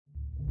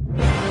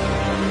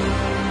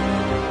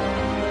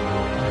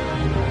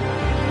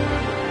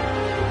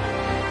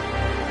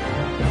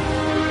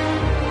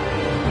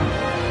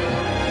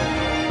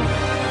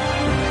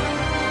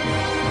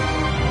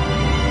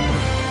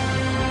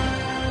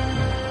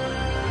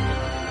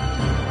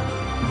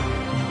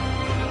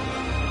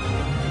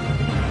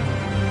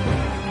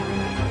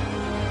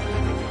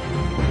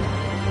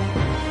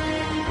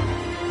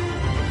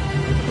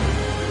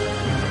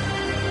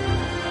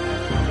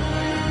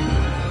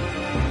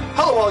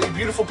all you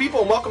beautiful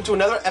people, and welcome to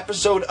another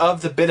episode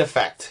of The Bit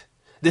Effect.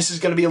 This is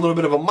going to be a little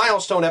bit of a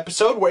milestone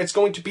episode where it's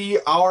going to be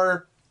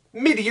our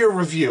mid-year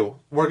review.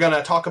 We're going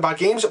to talk about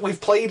games that we've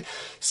played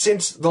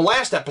since the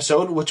last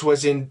episode, which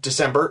was in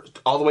December,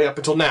 all the way up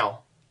until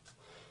now.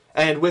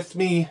 And with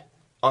me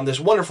on this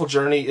wonderful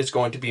journey is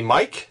going to be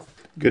Mike.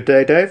 Good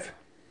day, Dave.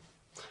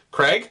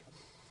 Craig.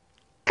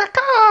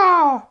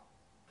 Caca!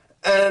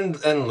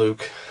 And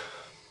Luke.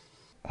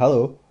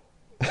 Hello.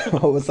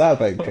 What was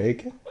that about,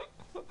 Craig?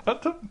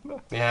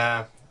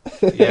 Yeah,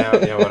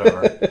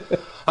 whatever.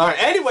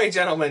 Alright, anyway,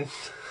 gentlemen,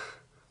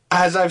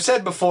 as I've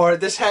said before,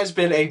 this has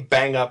been a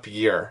bang-up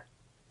year.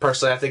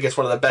 Personally, I think it's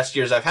one of the best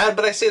years I've had,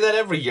 but I say that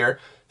every year.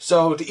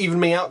 So, to even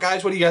me out,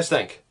 guys, what do you guys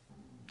think?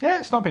 Yeah,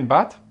 it's not been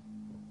bad.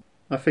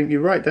 I think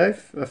you're right,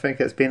 Dave. I think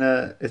it's been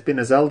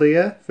a Zelda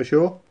year, for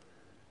sure.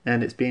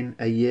 And it's been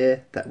a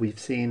year that we've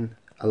seen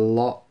a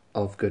lot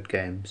of good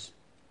games.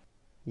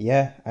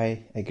 Yeah,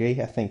 I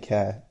agree. I think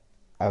I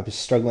was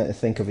struggling to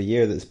think of a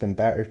year that's been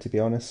better, to be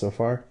honest, so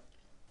far.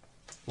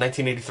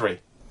 1983.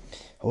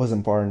 I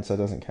wasn't born, so it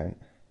doesn't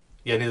count.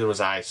 Yeah, neither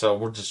was I, so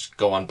we'll just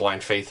go on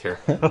blind faith here.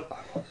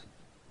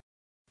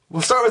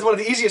 We'll start with one of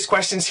the easiest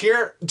questions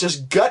here.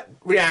 Just gut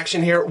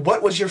reaction here.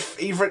 What was your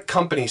favorite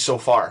company so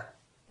far?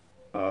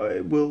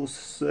 I will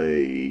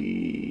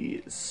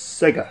say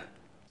Sega.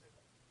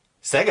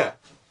 Sega.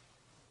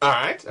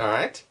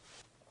 Alright.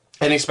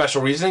 Any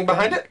special reasoning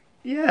behind it?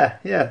 Yeah.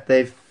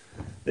 They've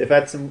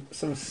had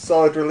some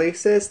solid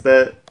releases.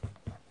 They're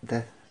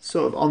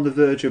sort of on the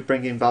verge of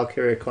bringing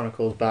Valkyria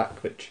Chronicles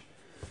back, which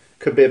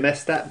could be a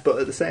misstep, but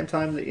at the same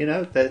time,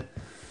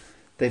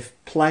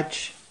 they've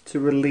pledged to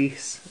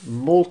release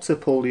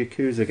multiple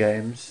Yakuza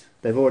games.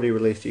 They've already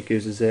released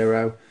Yakuza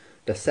 0.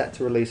 They're set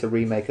to release a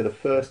remake of the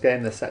first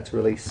game. They're set to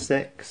release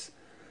 6.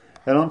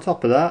 And on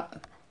top of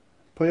that,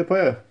 Puyo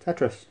Puyo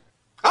Tetris.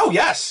 Oh,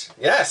 yes.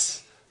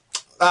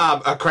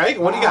 Craig,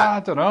 what do you got? I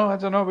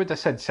don't know. We'd have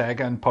said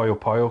Sega and Puyo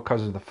Puyo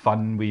because of the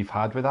fun we've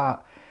had with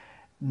that.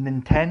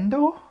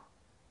 Nintendo,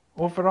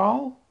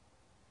 overall.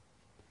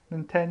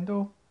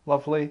 Nintendo,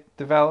 lovely,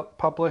 developed,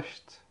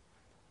 published.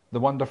 The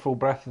wonderful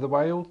Breath of the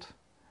Wild.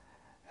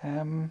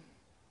 Oh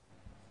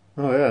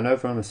yeah, and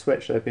over on the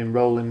Switch they've been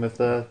rolling with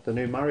the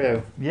new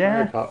Mario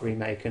Kart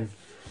remake and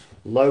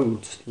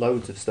loads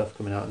of stuff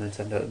coming out on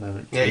Nintendo at the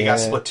moment. Yeah, you got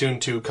Splatoon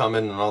 2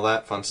 coming and all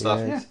that fun stuff.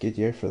 Yeah, it's a good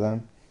year for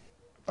them.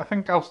 I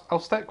think I'll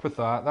stick with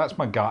that. That's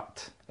my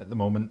gut at the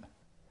moment.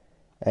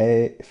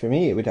 For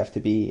me, it would have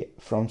to be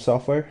From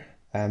Software.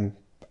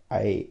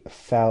 I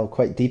fell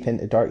quite deep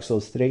into Dark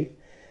Souls 3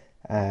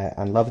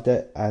 and loved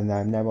it, and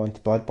I'm now on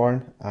to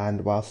Bloodborne,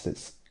 and whilst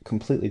it's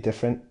completely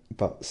different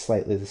but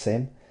slightly the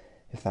same,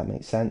 if that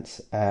makes sense,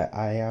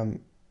 I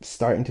am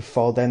starting to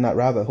fall down that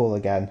rabbit hole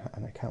again,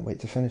 and I can't wait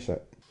to finish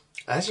it.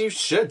 As you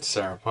should,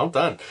 sir. Well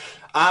done.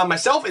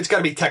 Myself, it's got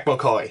to be Tecmo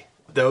Koei.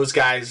 Those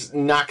guys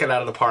knock it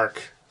out of the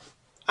park.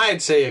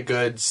 I'd say a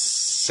good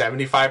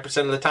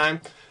 75% of the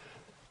time.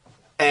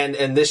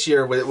 And this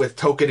year with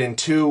Toukiden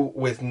 2,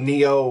 with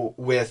Nioh,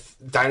 with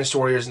Dynasty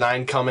Warriors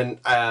 9 coming,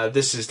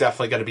 this is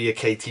definitely going to be a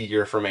KT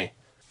year for me.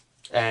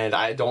 And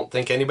I don't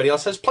think anybody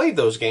else has played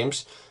those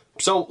games.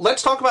 So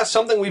let's talk about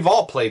something we've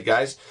all played,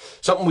 guys.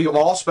 Something we've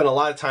all spent a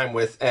lot of time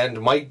with, and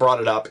Mike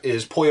brought it up,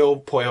 is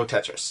Puyo Puyo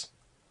Tetris.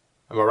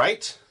 Am I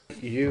right?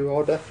 You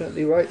are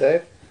definitely right,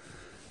 Dave.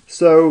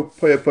 So,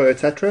 Puyo Puyo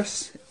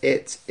Tetris,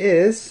 it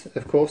is,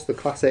 of course, the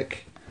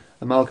classic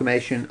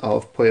amalgamation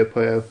of Puyo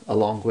Puyo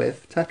along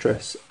with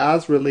Tetris,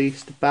 as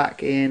released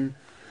back in,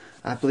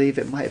 I believe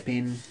it might have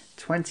been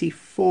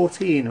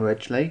 2014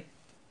 originally,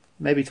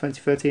 maybe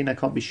 2013, I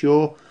can't be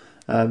sure,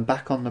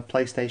 back on the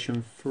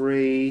PlayStation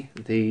 3,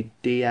 the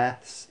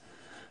DS,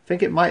 I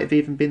think it might have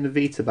even been the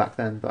Vita back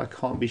then, but I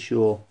can't be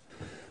sure.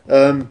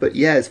 But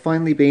yeah, it's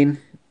finally been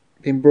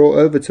brought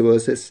over to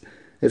us. It's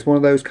one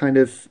of those kind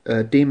of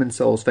Demon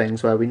Souls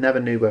things where we never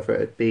knew whether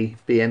it'd be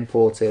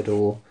imported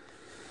or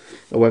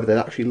whether they'd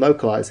actually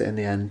localise it in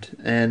the end.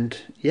 And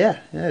yeah,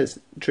 it's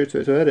true to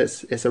its word.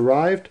 It's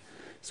arrived,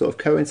 sort of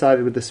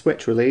coincided with the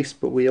Switch release,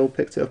 but we all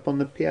picked it up on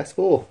the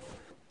PS4.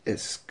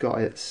 It's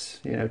got its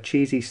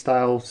cheesy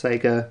style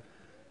Sega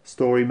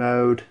story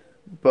mode,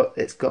 but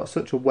it's got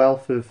such a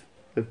wealth of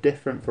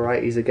different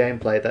varieties of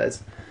gameplay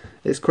that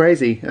it's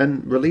crazy,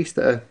 and released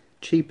at a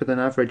cheaper than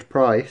average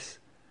price.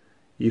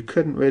 You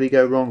couldn't really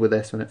go wrong with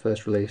this when it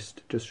first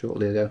released, just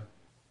shortly ago.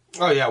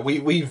 Oh yeah,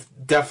 we've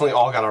definitely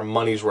all got our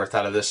money's worth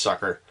out of this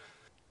sucker.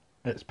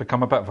 It's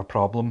become a bit of a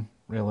problem,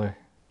 really.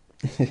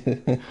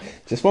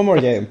 Just one more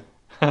game.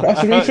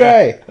 Perhaps a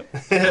retry.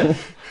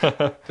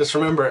 Just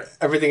remember,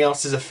 everything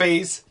else is a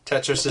phase.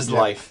 Tetris is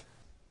life.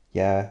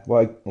 Yeah,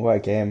 what a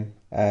game.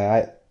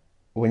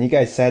 When you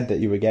guys said that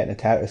you were getting a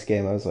Tetris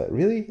game, I was like,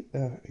 really?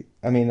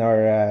 I mean,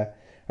 our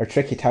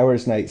Tricky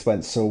Towers nights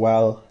went so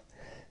well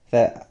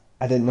that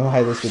I didn't know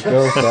how this would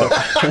go.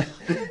 But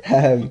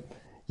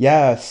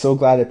yeah, so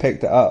glad I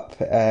picked it up.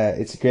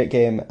 It's a great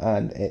game,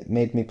 and it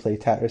made me play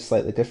Tetris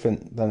slightly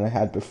different than I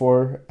had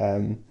before.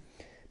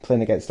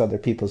 playing against other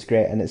people's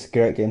great, and it's a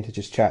great game to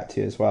just chat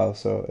to as well.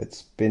 So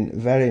it's been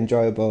very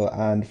enjoyable,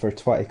 and for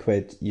 20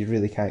 quid, you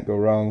really can't go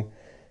wrong.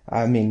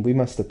 I mean, we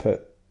must have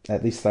put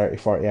at least 30,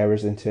 40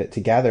 hours into it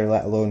together,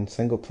 let alone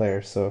single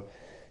player. So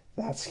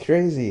that's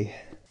crazy.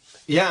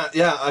 Yeah.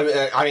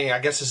 I mean, I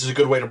guess this is a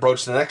good way to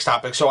broach the next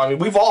topic. So, I mean,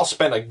 we've all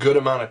spent a good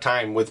amount of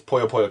time with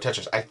Puyo Puyo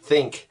Tetris. I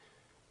think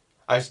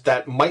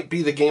that might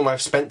be the game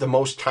I've spent the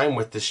most time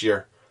with this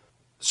year.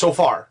 So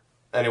far,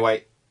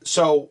 anyway.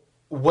 So,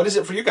 what is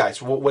it for you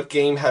guys? What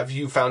game have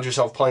you found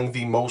yourself playing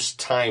the most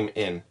time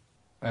in?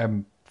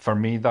 For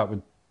me, that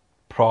would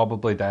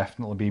probably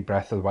definitely be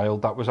Breath of the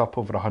Wild. That was up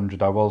over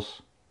 100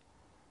 hours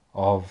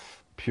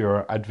of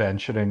pure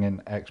adventuring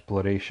and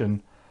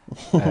exploration.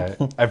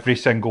 Every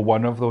single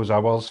one of those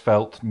hours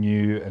felt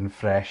new and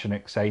fresh and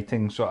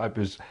exciting. So it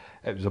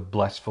was a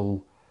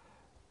blissful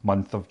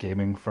month of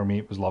gaming for me.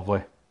 It was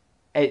lovely.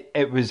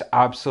 It was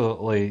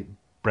absolutely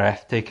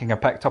breathtaking. I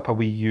picked up a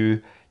Wii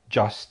U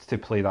just to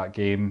play that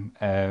game,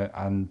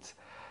 and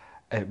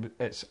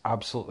it's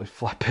absolutely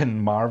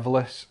flipping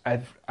marvellous.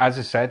 As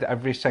I said,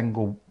 every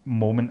single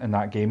moment in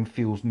that game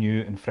feels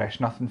new and fresh.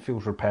 Nothing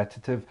feels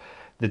repetitive.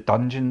 The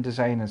dungeon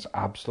design is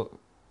absolute.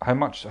 I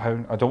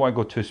don't want to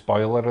go too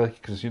spoilery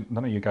because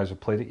none of you guys have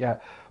played it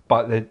yet,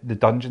 but the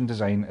dungeon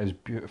design is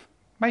beautiful.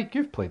 Mike,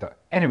 you've played it.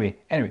 Anyway,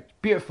 it's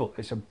beautiful.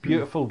 It's a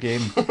beautiful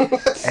game.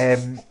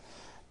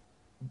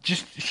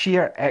 Just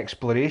sheer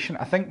exploration.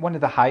 I think one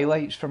of the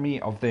highlights for me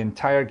of the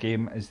entire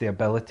game is the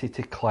ability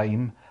to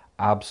climb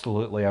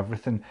absolutely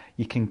everything.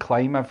 You can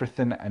climb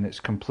everything, and it's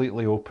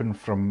completely open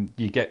from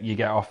you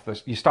get off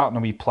this. You start on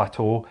a wee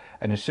plateau,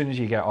 and as soon as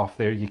you get off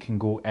there, you can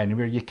go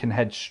anywhere. You can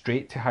head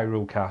straight to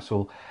Hyrule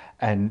Castle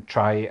and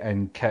try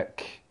and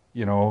kick,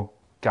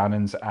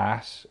 Ganon's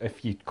ass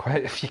if you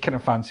kind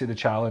of fancy the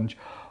challenge,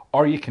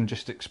 or you can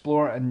just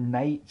explore. And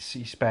nights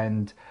you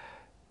spend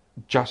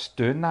just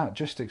doing that,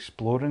 just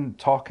exploring,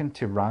 talking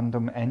to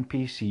random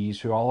NPCs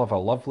who all have a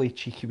lovely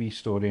cheeky wee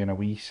story and a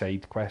wee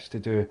side quest to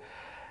do,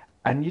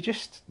 and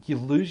you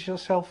lose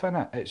yourself in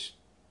it. It's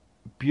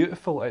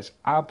beautiful. It's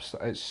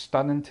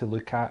stunning to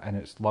look at, and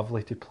it's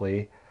lovely to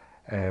play,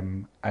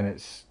 and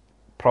it's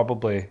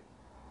probably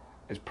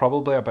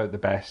about the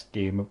best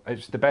game.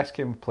 It's the best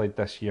game I've played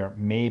this year,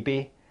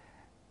 maybe.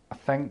 I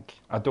think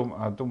I don't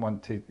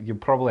want to. You'll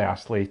probably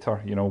ask later.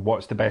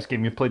 What's the best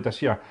game you've played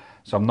this year?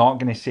 So I'm not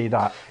going to say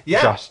that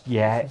just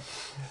yet,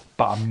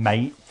 but I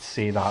might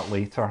say that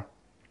later.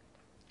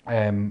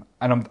 And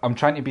I'm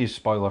trying to be as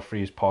spoiler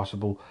free as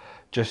possible.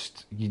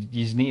 Just you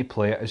need to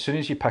play it as soon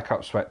as you pick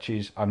up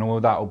Switches. I know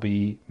that'll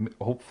be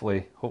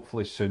hopefully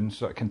soon,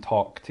 so I can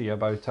talk to you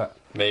about it.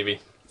 Maybe.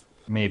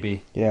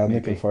 Yeah, I'm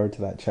looking forward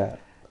to that chat.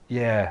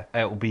 Yeah,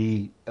 it'll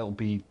be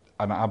an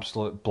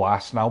absolute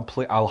blast, and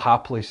I'll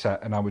happily sit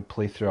and I would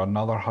play through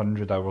another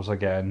 100 hours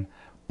again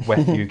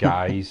with you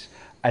guys,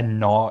 and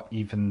not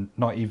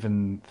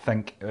even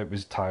think it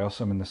was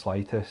tiresome in the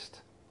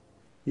slightest.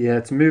 Yeah,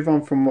 to move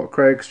on from what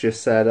Craig's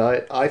just said,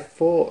 I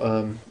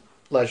thought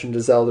Legend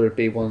of Zelda would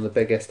be one of the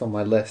biggest on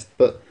my list,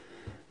 but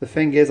the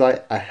thing is,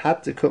 I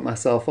had to cut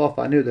myself off.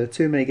 I knew there were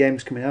too many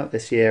games coming out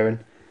this year,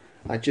 and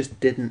I just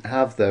didn't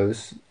have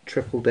those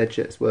triple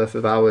digits worth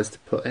of hours to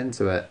put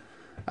into it,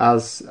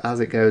 as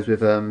it goes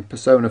with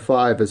Persona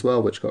 5 as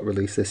well, which got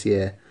released this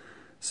year.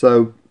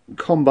 So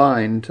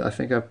combined, I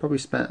think I've probably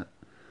spent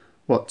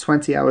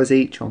 20 hours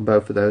each on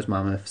both of those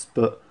mammoths,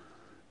 but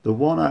the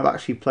one I've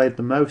actually played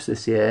the most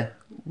this year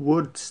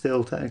would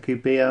still technically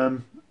be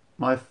one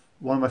of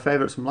my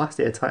favourites from last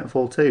year,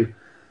 Titanfall 2.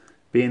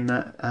 Being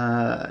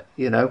that,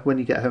 when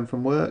you get home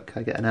from work,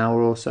 I get an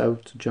hour or so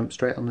to jump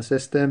straight on the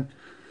system.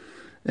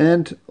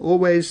 And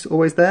always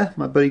there,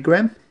 my buddy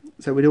Grim.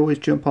 So we'd always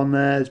jump on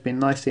there. It's been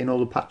nice seeing all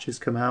the patches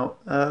come out.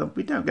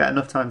 We don't get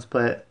enough time to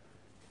play it,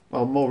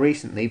 well, more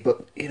recently,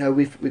 but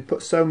we've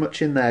put so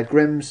much in there.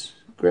 Grim's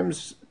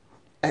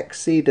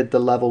exceeded the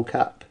level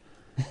cap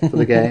for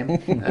the game,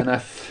 and I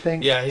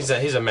think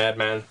he's a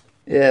madman.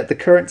 Yeah, at the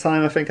current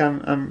time, I think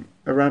I'm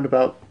around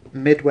about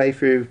midway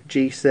through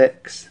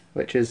G6,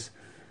 which is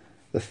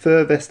the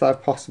furthest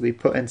I've possibly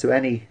put into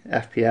any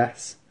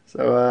FPS.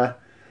 So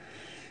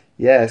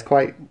it's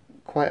quite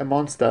a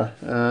monster,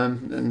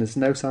 and there's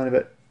no sign of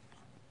it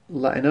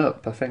letting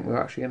up. I think we're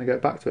actually going to go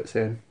back to it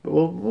soon, but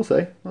we'll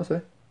see.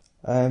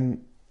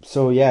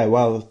 So yeah,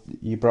 well,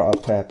 you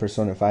brought up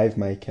Persona 5,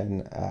 Mike,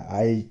 and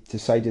I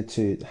decided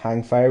to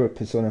hang fire with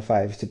Persona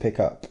 5 to pick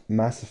up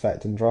Mass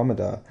Effect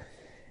Andromeda.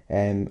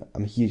 I'm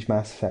a huge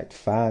Mass Effect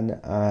fan,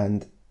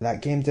 and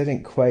that game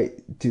didn't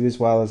quite do as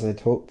well as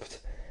I'd hoped.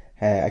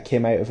 I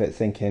came out of it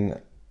thinking,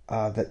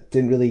 that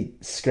didn't really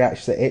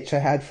scratch the itch I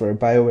had for a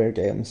BioWare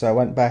game, so I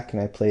went back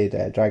and I played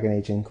Dragon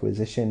Age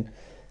Inquisition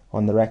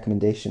on the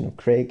recommendation of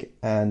Craig,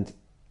 and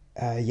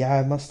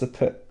I must have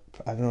put,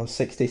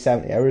 60,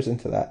 70 hours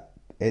into that.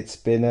 It's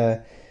been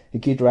a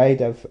good ride.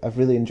 I've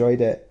really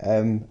enjoyed it.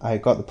 I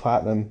got the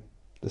platinum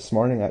this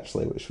morning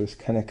actually, which was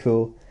kind of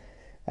cool.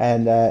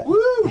 And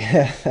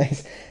yeah,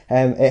 thanks.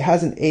 It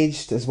hasn't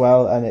aged as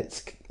well, and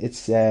it's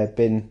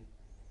been,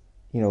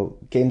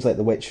 games like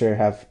The Witcher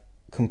have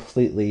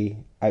completely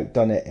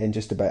outdone it in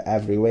just about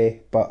every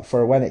way. But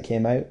for when it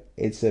came out,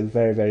 it's a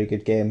very, very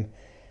good game.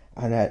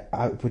 And it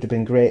would have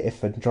been great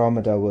if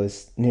Andromeda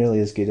was nearly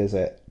as good as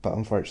it, but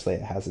unfortunately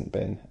it hasn't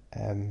been.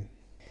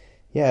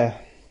 Yeah.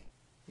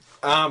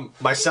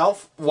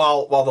 Myself,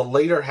 while the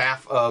later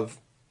half of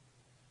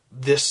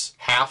this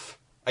half,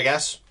 I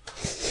guess,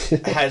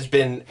 has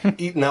been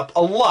eaten up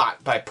a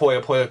lot by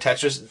Puyo Puyo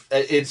Tetris,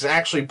 it's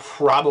actually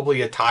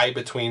probably a tie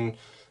between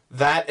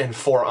that and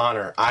For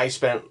Honor. I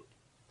spent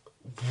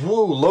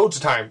loads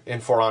of time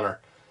in For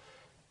Honor,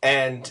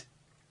 and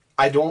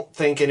I don't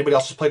think anybody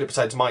else has played it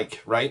besides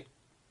Mike, right?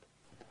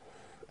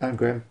 And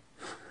Grim.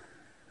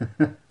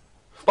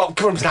 Well,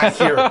 Grim's not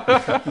here.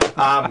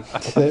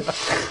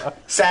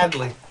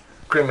 Sadly,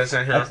 Grim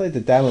isn't here. I played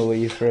the demo with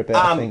you for a bit,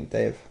 I think,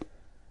 Dave.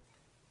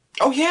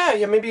 Oh,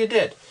 yeah, maybe you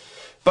did.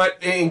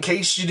 But in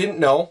case you didn't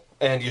know,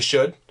 and you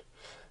should,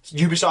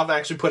 Ubisoft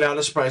actually put out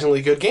a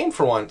surprisingly good game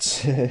for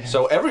once.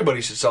 So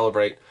everybody should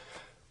celebrate.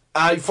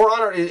 For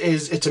Honor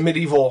it's a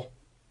medieval,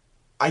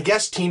 I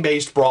guess,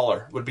 team-based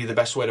brawler would be the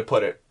best way to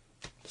put it.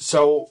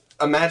 So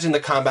imagine the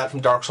combat from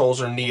Dark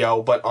Souls or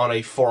Neo, but on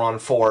a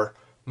 4-on-4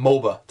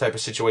 MOBA type of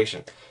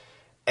situation.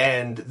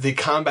 And the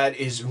combat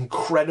is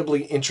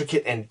incredibly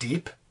intricate and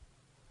deep.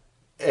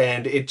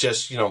 And it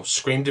just,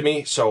 screamed to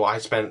me. So I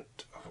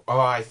spent,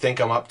 I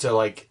think I'm up to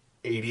like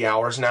 80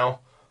 hours now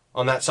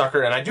on that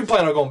sucker. And I do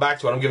plan on going back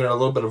to it. I'm giving it a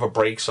little bit of a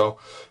break, so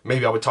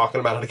maybe I'll be talking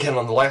about it again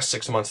on the last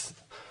 6 months.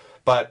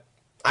 But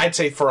I'd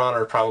say For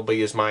Honor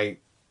probably is my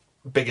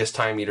biggest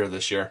time eater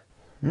this year.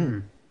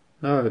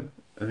 No,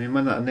 I mean,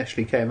 when that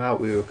initially came out,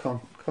 we were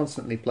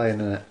constantly playing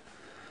in it.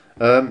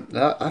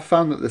 I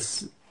found that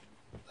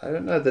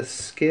the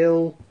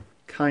skill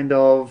kind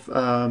of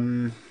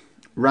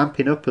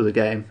ramping up of the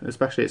game,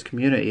 especially its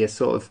community, has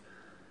sort of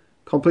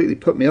completely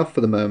put me off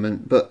for the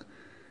moment. But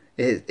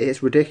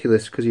it's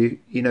ridiculous because you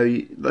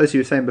as you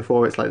were saying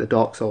before, it's like the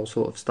Dark Souls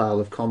sort of style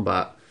of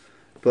combat,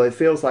 but it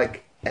feels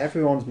like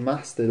everyone's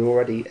mastered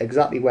already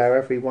exactly where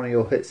every one of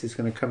your hits is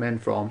going to come in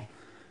from,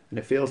 and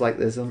it feels like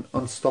there's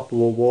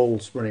unstoppable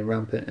walls running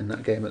rampant in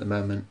that game at the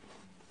moment.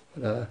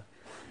 But,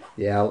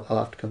 yeah, I'll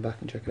have to come back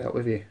and check it out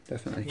with you,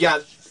 definitely. Yeah,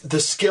 the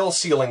skill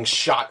ceiling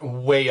shot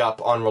way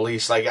up on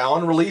release. Like,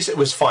 on release, it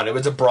was fun. It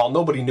was a brawl.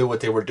 Nobody knew what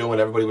they were doing.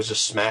 Everybody was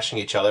just smashing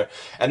each other.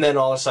 And then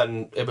all of a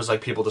sudden, it was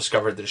like people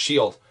discovered their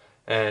shield.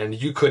 And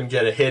you couldn't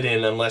get a hit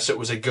in unless it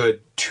was a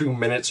good 2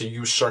 minutes of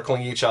you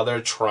circling each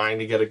other, trying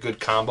to get a good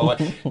combo.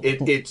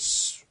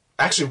 It's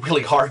actually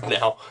really hard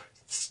now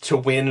to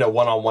win a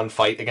one-on-one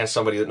fight against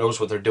somebody that knows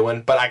what they're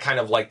doing. But I kind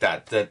of like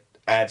that. That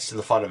adds to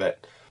the fun of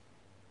it.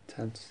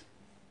 Tense.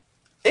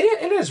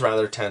 It is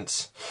rather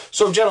tense.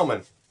 So,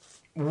 gentlemen,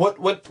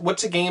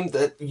 what's a game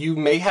that you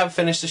may have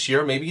finished this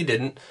year, maybe you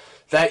didn't,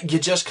 that you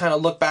just kind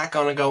of look back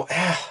on and go,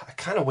 I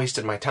kind of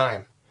wasted my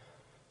time?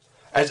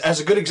 As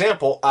a good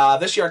example,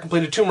 this year I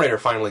completed Tomb Raider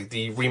finally,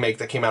 the remake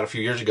that came out a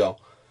few years ago.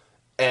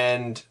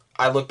 And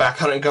I look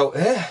back on it and go,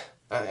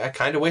 I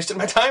kind of wasted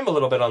my time a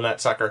little bit on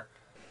that sucker.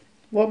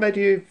 What made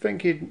you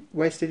think you'd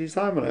wasted your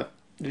time on it?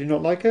 Did you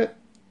not like it?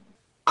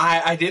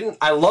 I didn't.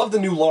 I love the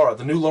new Laura.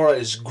 The new Laura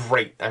is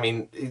great. I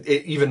mean,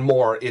 even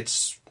more,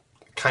 it's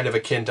kind of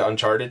akin to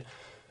Uncharted.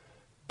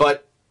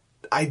 But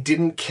I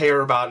didn't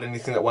care about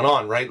anything that went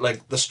on, right?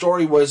 Like, the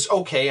story was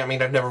okay. I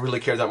mean, I've never really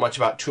cared that much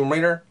about Tomb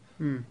Raider.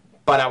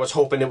 But I was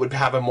hoping it would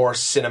have a more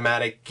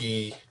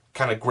cinematic-y,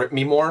 kind of grip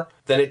me more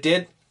than it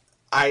did.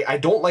 I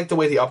don't like the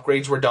way the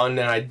upgrades were done,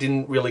 and I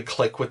didn't really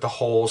click with the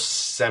whole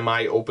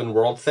semi-open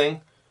world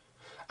thing.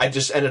 I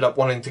just ended up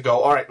wanting to go,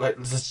 all right,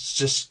 let's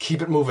just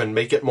keep it moving,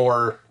 make it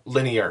more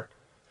linear.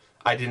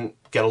 I didn't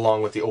get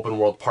along with the open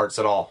world parts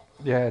at all.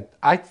 Yeah,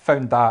 I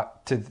found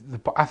that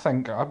I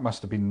think it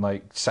must have been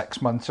like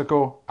 6 months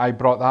ago. I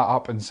brought that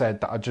up and said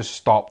that I just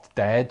stopped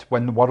dead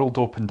when the world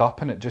opened up,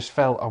 and it just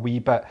felt a wee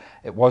bit,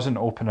 it wasn't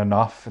open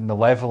enough, and the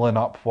leveling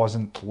up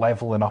wasn't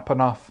leveling up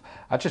enough.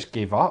 I just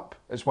gave up.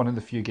 It's one of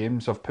the few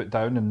games I've put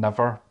down and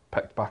never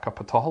picked back up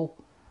at all.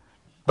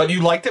 But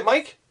you liked it,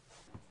 Mike?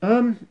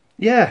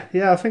 Yeah,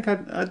 I think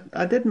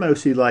I did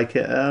mostly like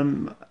it.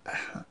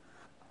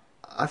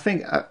 I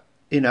think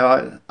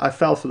I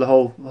fell for the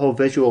whole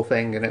visual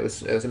thing, and it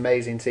was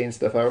amazing seeing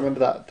stuff. I remember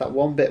that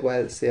one bit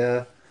where it's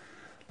the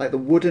like the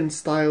wooden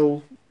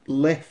style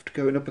lift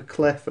going up a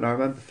cliff, and I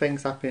remember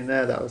things happening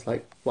there that I was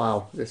like,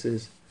 wow, this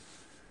is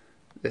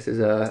a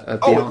beyond...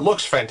 Oh, it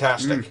looks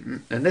fantastic.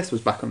 And this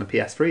was back on the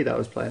PS3 that I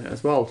was playing it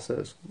as well, so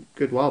it's a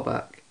good while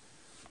back.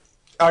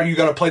 Are you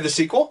going to play the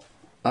sequel?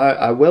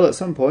 I will at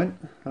some point.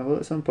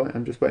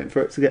 I'm just waiting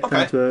for it to get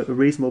down to a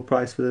reasonable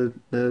price for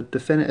the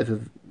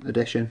definitive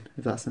edition,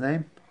 if that's the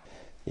name.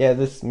 Yeah,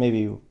 this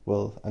maybe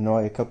will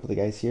annoy a couple of the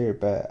guys here,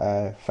 but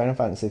Final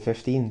Fantasy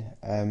 15.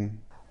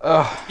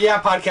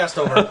 Yeah, podcast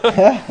over.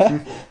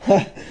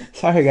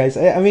 Sorry, guys.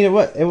 I mean,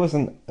 it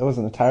wasn't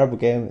a terrible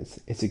game.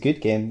 It's a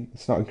good game.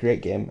 It's not a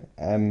great game.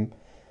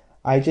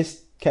 I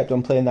just kept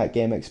on playing that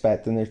game,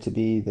 expecting there to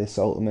be this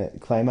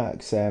ultimate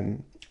climax.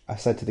 I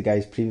said to the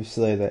guys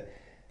previously that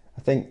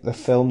I think the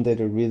film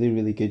did a really,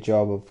 really good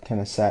job of kind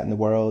of setting the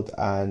world,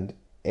 and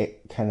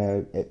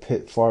it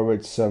put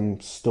forward some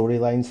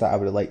storylines that I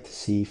would have liked to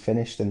see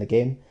finished in the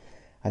game,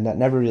 and that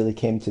never really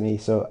came to me.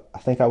 So I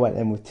think I went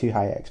in with too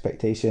high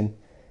expectation,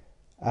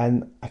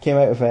 and I came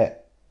out of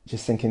it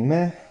just thinking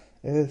meh.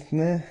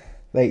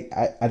 Like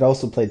I'd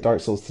also played Dark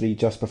Souls 3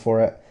 just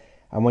before it,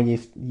 and when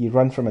you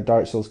run from a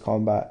Dark Souls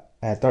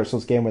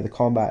game where the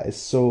combat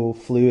is so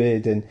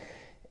fluid, and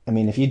I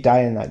mean, if you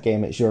die in that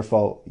game, it's your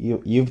fault.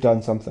 You've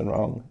done something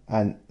wrong,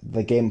 and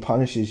the game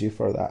punishes you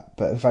for that.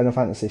 But in Final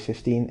Fantasy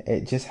 15,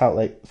 it just felt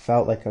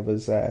like I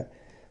was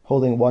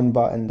holding one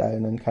button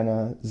down and kind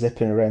of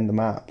zipping around the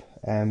map.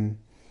 And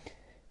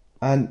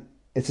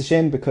it's a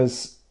shame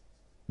because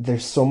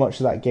there's so much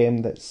of that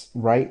game that's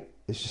right.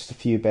 There's just a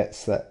few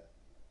bits that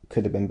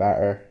could have been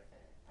better.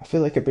 I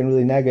feel like I've been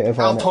really negative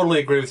on it. I'll totally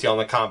agree with you on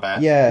the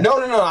combat. Yeah. No,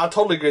 I'll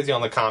totally agree with you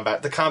on the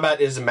combat. The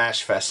combat is a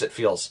mash fest, it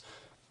feels.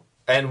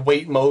 And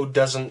wait mode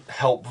doesn't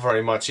help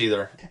very much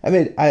either. I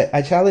mean,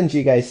 I challenge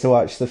you guys to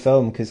watch the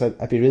film, because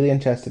I'd be really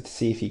interested to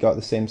see if you got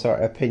the same sort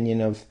of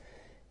opinion of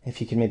if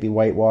you could maybe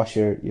whitewash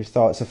your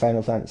thoughts of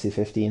Final Fantasy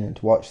 15 and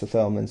to watch the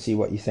film and see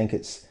what you think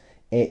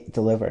it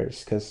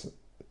delivers, because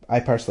I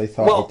personally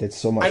thought it did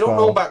so much I don't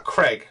well. know about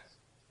Craig,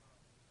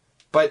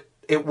 but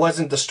it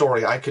wasn't the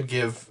story. I could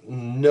give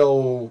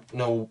no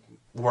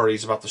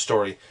worries about the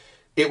story.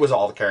 It was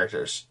all the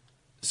characters.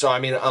 So,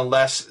 I mean,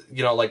 unless,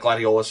 like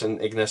Gladiolus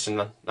and Ignis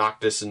and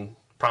Noctis and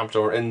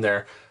Prompto are in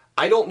there,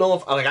 I don't know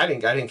if, I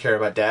didn't care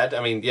about Dad.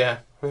 I mean,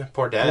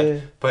 poor Dad. Yeah.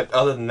 But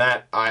other than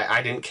that,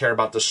 I didn't care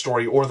about the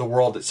story or the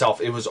world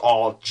itself. It was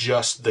all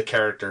just the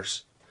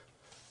characters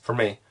for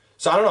me.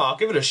 So, I don't know. I'll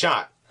give it a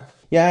shot.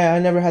 Yeah, I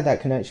never had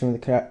that connection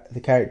with the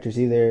characters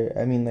either.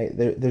 I mean, like,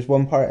 there's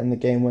one part in the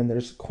game when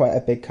there's quite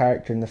a big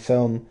character in the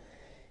film.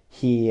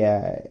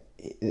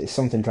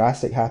 Something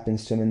drastic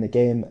happens to him in the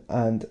game,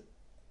 and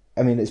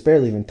I mean, it's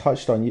barely even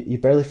touched on. You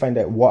barely find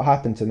out what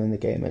happened to him in the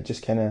game. It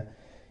just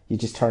you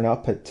just turn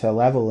up to a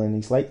level and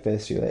he's like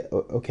this. You're like,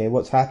 okay,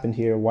 what's happened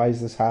here? Why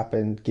has this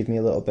happened? Give me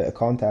a little bit of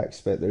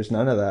context, but there's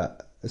none of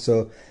that.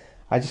 So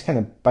I just kind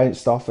of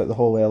bounced off it the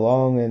whole way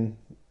along and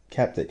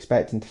kept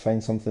expecting to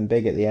find something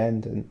big at the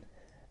end.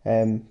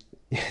 And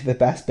the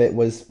best bit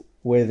was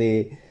where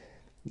the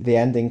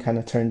ending kind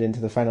of turned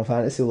into the Final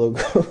Fantasy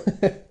logo.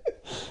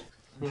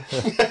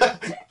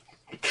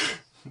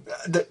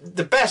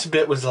 The best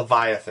bit was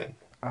Leviathan.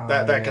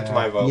 That got to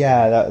my vote.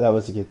 Yeah, that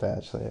was a good bit,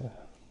 actually. Yeah.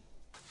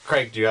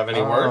 Craig, do you have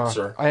any words?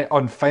 Or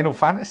On Final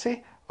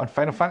Fantasy,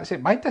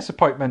 my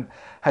disappointment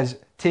has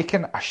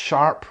taken a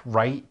sharp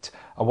right.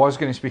 I was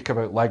going to speak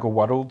about Lego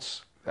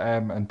Worlds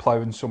and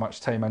ploughing so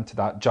much time into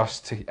that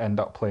just to end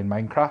up playing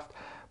Minecraft.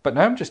 But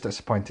now I'm just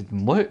disappointed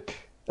in Luke.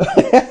 Luke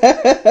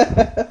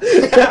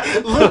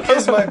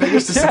is my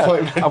biggest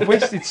disappointment. I've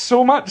wasted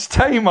so much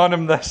time on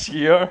him this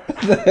year.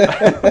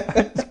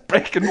 It's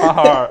breaking my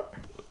heart.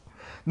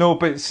 No,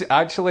 but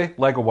actually,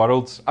 Lego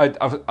Worlds.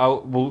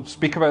 We'll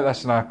speak about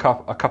this in a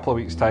couple of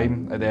weeks'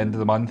 time at the end of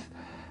the month,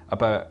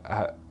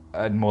 about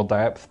in more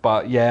depth.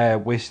 But yeah,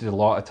 wasted a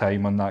lot of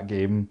time on that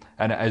game,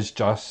 and it is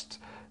just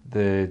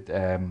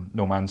the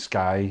No Man's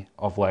Sky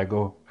of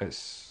Lego.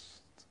 It's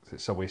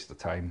a waste of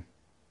time.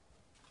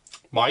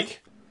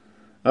 Mike?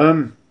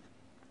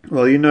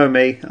 Well, you know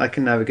me, I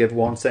can never give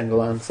one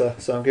single answer,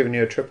 so I'm giving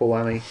you a triple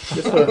whammy,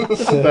 just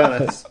for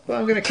bonus, but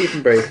I'm going to keep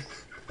them brief.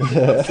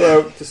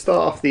 So, to start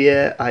off the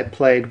year, I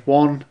played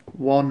one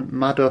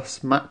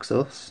Madus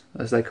Maxus,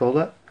 as they call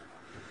it.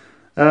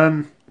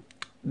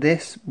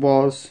 This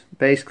was,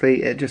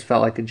 basically, it just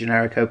felt like a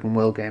generic open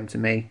world game to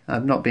me.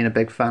 I've not been a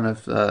big fan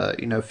of,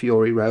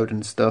 Fury Road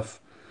and stuff,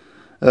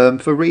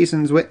 for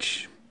reasons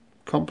which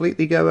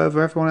completely go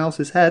over everyone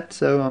else's head,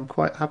 so I'm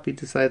quite happy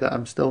to say that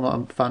I'm still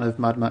not a fan of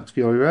Mad Max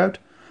Fury Road.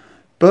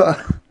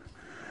 But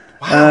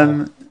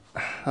Wow.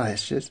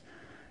 it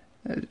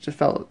just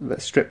felt a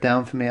bit stripped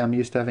down for me. I'm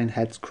used to having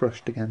heads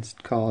crushed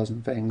against cars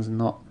and things, and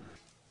not.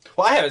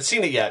 Well, I haven't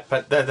seen it yet,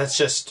 but that's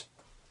just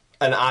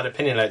an odd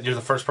opinion. You're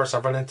the first person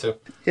I've run into.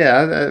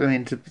 Yeah, I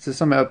mean, to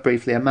sum it up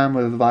briefly, a man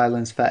with a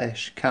violence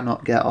fetish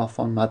cannot get off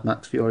on Mad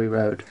Max Fury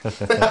Road.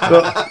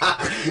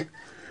 Fair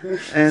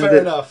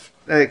enough.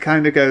 It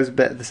kind of goes a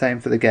bit the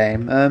same for the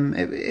game.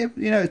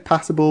 It's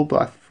passable,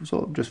 but I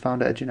sort of just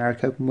found it a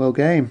generic open world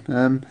game.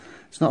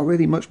 It's not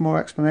really much more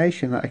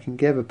explanation that I can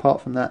give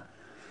apart from that.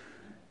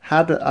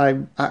 Had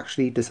I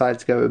actually decided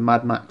to go with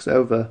Mad Max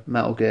over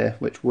Metal Gear,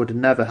 which would have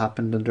never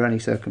happened under any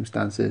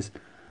circumstances,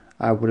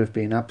 I would have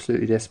been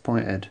absolutely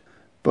disappointed.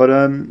 But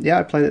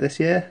I played it this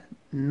year.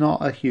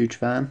 Not a huge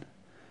fan.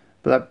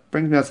 But that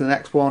brings me on to the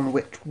next one,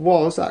 which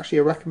was actually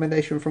a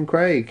recommendation from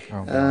Craig.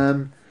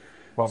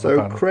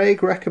 So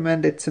Craig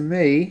recommended to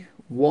me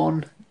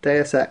one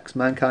Deus Ex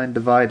Mankind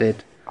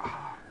Divided.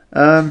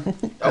 And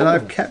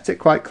I've kept it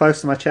quite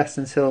close to my chest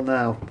until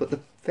now. But the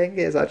thing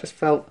is, I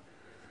felt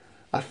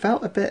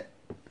a bit,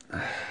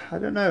 I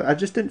don't know, I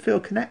just didn't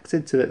feel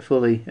connected to it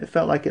fully. It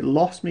felt like it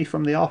lost me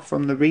from the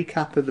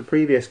recap of the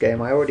previous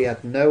game. I already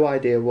had no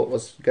idea what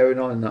was going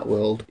on in that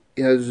world.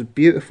 There's a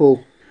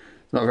beautiful,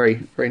 not very,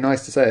 very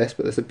nice to say this,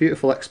 but there's a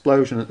beautiful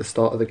explosion at the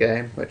start of the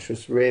game, which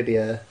was really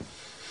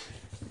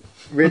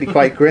really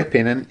quite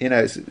gripping, and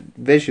it's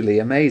visually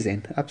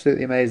amazing,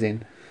 absolutely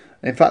amazing.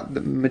 In fact,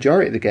 the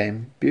majority of the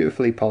game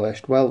beautifully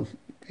polished, well,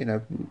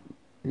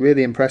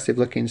 really impressive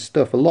looking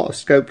stuff. A lot of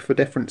scope for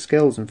different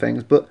skills and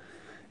things, but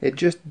it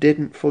just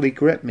didn't fully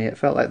grip me. It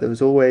felt like there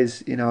was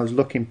always, I was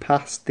looking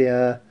past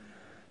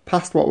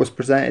past what was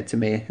presented to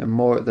me and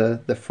more at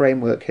the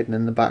framework hidden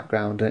in the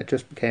background, and it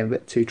just became a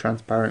bit too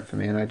transparent for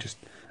me. And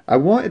I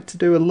wanted to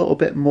do a little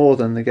bit more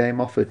than the game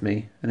offered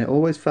me, and it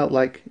always felt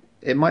like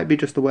it might be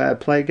just the way I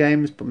play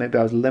games, but maybe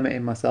I was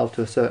limiting myself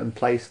to a certain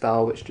play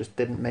style which just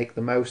didn't make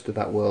the most of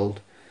that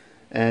world.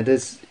 And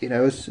as you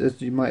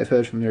might have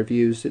heard from the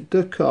reviews, it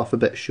did cut off a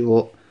bit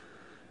short.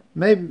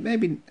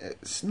 Maybe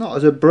it's not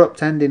as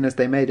abrupt ending as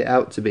they made it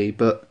out to be,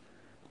 but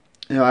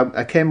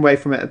I came away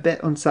from it a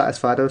bit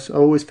unsatisfied. I was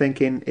always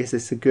thinking, is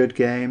this a good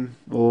game,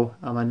 or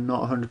am I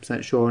not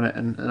 100% sure on it?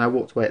 And I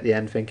walked away at the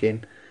end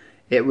thinking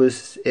it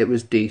was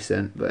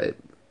decent, but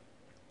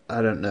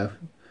I don't know.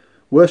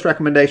 Worst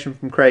recommendation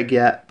from Craig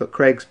yet, but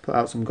Craig's put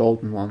out some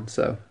golden ones,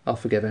 so I'll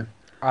forgive him.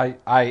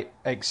 I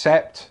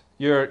accept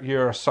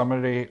your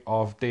summary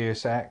of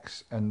Deus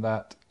Ex and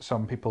that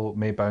some people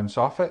may bounce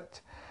off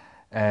it.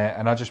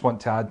 And I just want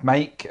to add,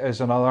 Mike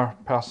is another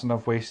person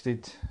I've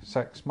wasted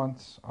 6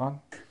 months on.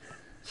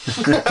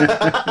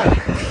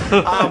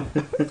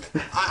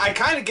 I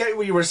kind of get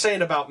what you were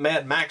saying about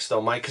Mad Max, though,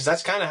 Mike, because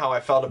that's kind of how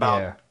I felt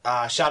about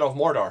Shadow of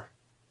Mordor.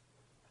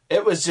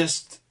 It was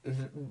just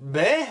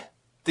meh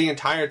the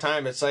entire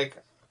time. It's like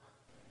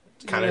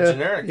kind of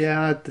generic.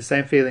 Yeah, I had the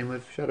same feeling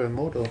with Shadow of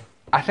Mordor.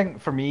 I think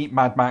for me,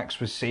 Mad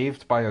Max was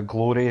saved by a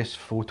glorious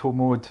photo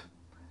mode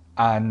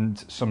and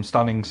some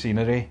stunning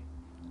scenery.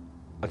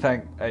 I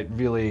think it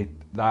really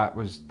that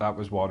was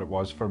what it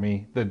was for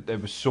me. It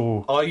was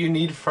so. All you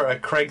need for a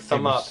Craig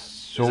thumb up.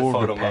 So is a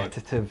photo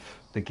repetitive.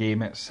 Mode. The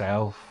game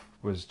itself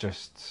was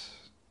just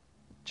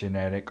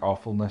generic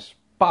awfulness.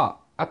 But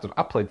I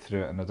played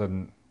through it and I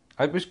didn't.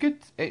 It was good.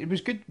 It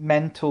was good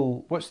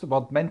mental. What's the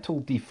word?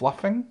 Mental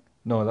defluffing?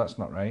 No, that's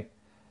not right.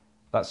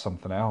 That's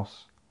something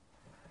else.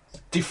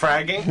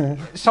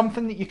 Defragging?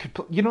 Something that you could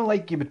put,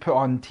 like you would put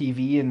on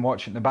TV and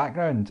watch it in the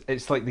background.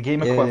 It's like the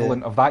game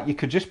equivalent of that. You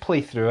could just play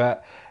through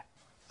it.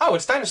 Oh,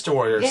 it's Dynasty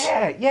Warriors.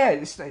 Yeah.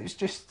 It's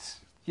just,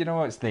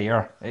 it's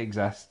there. It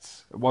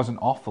exists. It wasn't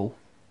awful.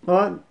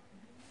 Well,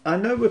 I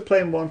know we're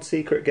playing one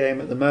secret game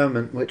at the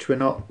moment, which we're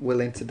not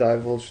willing to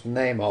divulge the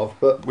name of,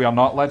 but we are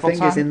not the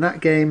thing is, in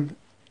that game,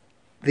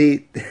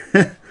 the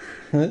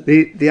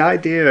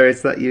idea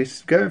is that you're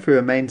going through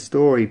a main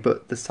story,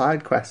 but the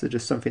side quests are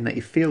just something that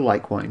you feel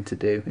like wanting to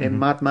do. In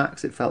Mad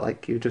Max, it felt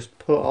like you were just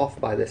put off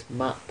by this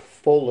map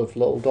full of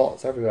little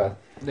dots everywhere.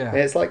 Yeah. And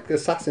it's like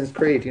Assassin's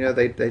Creed,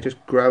 they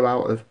just grow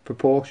out of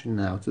proportion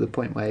now to the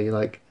point where you're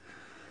like,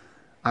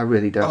 I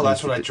really don't. Oh,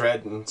 that's what I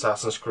dread in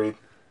Assassin's Creed.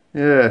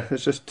 Yeah,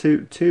 there's just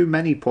too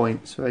many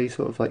points where you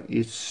sort of like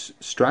you're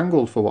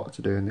strangled for what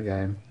to do in the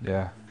game.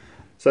 Yeah.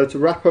 So to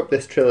wrap up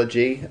this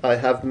trilogy, I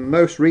have the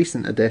most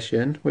recent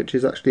edition, which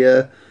is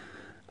actually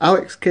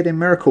Alex Kidd in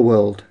Miracle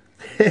World.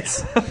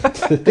 This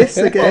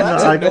again,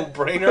 that's a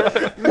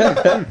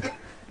no-brainer.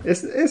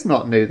 It's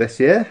not new this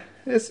year.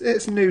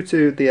 It's new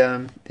to the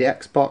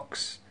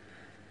Xbox,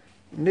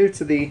 new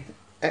to the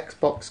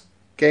Xbox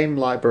game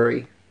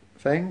library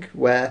thing,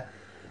 where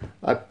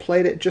I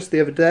played it just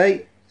the other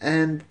day,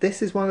 and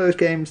this is one of those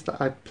games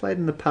that I played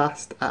in the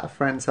past at a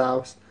friend's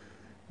house.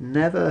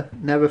 Never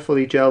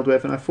fully gelled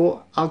with, and I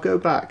thought I'll go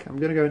back. I'm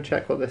going to go and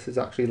check what this is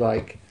actually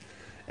like.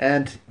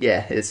 And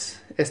yeah,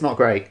 it's not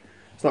great.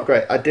 It's not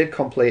great. I did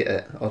complete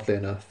it, oddly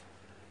enough,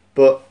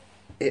 but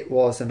it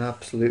was an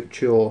absolute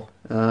chore.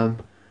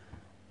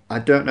 I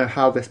don't know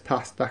how this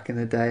passed back in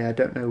the day. I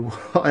don't know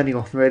what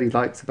anyone really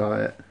likes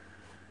about it.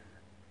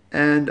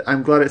 And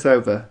I'm glad it's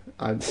over.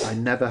 I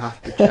never have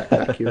to check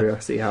that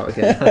curiosity out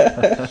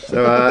again.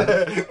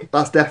 So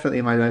that's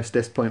definitely my most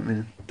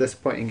disappointing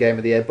game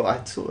of the year, but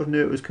I sort of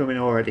knew it was coming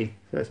already,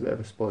 so it's a bit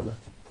of a spoiler.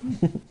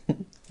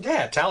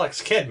 Yeah, it's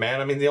Alex Kidd, man.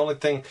 I mean, the only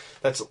thing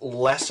that's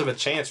less of a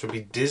chance would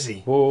be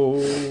Dizzy. Whoa.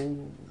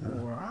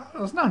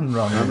 There's nothing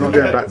wrong. I'm not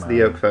going back to the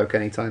Yoke Folk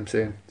anytime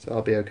soon, so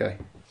I'll be okay.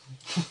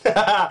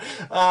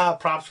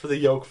 Props for the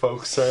Yoke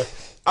folks, sir.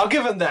 I'll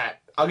give them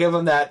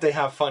that. They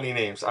have funny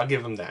names. I'll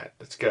give them that.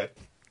 It's good.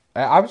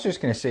 I was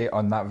just going to say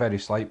on that very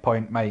slight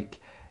point, Mike,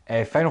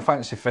 Final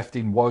Fantasy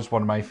 15 was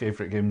one of my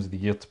favourite games of the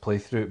year to play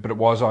through, but it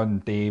was on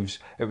Dave's.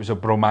 It was a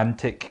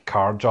bromantic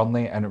car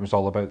journey, and it was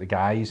all about the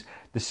guys.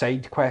 The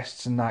side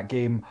quests in that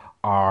game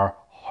are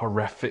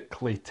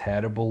horrifically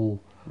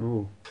terrible.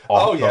 Ooh.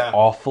 They're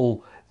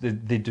awful. They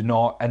do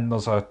not, and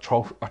there's a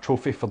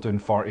trophy for doing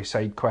 40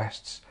 side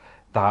quests.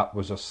 That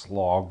was a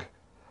slog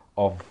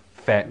of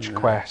fetch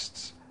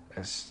quests.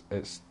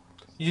 It's.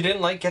 You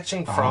didn't like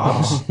catching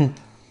frogs?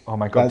 Oh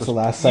my god! That's the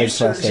last side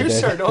quest I did. You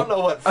sir don't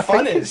know what I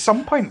fun think is. at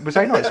some point, was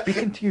I not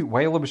speaking to you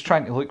while I was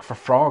trying to look for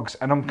frogs,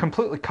 and I'm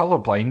completely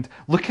colourblind,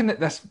 looking at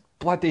this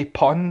bloody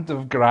pond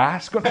of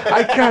grass, going,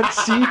 I can't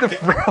see the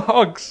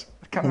frogs.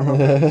 I can't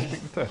remember who I was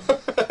speaking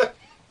to.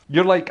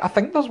 You're like, I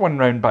think there's one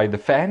round by the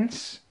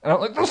fence, and I'm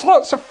like, there's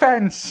lots of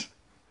fence.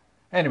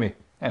 Anyway.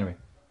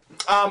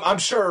 I'm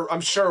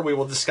sure we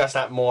will discuss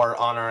that more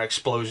on our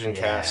Explosion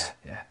cast.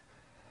 Yeah.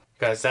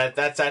 Because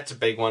that's a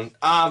big one.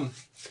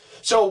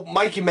 So,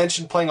 Mike, you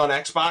mentioned playing on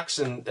Xbox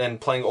and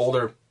playing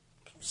older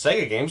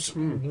Sega games.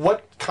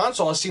 What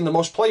console has seen the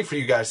most play for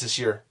you guys this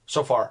year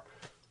so far?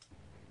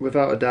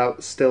 Without a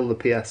doubt, still the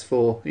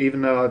PS4.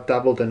 Even though I've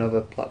dabbled in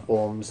other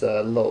platforms,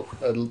 a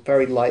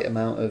very light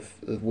amount of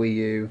Wii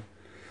U.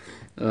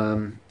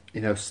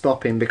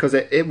 Stopping because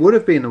it would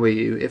have been the Wii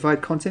U if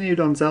I'd continued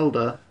on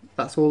Zelda.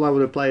 That's all I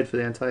would have played for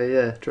the entire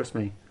year. Trust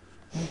me.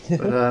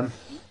 But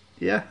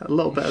yeah, a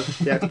little bit of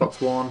the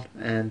Xbox One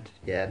and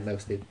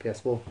mostly the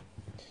PS4.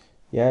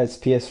 Yeah, it's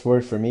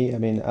PS4 for me. I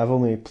mean, I've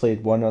only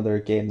played one other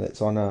game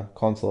that's on a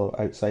console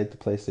outside the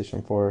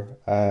PlayStation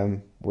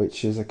 4,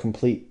 which is a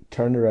complete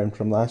turnaround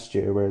from last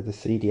year where the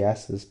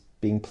 3DS is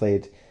being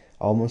played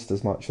almost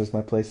as much as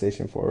my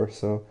PlayStation 4.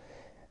 So,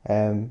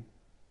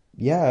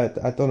 yeah,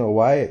 I don't know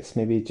why. It's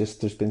maybe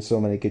just there's been so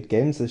many good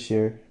games this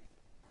year.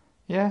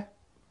 Yeah,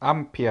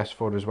 I'm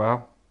PS4 as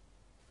well.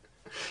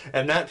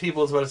 And that,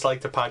 people, is what it's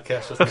like to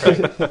podcast with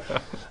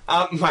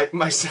Craig.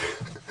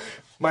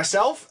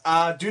 Myself,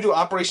 due to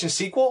Operation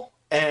Sequel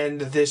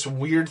and this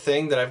weird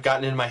thing that I've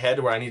gotten in my head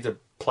where I need to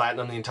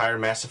platinum the entire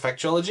Mass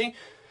Effect trilogy,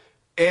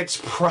 it's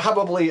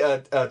probably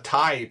a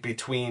tie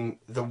between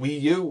the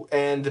Wii U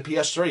and the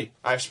PS3.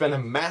 I've spent a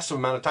massive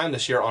amount of time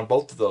this year on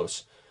both of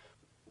those.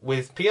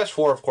 With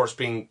PS4, of course,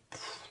 being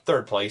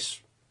third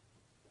place.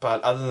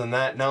 But other than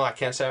that, no, I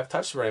can't say I've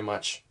touched very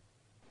much.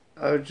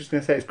 I was just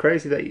going to say, it's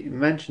crazy that you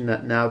mentioned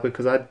that now,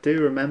 because I do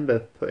remember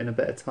putting a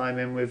bit of time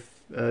in with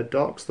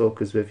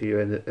Darkstalkers with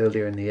you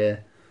earlier in the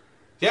year.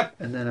 Yep.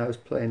 And then I was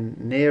playing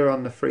Nier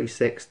on the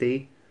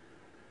 360,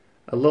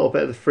 a little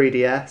bit of the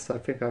 3DS. I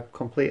think I've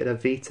completed a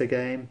Vita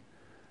game.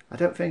 I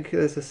don't think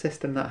there's a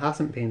system that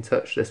hasn't been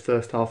touched this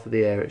first half of the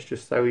year. It's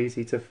just so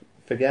easy to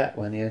forget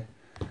when you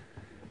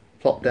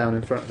plop down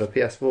in front of a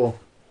PS4.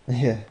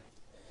 Yeah.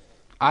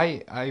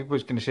 I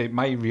was going to say,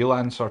 my real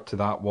answer to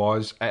that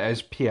was, it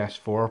is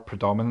PS4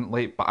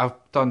 predominantly, but I've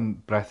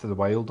done Breath of the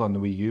Wild on the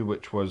Wii U,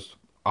 which was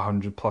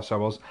 100 plus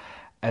hours,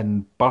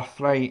 and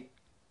Birthright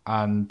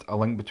and A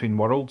Link Between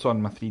Worlds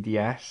on my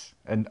 3DS,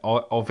 and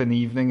of an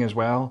evening as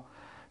well.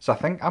 So I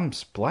think I'm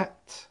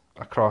split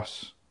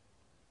across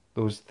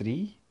those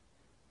three,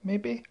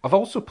 maybe. I've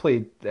also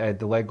played the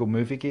Lego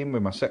Movie game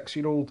with my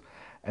 6-year-old,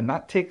 and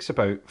that takes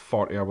about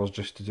 40 hours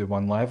just to do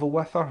one level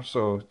with her,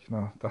 so,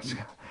 that's...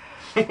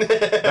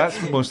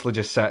 That's mostly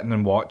just sitting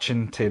and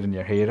watching, tearing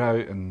your hair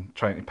out and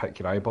trying to pick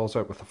your eyeballs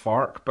out with a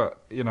fork, but,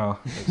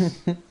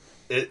 it's...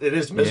 it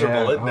is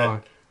miserable, isn't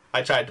it?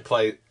 I tried to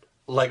play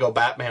Lego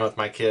Batman with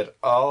my kid.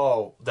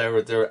 Oh,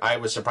 I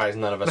was surprised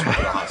none of us went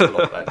to the hospital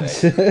that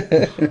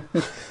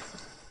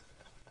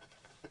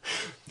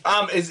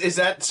day. Is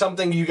that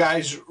something you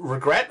guys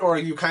regret, or are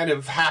you kind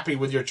of happy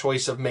with your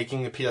choice of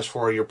making the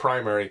PS4 your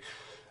primary?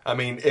 I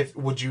mean,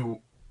 would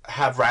you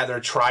have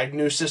rather tried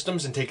new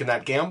systems and taken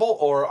that gamble,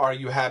 or are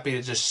you happy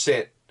to just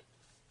sit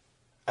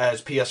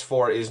as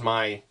PS4 is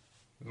my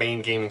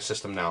main gaming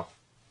system now?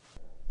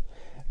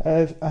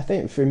 I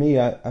think for me,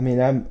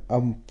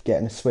 I'm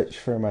getting a Switch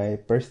for my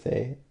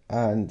birthday,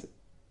 and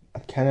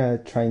I'm kind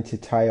of trying to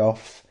tie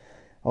off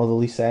all the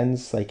loose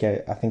ends. Like I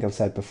think I've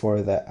said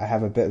before that I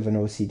have a bit of an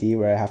OCD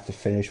where I have to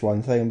finish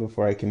one thing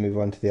before I can move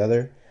on to the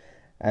other,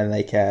 and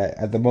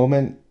at the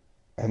moment,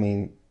 I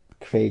mean,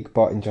 Craig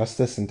bought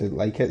Injustice and didn't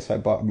like it, so I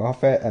bought him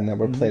off it, and then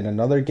we're playing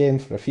another game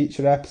for a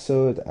future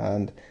episode,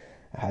 and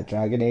I had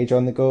Dragon Age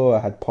on the go, I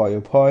had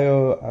Puyo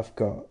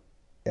Puyo,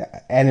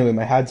 anyway,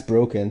 my head's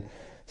broken,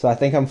 so I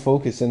think I'm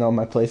focusing on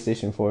my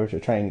PlayStation 4 to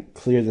try and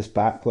clear this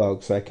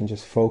backlog so I can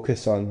just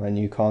focus on my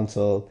new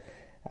console,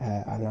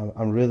 and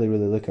I'm really,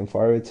 really looking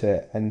forward to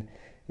it. And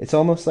it's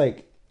almost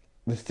like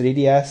the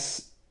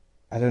 3DS,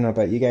 I don't know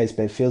about you guys,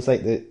 but it feels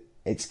like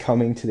it's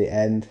coming to the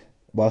end.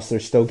 Whilst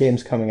there's still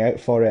games coming out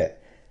for it,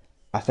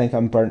 I think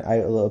I'm burnt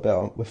out a little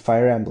bit with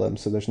Fire Emblem,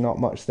 so there's not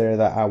much there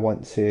that I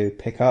want to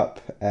pick up.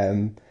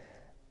 I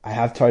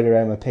have toyed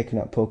around with picking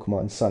up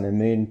Pokemon Sun and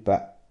Moon,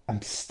 but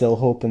I'm still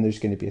hoping there's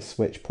going to be a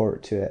Switch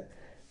port to it,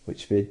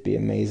 which would be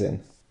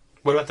amazing.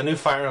 What about the new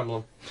Fire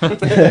Emblem?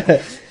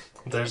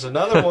 There's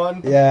another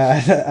one.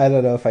 Yeah, I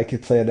don't know if I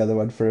could play another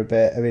one for a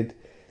bit. I mean,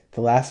 the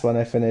last one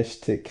I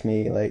finished took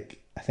me,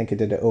 I think I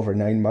did it over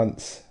 9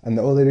 months, and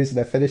the only reason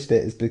I finished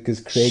it is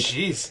because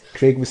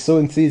Craig was so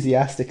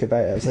enthusiastic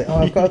about it. I was like,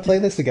 I've got to play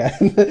this again.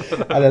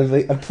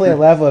 And I'd play a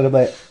level and I'm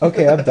like,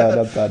 okay, I'm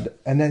done.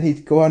 And then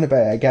he'd go on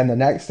about it again the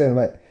next day, and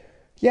I'm like,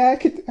 yeah, I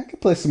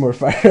could play some more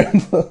Fire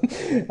Emblem.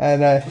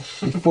 And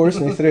he forced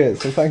me through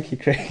it, so thank you,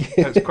 Craig.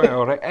 It's quite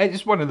alright.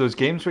 It's one of those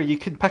games where you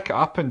can pick it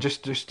up and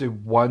just do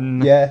one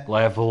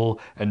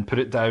level and put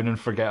it down and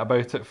forget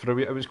about it for a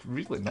week. It was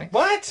really nice.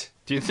 What?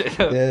 Do you think?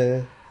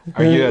 Yeah.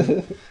 Are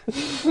you?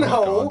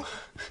 No.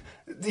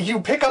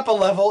 You pick up a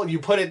level, you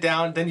put it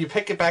down, then you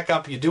pick it back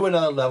up, you do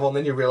another level, and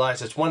then you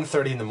realize it's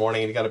 1:30 in the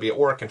morning and you got to be at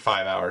work in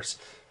 5 hours.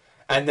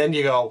 And then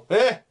you go,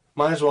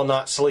 might as well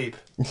not sleep.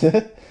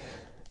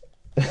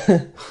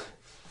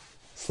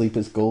 Sleep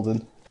is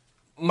golden.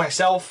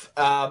 Myself,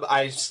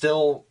 I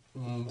still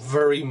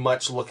very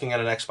much looking at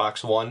an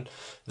Xbox One.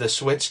 The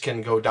Switch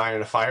can go die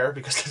in a fire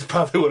because that's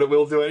probably what it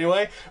will do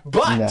anyway.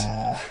 But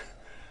Nah.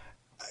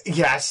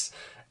 yes,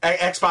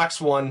 Xbox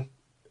One.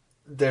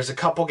 There's a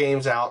couple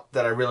games out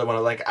that I really want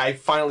to like. I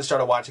finally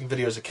started watching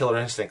videos of Killer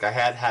Instinct. I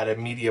had a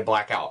media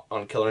blackout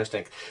on Killer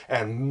Instinct,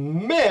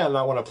 and man,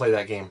 I want to play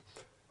that game.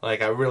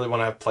 Like, I really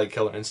want to play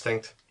Killer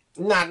Instinct.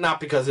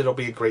 Not because it'll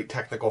be a great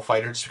technical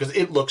fighter, just because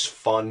it looks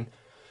fun.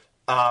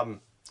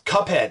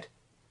 Cuphead,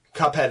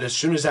 as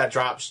soon as that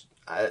drops,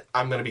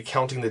 I'm going to be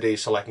counting the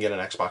days till I can get an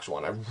Xbox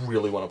One. I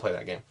really want to play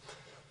that game.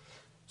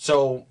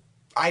 So,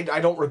 I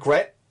don't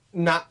regret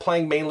not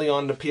playing mainly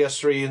on the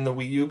PS3 and the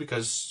Wii U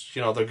because,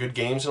 you know, they're good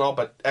games and all,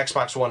 but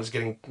Xbox One is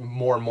getting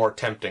more and more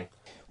tempting.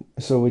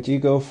 So would you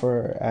go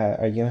for,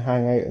 are you going to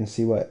hang out and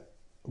see what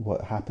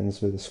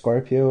happens with the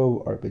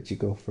Scorpio, or would you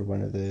go for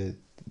one of the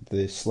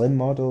slim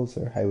models,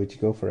 or how would you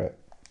go for it?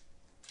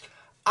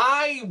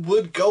 I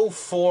would go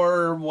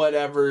for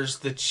whatever's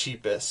the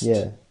cheapest.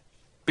 Yeah.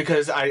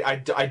 Because I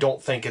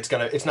don't think it's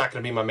not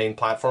gonna be my main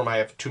platform. I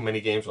have too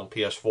many games on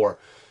PS4.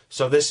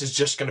 So this is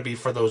just gonna be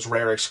for those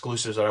rare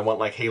exclusives that I want,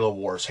 like Halo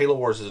Wars. Halo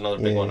Wars is another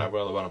big one I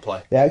really want to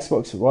play. The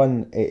Xbox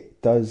One, it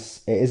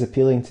is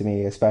appealing to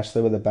me,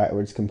 especially with the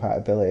backwards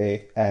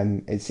compatibility.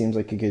 It seems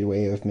like a good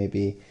way of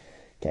maybe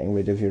getting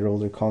rid of your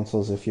older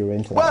consoles if you're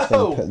into that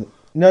Whoa! thing.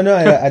 No,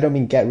 I don't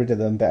mean get rid of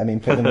them, but I mean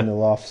put them in the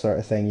loft sort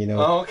of thing, you know.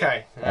 Oh,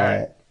 okay. All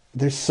right.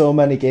 There's so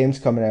many games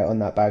coming out on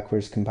that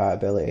backwards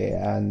compatibility,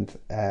 and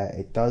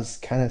it does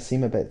kind of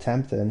seem a bit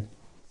tempting.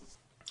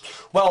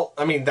 Well,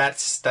 I mean,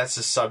 that's a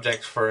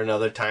subject for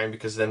another time,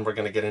 because then we're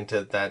going to get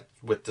into that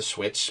with the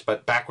Switch.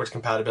 But backwards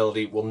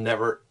compatibility will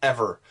never,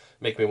 ever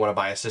make me want to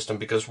buy a system,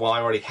 because while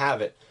I already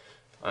have it,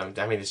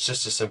 I mean, it's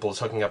just as simple as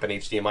hooking up an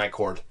HDMI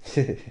cord.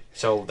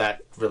 So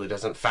that really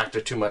doesn't factor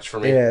too much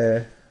for me.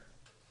 Yeah.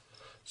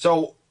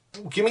 So,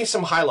 give me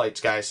some highlights,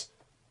 guys.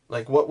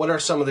 Like, what are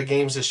some of the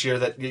games this year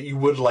that you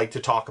would like to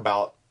talk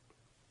about?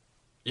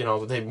 You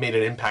know, they've made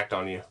an impact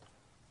on you.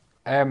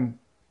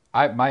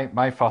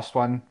 My first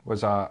one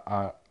was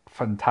a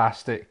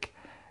fantastic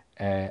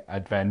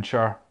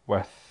adventure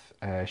with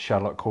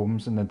Sherlock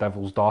Holmes and the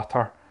Devil's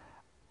Daughter.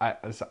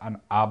 It's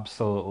an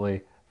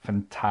absolutely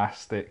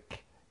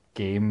fantastic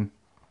game.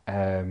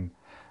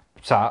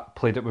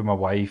 Played it with my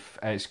wife.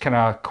 It's kind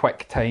of a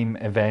quick time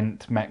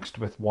event mixed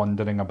with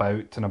wandering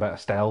about and a bit of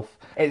stealth.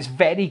 It's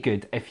very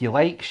good. If you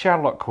like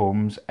Sherlock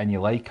Holmes and you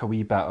like a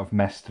wee bit of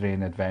mystery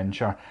and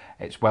adventure,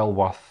 it's well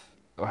worth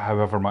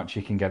however much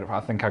you can get it for. I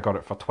think I got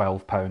it for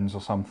 £12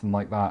 or something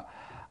like that.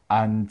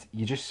 And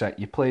you just sit,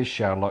 you play as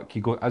Sherlock,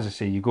 you go, as I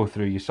say, you go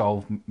through, you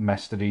solve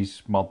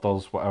mysteries,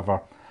 murders,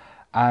 whatever,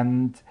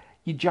 and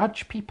you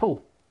judge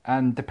people.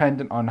 And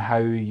depending on how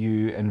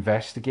you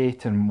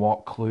investigate and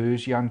what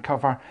clues you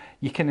uncover,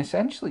 you can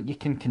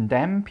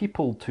condemn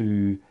people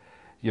to,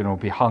 you know,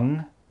 be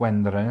hung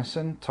when they're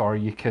innocent, or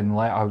you can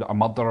let a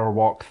murderer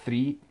walk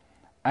free.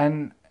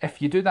 And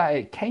if you do that,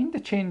 it kind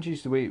of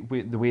changes the way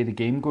the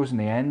game goes in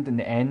the end. In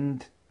the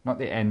end, not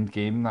the end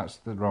game, that's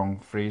the wrong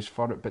phrase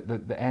for it, but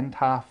the end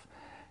half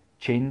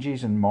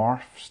changes and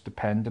morphs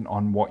depending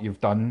on what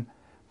you've done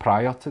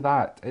prior to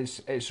that.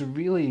 It's a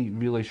really,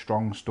 really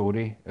strong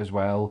story as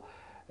well.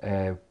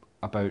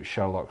 About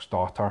Sherlock's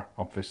daughter,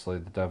 obviously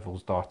the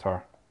Devil's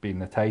Daughter being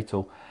the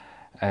title,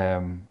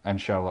 and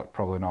Sherlock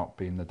probably not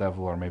being the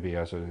devil, or maybe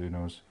as who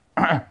knows.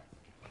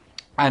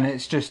 And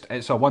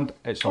it's a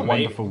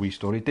wonderful wee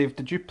story. Dave,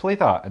 did you play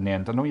that in the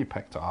end? I know you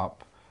picked it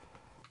up.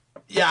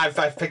 Yeah,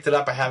 I've picked it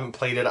up. I haven't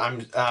played it.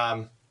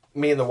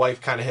 Me and the wife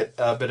kind of hit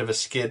a bit of a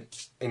skid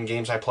in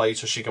games I play,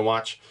 so she can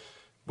watch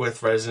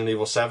with Resident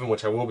Evil 7,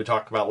 which I will be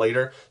talking about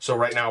later. So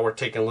right now we're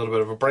taking a little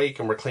bit of a break,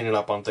 and we're cleaning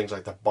up on things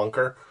like The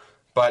Bunker.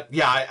 But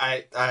yeah,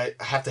 I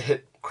have to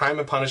hit Crime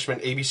and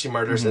Punishment, ABC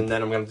Murders, and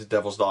then I'm going to do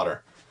Devil's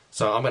Daughter.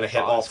 So I'm going to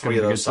hit all three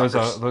of those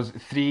suckers. Those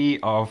three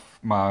of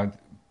my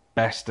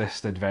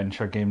bestest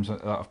adventure games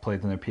that I've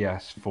played on the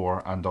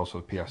PS4 and also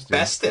the PS3.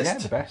 Bestest? Yeah,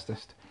 the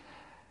bestest.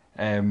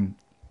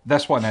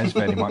 This one is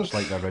very much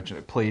like the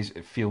original.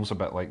 It feels a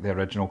bit like the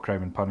original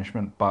Crime and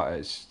Punishment, but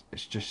it's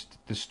just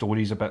the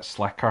story's a bit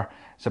slicker.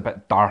 It's a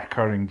bit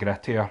darker and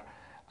grittier,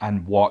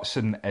 and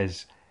Watson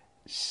is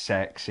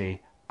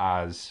sexy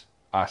as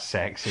a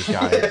sexy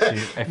guy.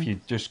 If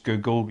you just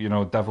Google, you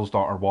know, Devil's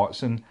Daughter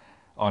Watson,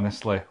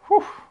 honestly,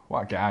 whew,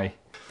 what a guy.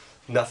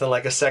 Nothing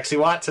like a sexy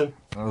Watson.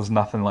 There's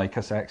nothing like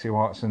a sexy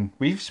Watson.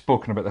 We've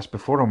spoken about this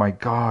before, oh my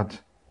god.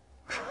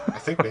 I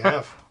think we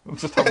have. I'm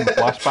just having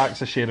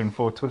flashbacks of sharing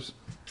photos.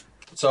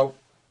 So,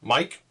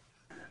 Mike?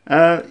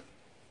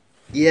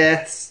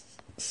 Yes.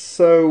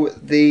 So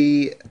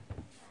the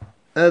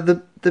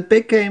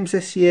big games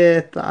this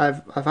year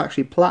that I've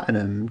actually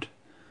platinumed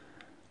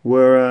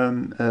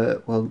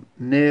were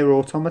Nier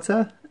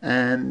Automata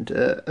and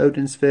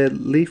Odin Sphere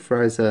Leaf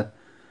Riser.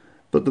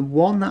 But the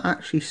one that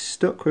actually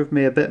stuck with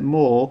me a bit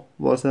more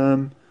was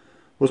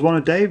one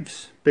of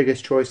Dave's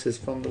biggest choices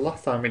from the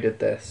last time we did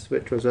this,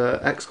 which was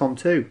XCOM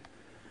 2.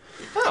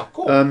 Oh,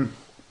 cool.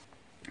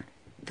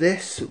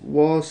 This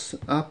was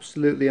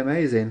absolutely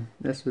amazing.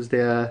 This was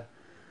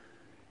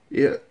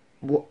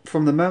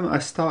from the moment I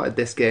started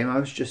this game, I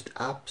was just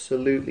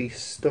absolutely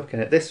stuck in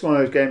it. This is one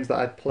of those games that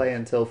I'd play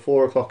until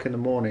 4 o'clock in the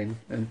morning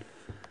and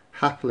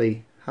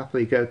happily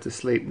go to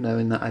sleep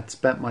knowing that I'd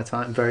spent my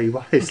time very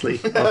wisely.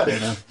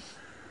 Where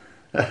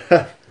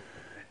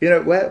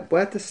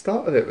to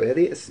start with it,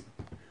 really?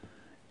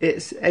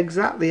 It's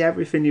exactly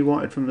everything you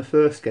wanted from the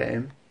first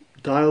game,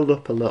 dialed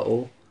up a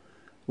little,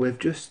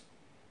 with it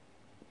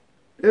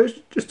was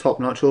just top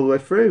notch all the way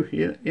through.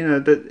 It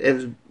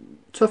was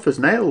tough as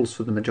nails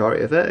for the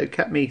majority of it. It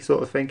kept me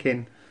sort of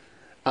thinking,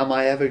 am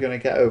I ever going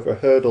to get over a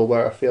hurdle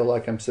where I feel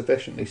like I'm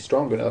sufficiently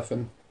strong enough?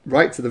 And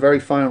right to the very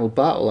final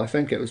battle, I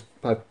think it was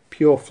by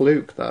pure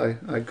fluke that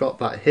I got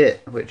that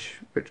hit, which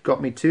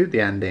got me to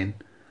the ending.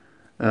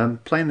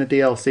 Playing the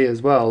DLC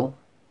as well,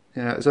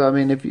 so I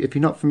mean, if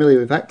you're not familiar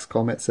with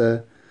XCOM, it's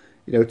a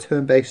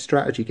turn-based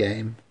strategy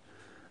game,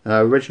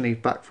 originally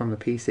back from the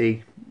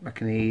PC back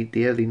in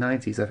the early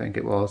 90s, I think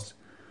it was.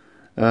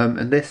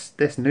 And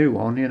this new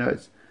one,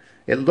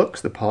 it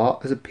looks the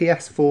part. As a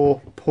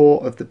PS4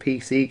 port of the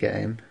PC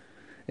game,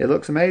 it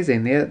looks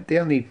amazing. The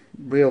only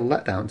real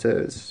letdown to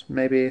it is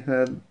maybe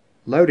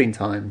loading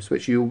times,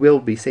 which you will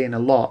be seeing a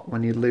lot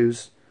when you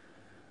lose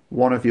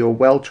one of your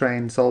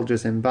well-trained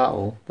soldiers in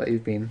battle that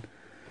you've been...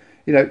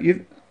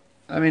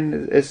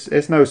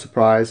 it's no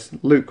surprise.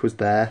 Luke was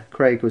there,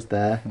 Craig was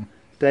there,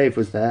 Dave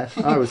was there,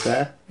 I was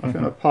there, I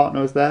think my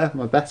partner was there,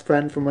 my best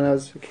friend from when I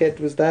was a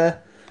kid was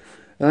there,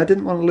 and I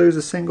didn't want to lose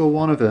a single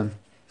one of them.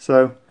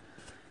 So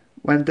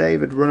when Dave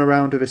would run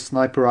around with his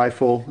sniper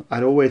rifle,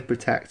 I'd always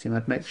protect him.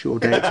 I'd make sure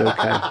Dave's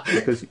okay,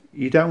 because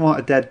you don't want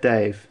a dead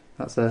Dave.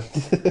 That's the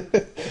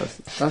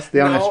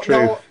honest truth.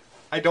 No,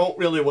 I don't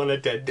really want a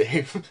dead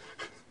Dave.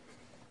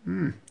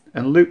 And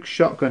Luke's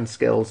shotgun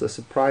skills are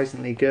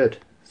surprisingly good,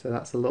 so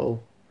that's a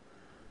little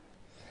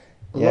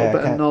bit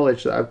of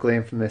knowledge that I've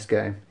gleaned from this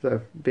game.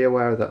 So be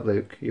aware of that,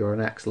 Luke. You're an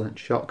excellent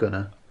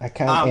shotgunner. I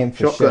can't aim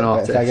for shit,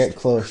 but if I get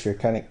close, you're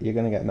going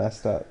to get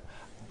messed up.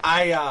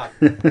 I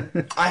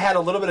had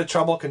a little bit of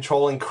trouble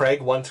controlling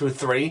Craig 1 through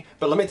 3,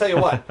 but let me tell you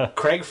what,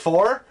 Craig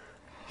 4,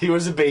 he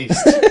was a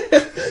beast.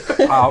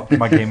 I'll up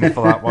my game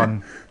for that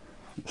one.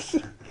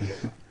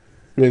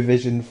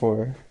 Revision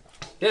 4.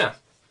 Yeah.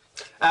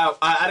 Out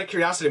of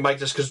curiosity, Mike,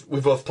 just because we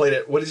both played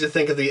it, what did you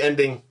think of the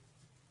ending,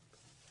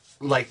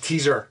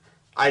 teaser?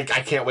 I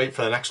can't wait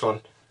for the next one.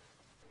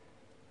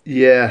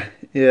 Yeah,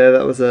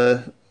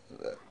 that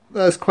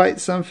was quite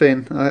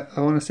something.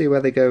 I want to see where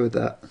they go with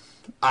that.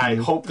 I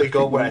hope they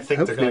go where I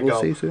think they're going to go.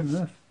 Hopefully we'll see soon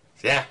enough.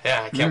 Yeah,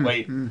 I can't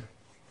wait.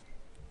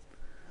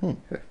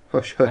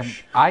 Hush,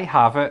 hush. I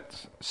have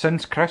it.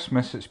 Since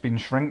Christmas, it's been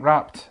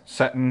shrink-wrapped,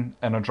 sitting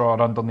in a drawer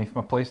underneath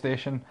my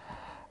PlayStation,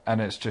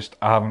 and it's just,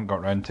 I haven't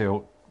got round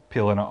to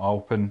peeling it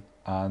open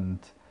and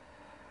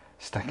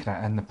sticking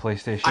it in the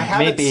PlayStation. I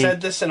haven't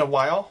said this in a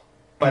while,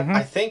 but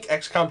I think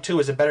XCOM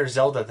 2 is a better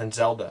Zelda than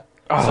Zelda.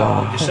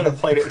 So you should have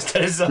played it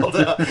instead of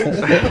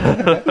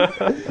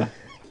Zelda.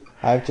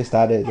 I've just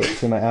added it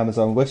to my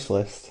Amazon wish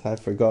list. I'd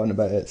forgotten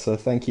about it, so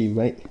thank you,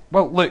 mate.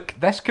 Well, look,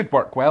 this could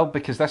work well,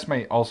 because this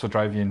might also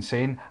drive you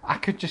insane. I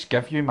could just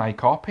give you my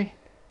copy.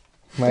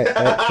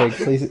 Craig,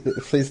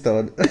 please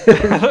don't.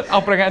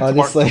 I'll bring it into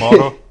work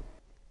tomorrow.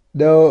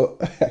 No,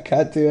 I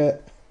can't do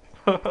it.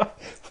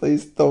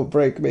 Please don't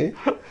break me.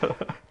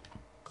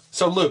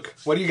 So, Luke,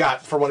 what do you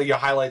got for one of your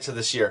highlights of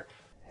this year?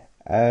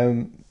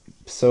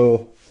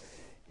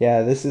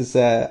 This is...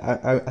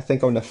 I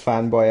think I'm going to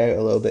fanboy out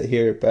a little bit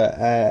here, but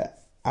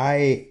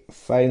I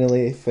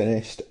finally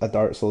finished a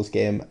Dark Souls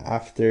game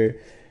after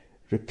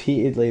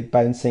repeatedly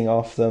bouncing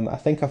off them. I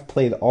think I've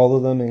played all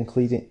of them,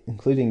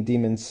 including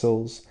Demon's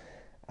Souls,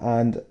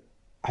 and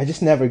I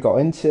just never got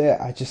into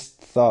it. I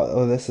just thought,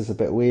 oh, this is a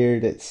bit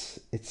weird. It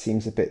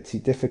seems a bit too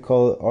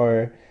difficult,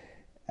 or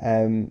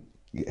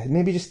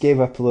maybe just gave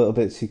up a little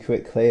bit too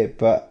quickly.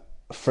 But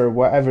for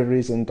whatever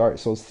reason, Dark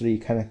Souls 3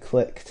 kind of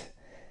clicked,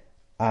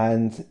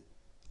 and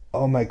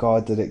oh my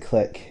god, did it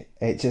click!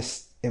 It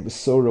was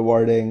so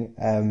rewarding.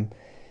 I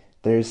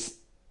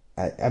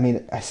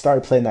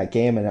started playing that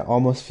game, and it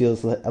almost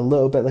feels a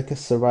little bit like a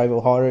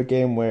survival horror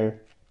game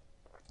where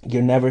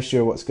you're never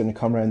sure what's going to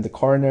come around the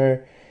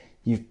corner.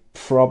 You've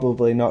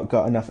probably not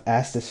got enough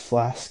Estus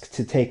Flask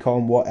to take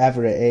on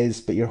whatever it is,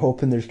 but you're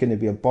hoping there's going to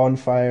be a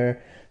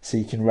bonfire so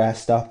you can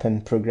rest up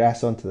and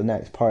progress on to the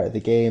next part of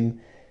the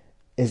game.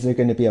 Is there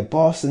going to be a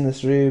boss in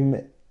this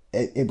room?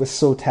 It was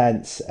so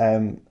tense.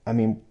 I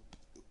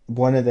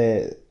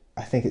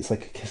think it's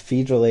like a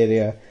cathedral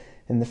area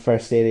in the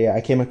first area.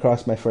 I came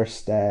across my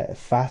first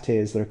fatty,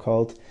 as they're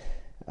called,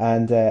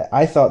 and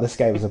I thought this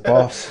guy was a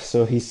boss.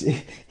 So he's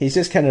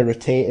just kind of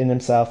rotating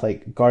himself,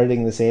 like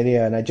guarding this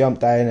area, and I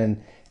jumped down,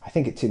 and I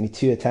think it took me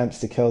 2 attempts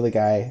to kill the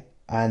guy,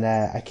 and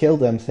I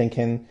killed him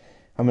thinking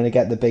I'm going to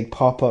get the big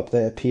pop-up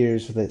that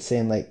appears with it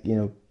saying, like,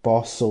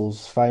 boss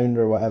souls found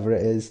or whatever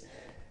it is,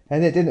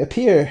 and it didn't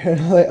appear.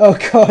 And I'm like, oh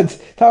god,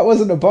 that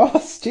wasn't a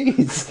boss.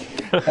 Jeez.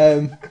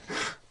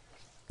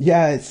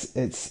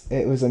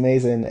 It was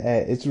amazing.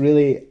 It's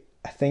really,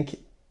 I think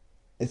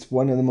it's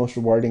one of the most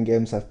rewarding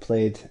games I've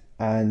played,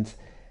 and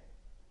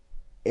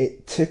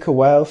it took a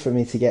while for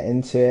me to get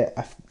into it.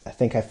 I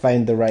think I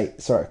found the right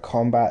sort of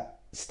combat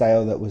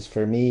style that was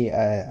for me.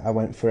 I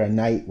went for a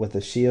knight with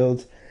a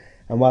shield,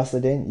 and whilst I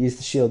didn't use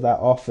the shield that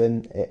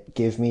often, it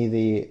gave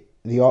me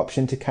the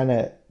option to kind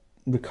of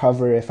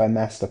recover if I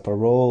messed up a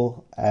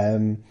roll.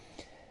 And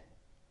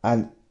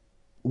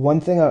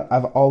one thing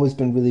I've always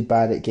been really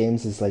bad at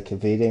games is like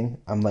evading.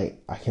 I'm like,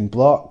 I can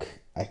block,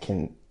 I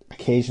can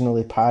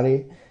occasionally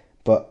parry,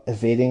 but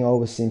evading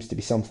always seems to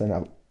be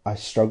something I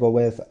struggle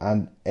with,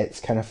 and it's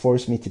kind of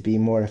forced me to be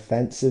more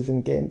offensive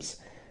in games.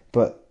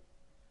 But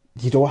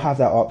you don't have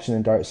that option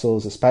in Dark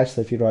Souls,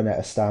 especially if you run out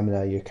of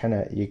stamina.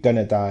 You're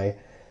gonna die.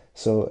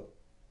 So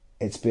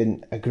it's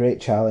been a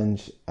great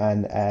challenge,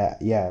 and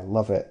yeah,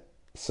 love it.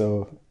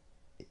 So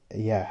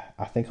yeah,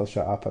 I think I'll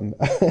shut up.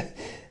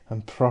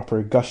 I'm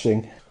proper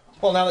gushing.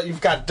 Well, now that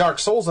you've got Dark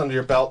Souls under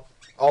your belt,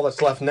 all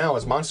that's left now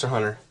is Monster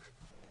Hunter.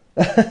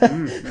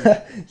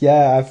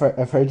 Yeah,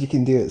 I've heard you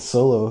can do it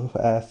solo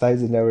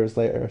 1,000 hours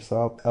later,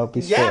 so I'll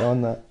be straight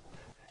on that.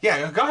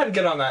 Yeah, go ahead and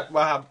get on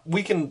that.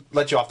 We can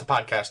let you off the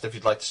podcast if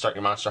you'd like to start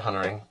your Monster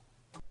Huntering.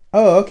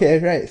 Oh, okay,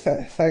 right.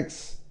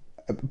 Thanks.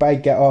 By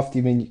get off, do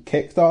you mean you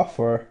kicked off,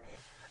 or?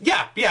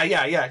 Yeah.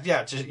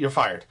 Just, you're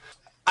fired.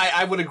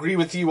 I would agree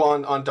with you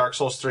on Dark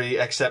Souls 3,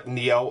 except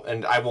Neo,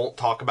 and I won't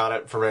talk about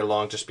it for very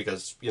long just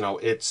because,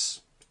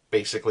 it's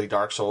basically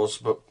Dark Souls,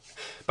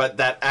 but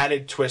that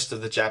added twist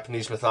of the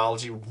Japanese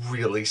mythology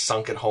really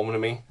sunk it home to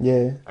me.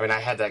 Yeah. I mean, I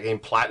had that game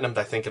platinumed,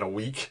 I think, in a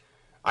week.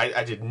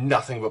 I did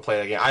nothing but play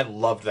that game. I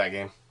loved that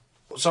game.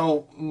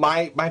 So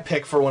my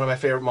pick for one of my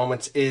favorite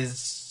moments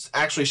is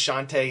actually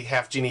Shantae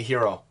Half Genie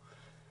Hero.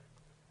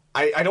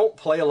 I don't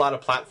play a lot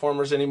of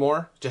platformers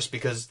anymore, just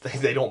because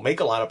they don't make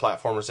a lot of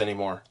platformers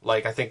anymore.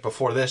 Like, I think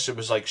before this, it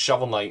was like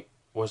Shovel Knight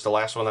was the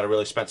last one that I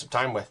really spent some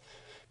time with.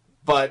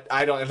 But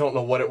I don't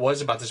know what it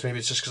was about this. Maybe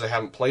it's just because I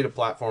haven't played a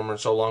platformer in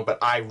so long, but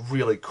I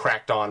really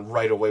cracked on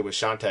right away with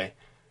Shantae.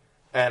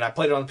 And I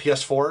played it on the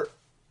PS4,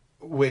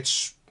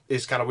 which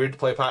is kind of weird to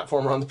play a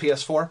platformer on the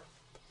PS4.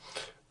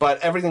 But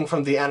everything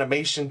from the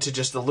animation to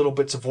just the little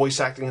bits of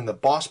voice acting in the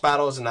boss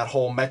battles and that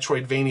whole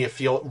Metroidvania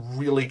feel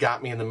really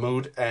got me in the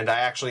mood. And I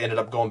actually ended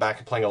up going back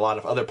and playing a lot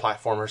of other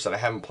platformers that I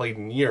haven't played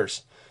in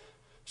years.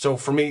 So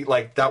for me,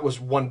 like, that was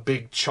one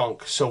big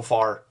chunk so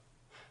far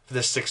for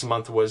this 6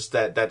 month, was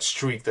that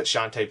streak that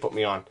Shantae put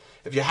me on.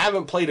 If you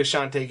haven't played a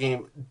Shantae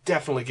game,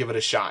 definitely give it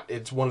a shot.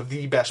 It's one of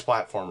the best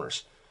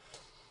platformers.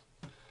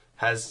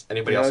 Has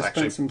anybody else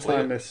actually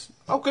played it?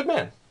 Oh, good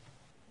man.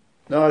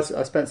 No, I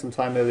spent some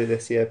time earlier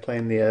this year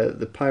playing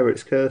the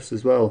Pirate's Curse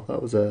as well.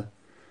 That was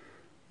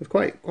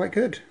quite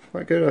good.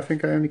 Quite good. I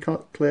think I only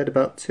cleared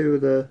about 2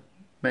 of the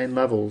main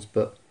levels,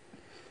 but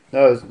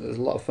no, there's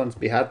a lot of fun to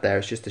be had there.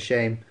 It's just a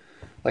shame,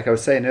 like I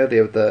was saying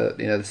earlier, with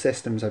the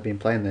systems I've been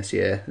playing this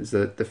year, is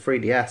the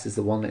 3DS is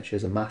the one which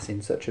is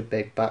amassing such a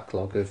big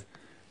backlog of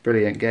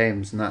brilliant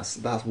games, and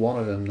that's one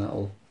of them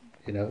that'll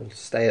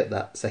stay at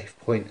that safe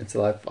point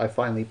until I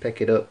finally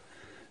pick it up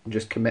and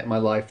just commit my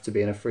life to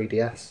being a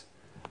 3DS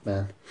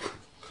man.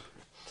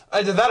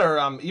 Either that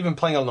or even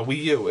playing on the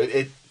Wii U.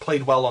 It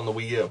played well on the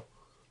Wii U.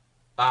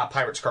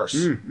 Pirate's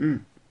Curse.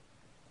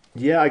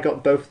 Yeah, I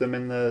got both of them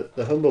in the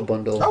Humble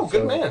Bundle. Oh,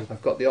 good man.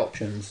 I've got the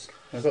options.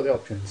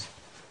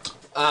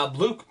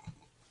 Luke,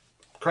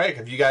 Craig,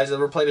 have you guys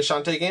ever played a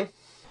Shantae game?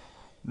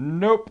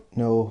 Nope.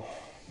 No.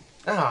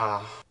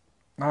 I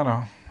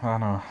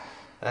know.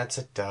 That's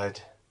a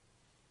dud.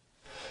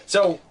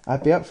 So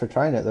I'd be up for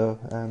trying it though.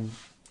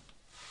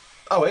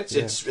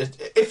 It's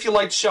if you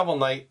liked Shovel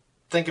Knight,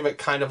 think of it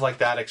kind of like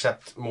that,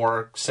 except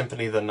more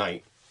Symphony of the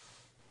Night.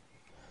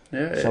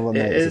 Yeah, Shovel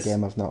Knight is a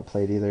game I've not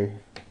played either.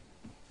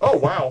 Oh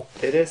wow!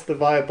 It is the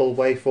viable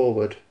way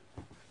forward.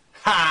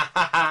 Ha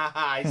ha ha!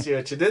 I see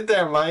what you did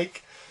there,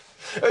 Mike.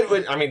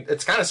 I mean,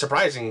 it's kind of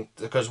surprising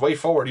because Way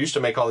Forward used to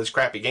make all these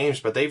crappy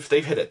games, but they've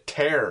hit a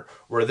tear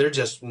where they're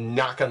just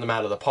knocking them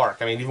out of the park.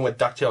 I mean, even with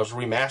DuckTales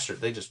Remastered,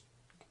 they just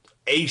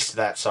aced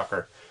that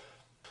sucker.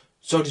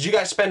 So did you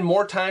guys spend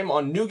more time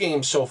on new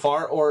games so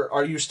far, or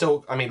are you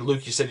still... I mean,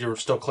 Luke, you said you were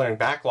still clearing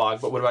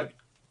backlog, but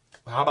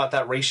how about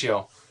that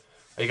ratio?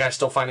 Are you guys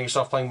still finding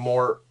yourself playing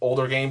more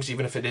older games,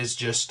 even if it is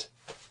just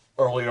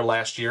earlier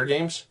last year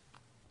games?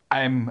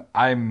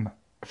 I'm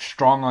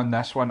strong on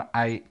this one.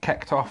 I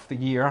kicked off the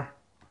year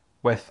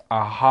with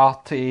a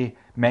hearty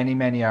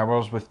many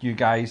hours with you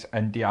guys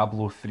in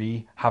Diablo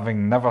 3,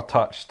 having never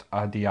touched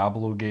a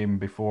Diablo game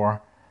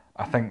before.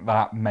 I think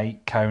that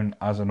might count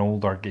as an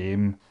older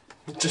game.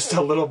 Just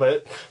a little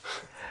bit.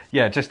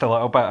 Yeah, just a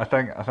little bit. I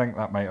think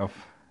that might have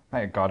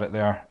got it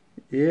there.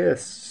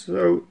 Yes.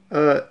 So,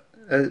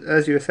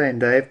 as you were saying,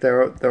 Dave,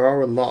 there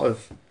are a lot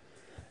of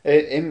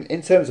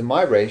in terms of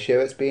my ratio,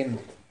 it's been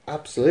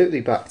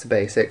absolutely back to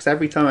basics.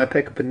 Every time I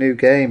pick up a new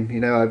game,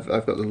 I've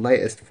got the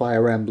latest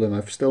Fire Emblem.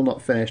 I've still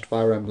not finished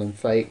Fire Emblem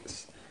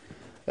Fates.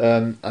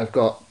 I've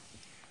got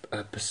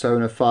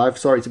Persona 5.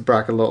 Sorry to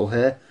brag a little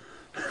here.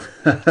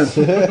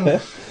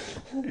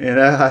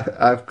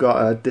 I've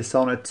got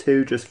Dishonored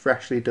 2 just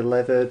freshly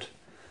delivered.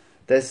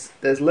 there's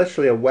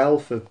literally a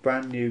wealth of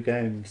brand new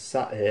games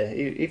sat here.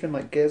 Even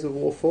like Gears of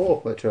War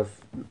 4, which I've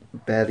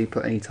barely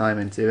put any time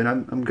into, and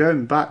I'm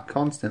going back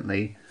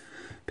constantly,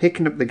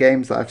 picking up the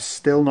games that I've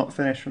still not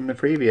finished from the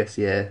previous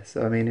year.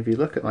 So I mean, if you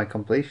look at my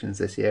completions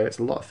this year, it's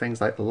a lot of things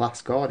like The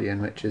Last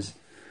Guardian, which is,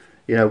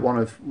 you know, one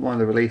of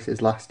the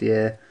releases last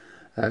year.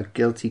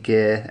 Guilty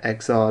Gear,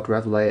 Exard,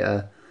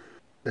 Revelator.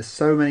 There's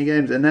so many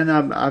games, and then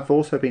I've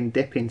also been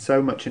dipping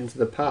so much into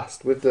the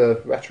past with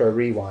the retro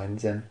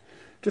rewinds and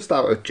just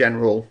out of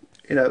general,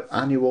 you know,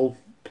 annual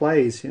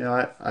plays. You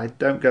know, I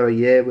don't go a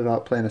year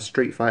without playing a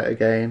Street Fighter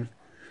game.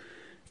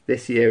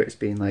 This year it's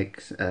been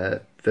like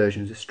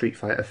versions of Street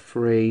Fighter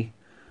 3,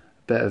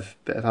 bit of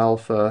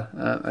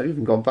Alpha. I've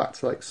even gone back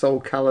to like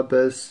Soul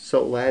Calibur's,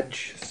 Soul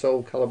Edge,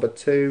 Soul Calibur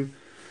 2,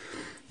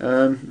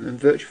 and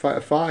Virtua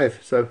Fighter 5.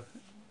 So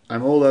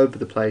I'm all over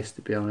the place,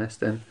 to be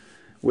honest. And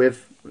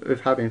with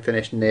having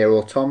finished Nier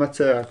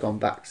Automata, I've gone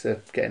back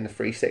to getting the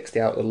 360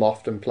 out of the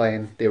loft and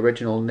playing the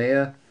original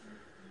Nier.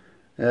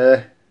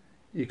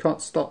 You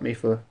can't stop me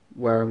for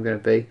where I'm going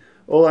to be.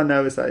 All I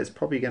know is that it's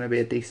probably going to be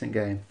a decent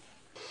game.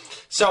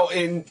 So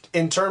in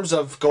terms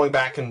of going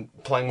back and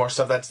playing more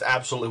stuff, that's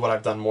absolutely what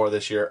I've done more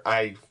this year.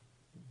 I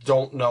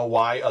don't know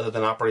why, other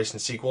than Operation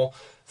Sequel,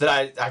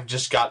 that I've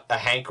just got a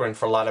hankering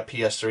for a lot of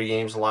PS3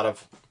 games, a lot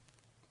of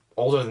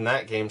older than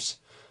that games.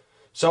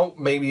 So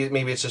maybe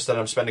it's just that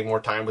I'm spending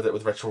more time with it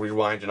with Retro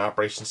Rewind and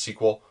Operation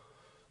Sequel.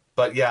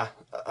 But yeah,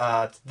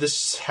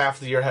 this half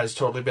of the year has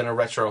totally been a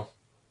retro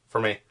for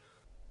me.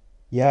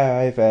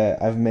 Yeah,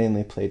 I've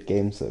mainly played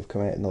games that have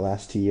come out in the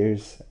last 2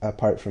 years,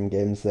 apart from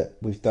games that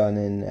we've done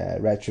in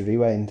Retro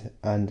Rewind,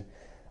 and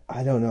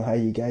I don't know how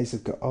you guys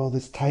have got all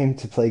this time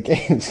to play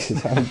games,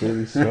 because I'm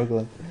really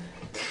struggling.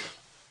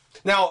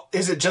 Now,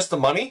 is it just the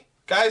money,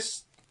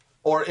 guys?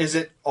 Or is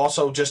it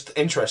also just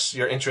interest?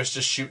 Your interest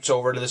just shoots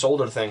over to this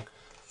older thing?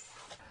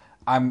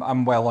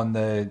 I'm well on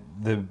the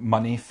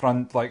money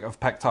front. Like,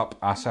 I've picked up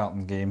a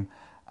certain game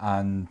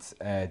and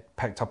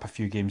picked up a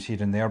few games here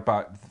and there,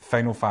 but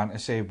Final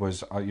Fantasy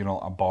was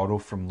a borrow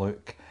from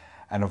Luke,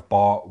 and I've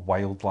bought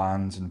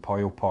Wildlands and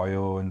Puyo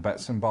Puyo and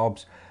bits and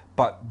bobs.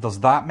 But there's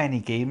that many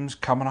games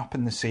coming up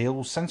in the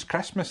sales since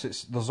Christmas.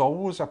 There's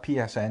always a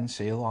PSN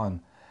sale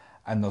on,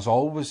 and there's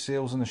always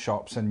sales in the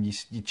shops. And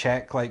you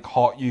check like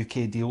Hot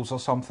UK Deals or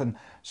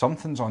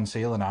something's on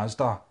sale in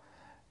Asda,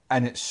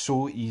 and it's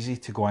so easy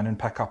to go in and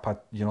pick up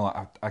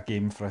a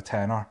game for a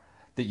tenner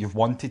that you've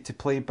wanted to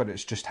play, but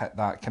it's just hit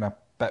that kind of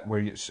bit where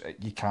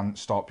you can't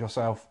stop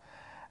yourself.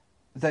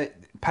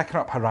 Picking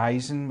up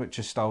Horizon, which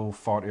is still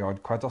 40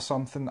 odd quid or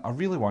something, I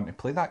really want to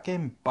play that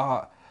game,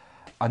 but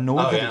I know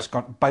it's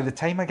going. By the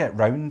time I get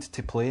round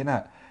to playing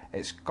it,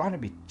 it's going to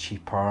be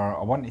cheaper.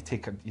 I want to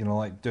take it,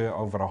 do it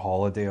over a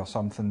holiday or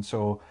something.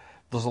 So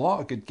there's a lot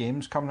of good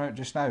games coming out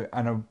just now,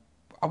 and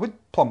I would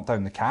plump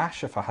down the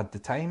cash if I had the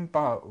time,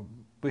 but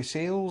with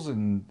sales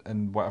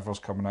and whatever's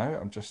coming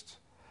out, I'm just,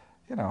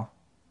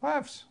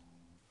 whatevs.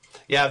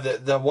 Yeah,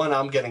 the one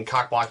I'm getting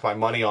cock-blocked by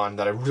money on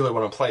that I really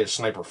want to play is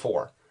Sniper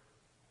 4.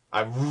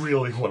 I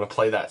really want to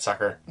play that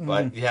sucker. Mm.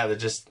 But yeah, they're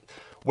just...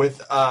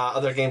 With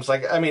other games,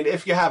 like, I mean,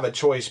 if you have a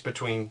choice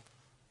between,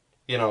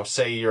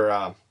 say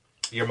your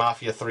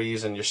Mafia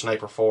 3s and your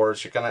Sniper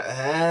 4s, you're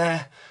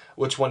gonna,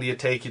 which one do you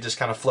take? You just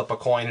kind of flip a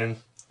coin, and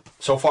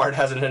so far it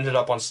hasn't ended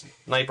up on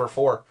Sniper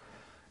 4.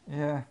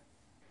 Yeah.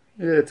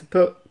 Yeah, to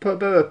put a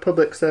bit of a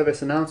public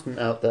service announcement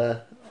out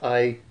there,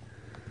 I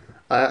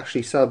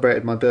actually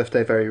celebrated my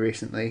birthday very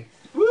recently.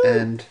 Woo!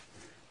 And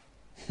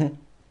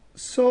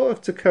sort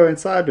of to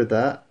coincide with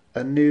that,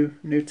 a new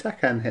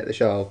Tekken hit the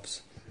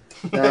shelves.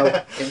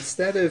 Now,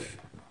 instead of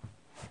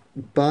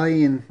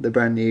buying the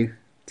brand new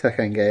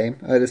Tekken game,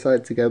 I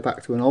decided to go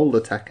back to an older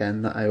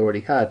Tekken that I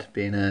already had,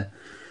 being a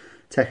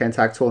Tekken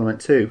Tag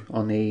Tournament 2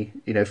 on the,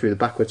 through the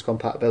backwards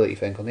compatibility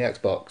thing on the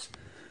Xbox.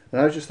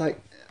 And I was just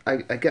like, I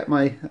get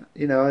my,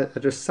 I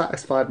just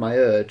satisfied my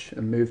urge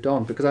and moved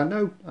on, because I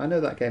know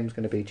that game's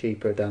going to be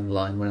cheaper down the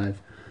line when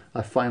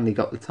I've finally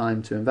got the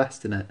time to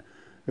invest in it.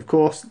 Of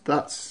course,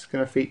 that's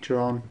going to feature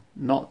on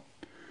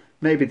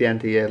maybe the end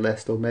of the year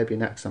list or maybe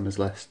next summer's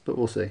list, but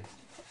we'll see.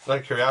 Out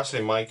of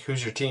curiosity, Mike,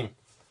 who's your team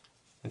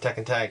in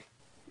Tekken Tag?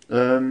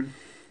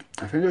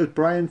 I think it was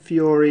Brian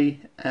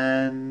Fiore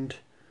and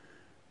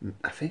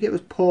I think it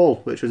was Paul,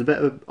 which was a bit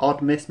of an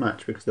odd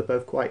mismatch because they're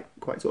both quite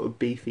sort of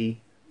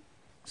beefy,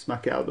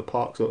 smack it out of the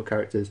park sort of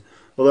characters.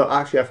 Although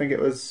actually I think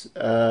it was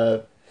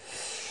I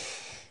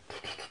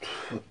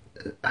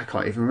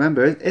can't even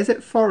remember. Is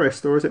it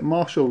Forrest or is it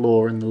Martial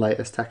Law in the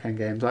latest Tekken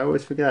games? I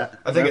always forget.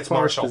 I think it's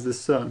Forrest Martial. Is the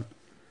son.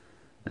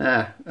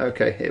 Ah,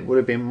 okay. It would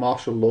have been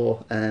Martial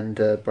Law and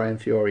Brian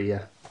Fiore,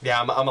 yeah.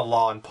 Yeah, I'm a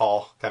Law and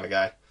Paul kind of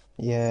guy.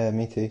 Yeah,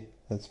 me too.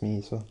 That's me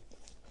as well.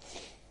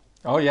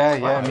 Oh, yeah,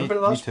 Wow, me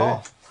too.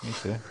 Paul. Me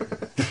too.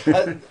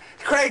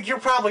 Craig, you're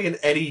probably an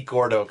Eddie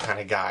Gordo kind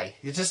of guy.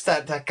 You're just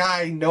that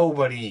guy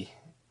nobody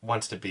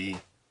wants to be.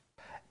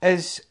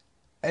 Is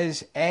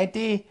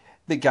Eddie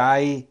the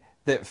guy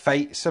that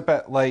fights a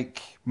bit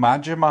like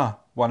Majima,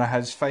 one of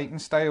his fighting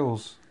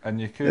styles?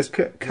 And you could It's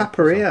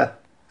Capoeira.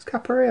 It's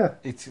Capoeira.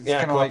 It's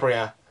yeah, kind of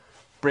Capoeira.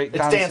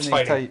 breakdancing dance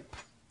fighting. type.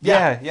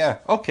 Yeah. Yeah.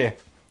 Okay.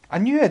 I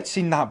knew I'd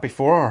seen that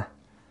before.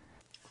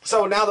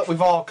 So now that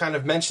we've all kind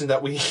of mentioned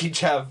that we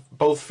each have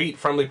both feet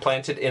firmly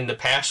planted in the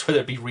past,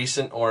 whether it be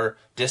recent or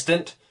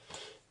distant,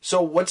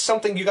 so what's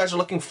something you guys are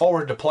looking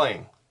forward to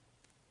playing?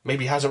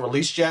 Maybe hasn't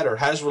released yet or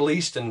has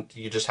released and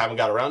you just haven't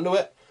got around to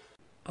it?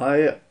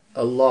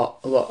 A lot.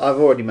 I've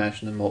already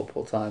mentioned them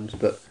multiple times,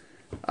 but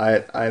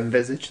I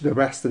envisage the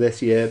rest of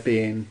this year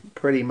being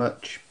pretty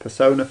much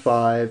Persona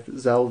 5,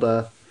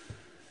 Zelda,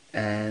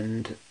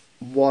 and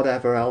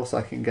whatever else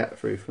I can get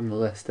through from the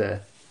list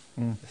here.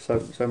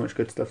 So much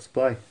good stuff to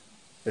play.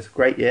 It's a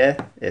great year.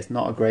 It's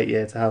not a great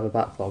year to have a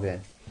backlog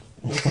in.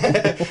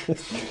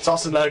 It's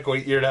also not a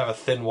great year to have a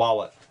thin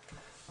wallet.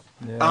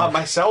 Yeah.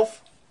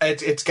 Myself,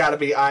 it's got to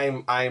be.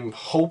 I'm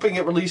hoping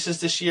it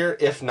releases this year.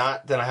 If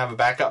not, then I have a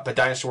backup. But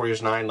Dynasty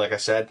Warriors 9, like I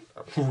said,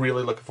 I'm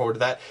really looking forward to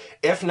that.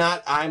 If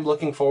not, I'm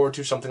looking forward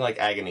to something like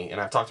Agony, and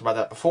I've talked about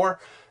that before.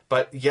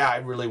 But yeah, I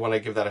really want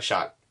to give that a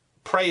shot.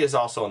 Prey is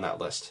also on that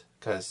list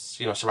because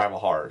survival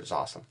horror is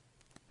awesome.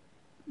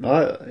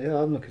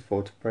 I'm looking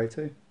forward to Prey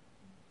too.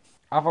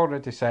 I've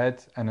already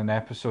said in an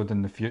episode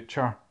in the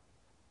future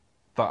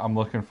that I'm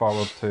looking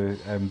forward to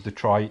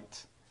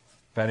Detroit,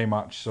 very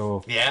much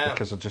so. Yeah.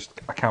 Because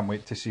I can't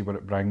wait to see what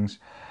it brings,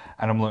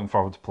 and I'm looking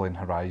forward to playing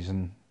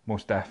Horizon.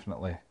 Most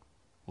definitely,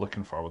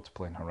 looking forward to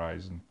playing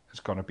Horizon.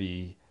 It's going to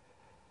be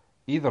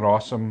either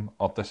awesome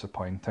or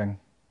disappointing.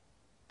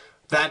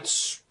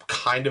 That's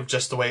kind of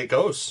just the way it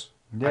goes.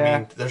 Yeah. I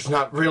mean, there's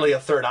not really a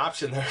third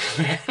option there,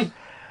 man.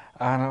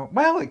 And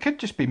well, it could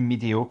just be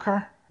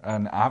mediocre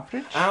and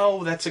average.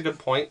 Oh, that's a good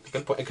point.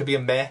 Good point. It could be a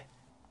meh.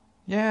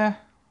 Yeah,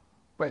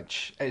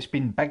 which it's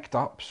been bigged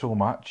up so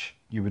much,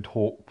 you would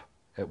hope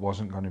it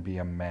wasn't going to be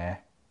a meh.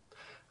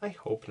 I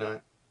hope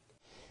not.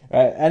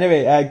 Right.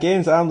 Anyway,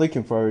 games I'm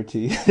looking forward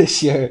to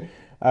this year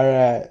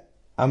are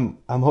I'm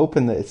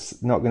hoping that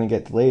it's not going to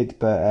get delayed,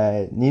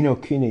 but Ni no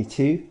Kuni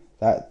 2,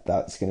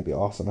 that's going to be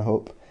awesome. I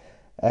hope.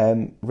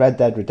 Red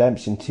Dead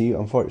Redemption 2,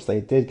 unfortunately,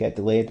 it did get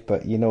delayed,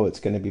 but it's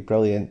going to be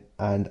brilliant.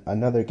 And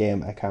another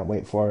game I can't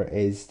wait for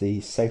is the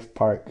South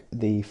Park: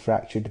 The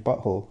Fractured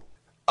Butthole.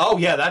 Oh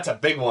yeah, that's a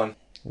big one.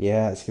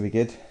 Yeah, it's going to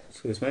be good.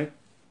 Excuse me?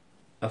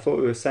 I thought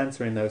we were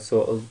censoring those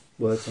sort of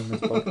words on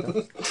this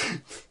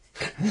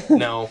podcast.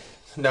 No,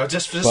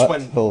 just when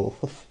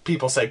Butthole.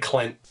 people say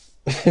Clint.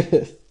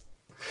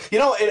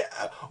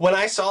 When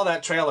I saw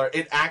that trailer,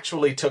 it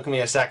actually took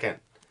me a second.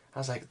 I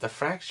was like, the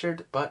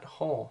fractured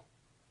butthole.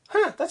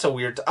 Huh, that's a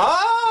weird...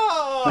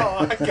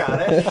 Oh, I got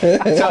it.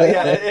 So,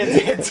 yeah,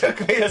 it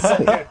took me a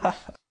second.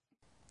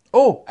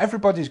 Oh,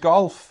 Everybody's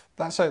Golf.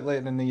 That's out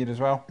later in the year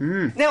as well.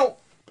 Now,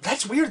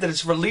 that's weird that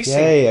it's releasing.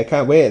 Yay, I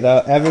can't wait.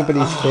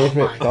 Everybody's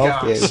favourite my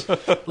golf gosh.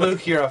 game.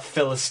 Luke, you're a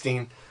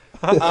Philistine.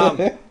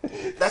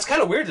 That's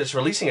kind of weird that it's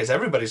releasing as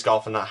Everybody's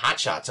Golf and not Hot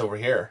Shots over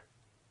here.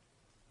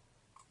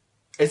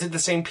 Is it the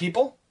same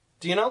people?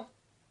 Do you know?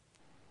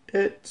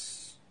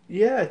 It's...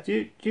 Yeah,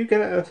 do you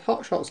get it at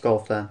Hot Shots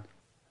Golf then?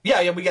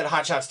 Yeah, we get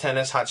Hot Shots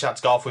Tennis, Hot Shots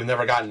Golf. We've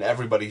never gotten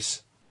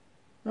Everybody's.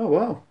 Oh,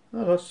 wow.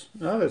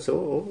 It's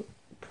all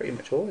pretty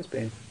much always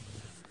been.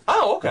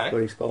 Oh, okay.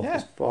 Everybody's Golf, Yeah,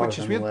 as far which as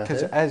is I'm weird aware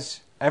because here. it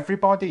is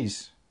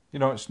everybody's.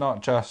 It's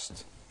not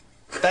just...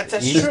 That's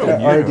East true.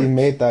 and I already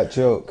made that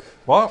joke.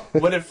 What?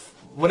 What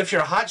if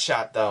you're a hot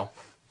shot though?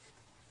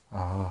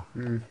 Oh.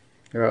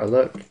 You're out of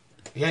luck.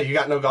 Yeah, you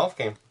got no golf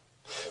game.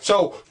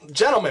 So,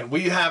 gentlemen,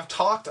 we have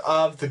talked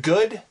of the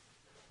good,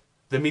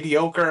 the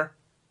mediocre,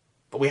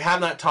 but we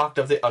have not talked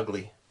of the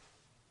ugly.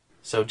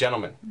 So,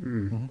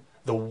 gentlemen,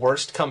 the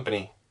worst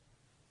company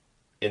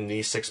in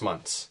these 6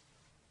 months.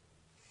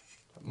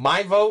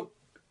 My vote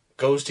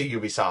goes to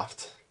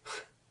Ubisoft,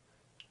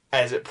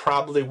 as it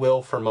probably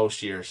will for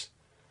most years.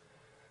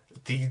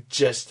 The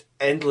just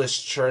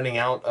endless churning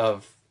out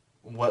of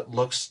what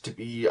looks to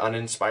be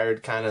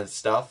uninspired kind of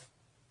stuff.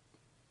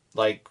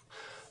 Like,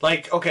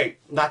 okay,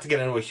 not to get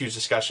into a huge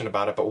discussion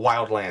about it, but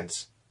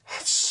Wildlands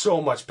had so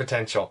much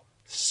potential,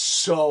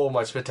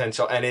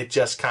 and it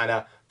just kind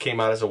of came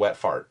out as a wet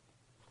fart.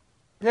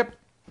 Yep.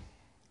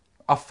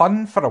 A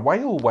fun for a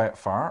while wet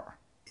fart.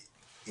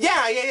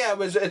 Yeah.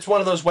 It's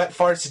one of those wet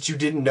farts that you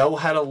didn't know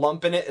had a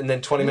lump in it, and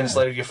then 20 minutes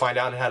later you find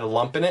out it had a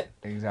lump in it.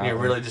 Exactly. And you're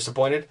really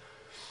disappointed.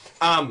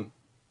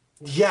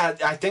 Yeah,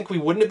 I think we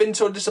wouldn't have been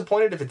so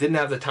disappointed if it didn't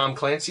have the Tom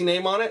Clancy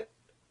name on it.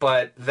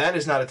 But that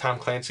is not a Tom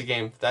Clancy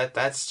game.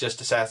 That's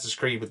just Assassin's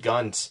Creed with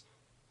guns.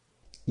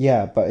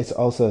 Yeah, but it's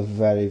also a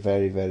very,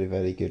 very, very,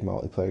 very good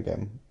multiplayer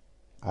game.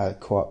 A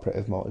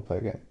cooperative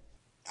multiplayer game.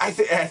 I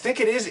think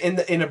it is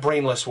in a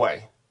brainless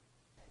way.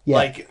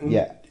 Yeah,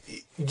 yeah.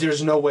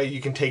 There's no way you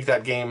can take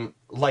that game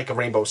like a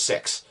Rainbow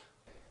Six.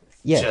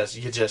 Yeah.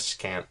 You just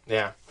can't.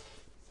 Yeah.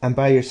 And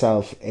by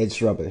yourself,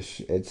 it's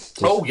rubbish. It's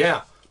just... Oh,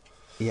 yeah.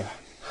 Yeah.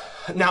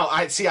 Now,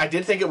 I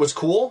did think it was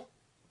cool,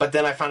 but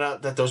then I found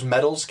out that those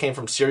medals came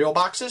from cereal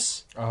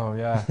boxes, Oh,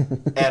 yeah.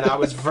 and I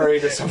was very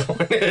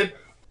disappointed.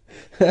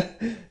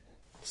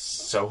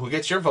 So, who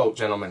gets your vote,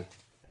 gentlemen?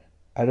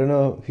 I don't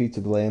know who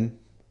to blame,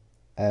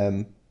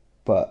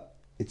 but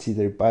it's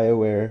either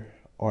BioWare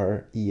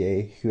or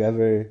EA.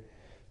 Whoever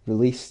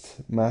released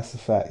Mass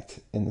Effect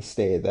in the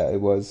state that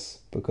it was,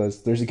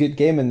 because there's a good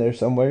game in there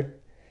somewhere.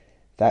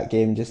 That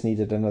game just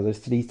needed another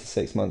 3 to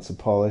 6 months of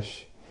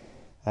polish,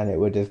 and it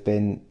would have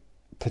been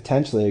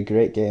potentially a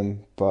great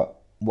game, but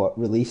what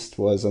released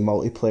was a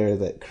multiplayer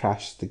that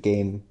crashed the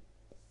game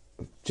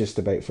just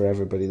about for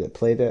everybody that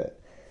played it.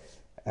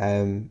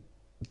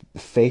 The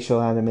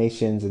facial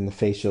animations and the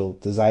facial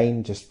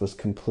design just was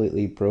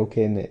completely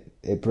broken.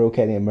 It broke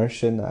any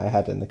immersion that I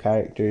had in the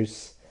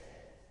characters.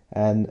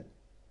 And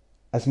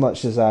as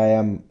much as I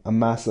am a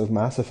massive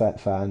Mass Effect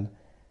fan,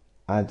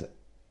 and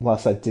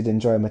whilst I did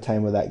enjoy my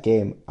time with that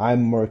game,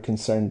 I'm more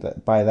concerned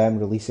that by them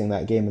releasing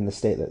that game in the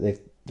state that they've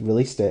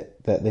released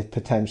it, that they've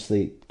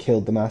potentially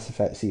killed the Mass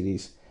Effect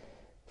series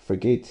for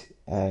good.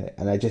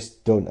 And I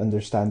just don't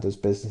understand those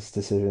business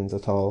decisions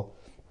at all.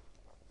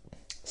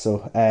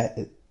 So,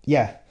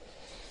 yeah.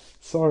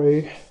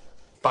 Sorry.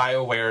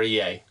 BioWare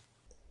EA.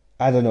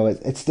 I don't know.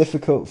 It's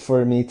difficult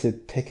for me to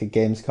pick a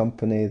games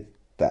company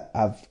that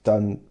I've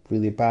done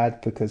really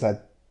bad, because I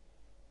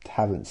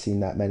haven't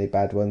seen that many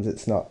bad ones.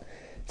 It's not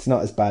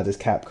as bad as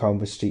Capcom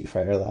with Street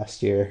Fighter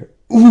last year.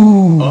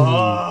 Ooh.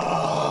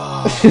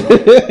 Oh,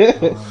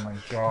 Oh my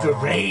god. the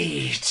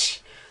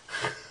rage.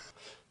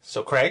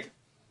 So, Craig?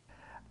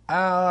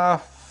 I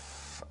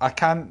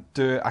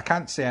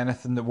can't say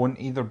anything that won't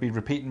either be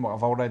repeating what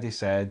I've already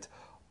said,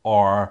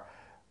 or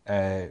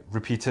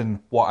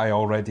repeating what I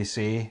already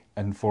say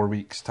in 4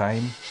 weeks'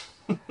 time.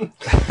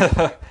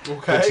 Okay.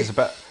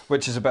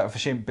 Which is a bit of a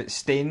shame. But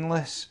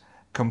Stainless,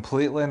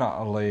 completely and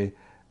utterly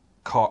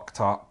cocked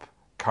up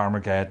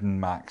Carmageddon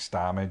max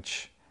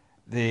damage.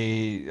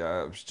 It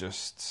was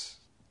just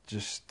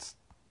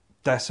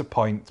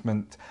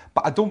disappointment.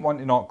 But I don't want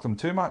to knock them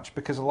too much,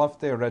 because I loved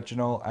the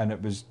original and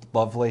it was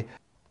lovely.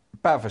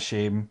 Bit of a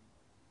shame.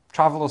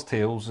 Traveller's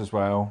Tales as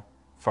well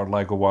for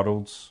Lego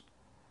Worlds.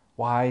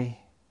 Why?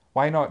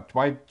 Why not?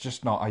 Why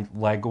just not a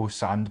Lego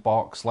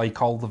sandbox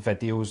like all the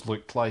videos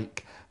looked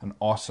like? An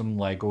awesome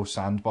Lego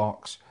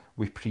sandbox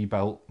with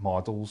pre-built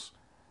models.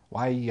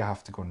 Why you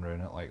have to go and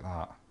ruin it like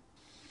that?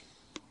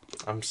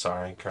 I'm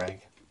sorry,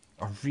 Craig.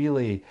 Or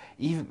really,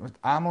 even with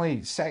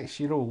Amelie,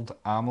 6-year-old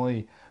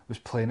Amelie was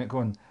playing it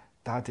going,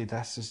 Daddy,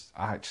 this is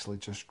actually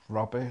just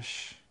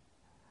rubbish.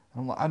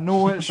 I'm like, I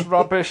know it's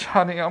rubbish,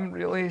 honey, I'm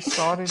really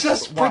sorry.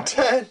 Just Why-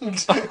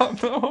 pretend. I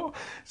know.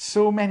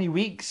 So many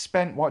weeks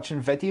spent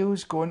watching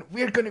videos going,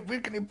 we're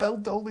gonna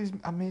build all these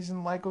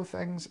amazing Lego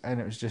things,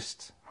 and it was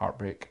just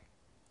heartbreak.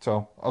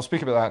 So I'll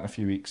speak about that in a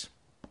few weeks.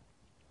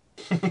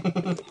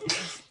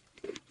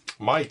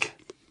 Mike.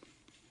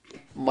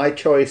 My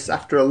choice,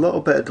 after a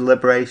little bit of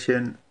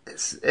deliberation,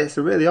 it's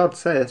really odd to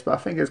say this, but I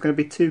think it's going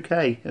to be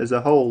 2K as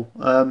a whole.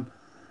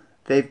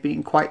 They've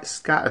been quite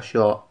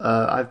scattershot.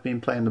 I've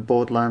been playing the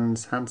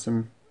Borderlands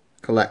Handsome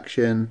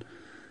Collection,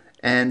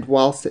 and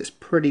whilst it's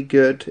pretty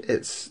good,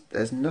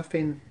 there's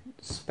nothing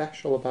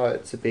special about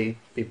it, to be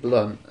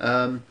blunt.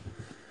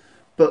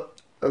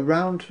 But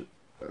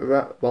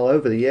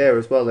over the year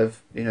as well,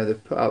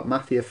 they've put out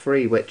Mafia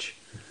 3, which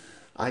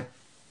I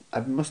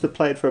must have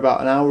played for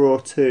about an hour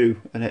or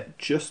two, and it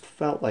just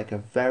felt like a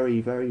very,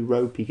 very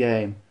ropey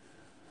game.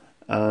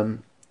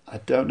 I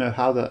don't know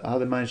how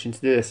they're managing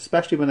to do this,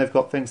 especially when they've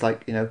got things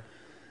like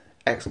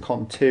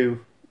XCOM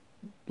 2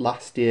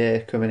 last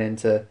year coming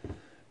into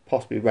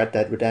possibly Red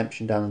Dead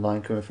Redemption down the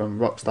line coming from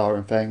Rockstar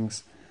and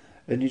things,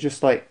 and you're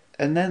just like,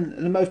 and then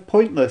the most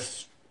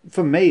pointless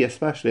for me,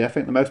 especially, I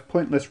think the most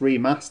pointless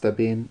remaster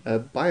being a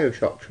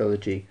BioShock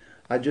trilogy.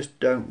 I just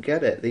don't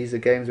get it. These are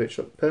games which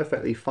look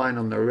perfectly fine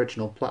on their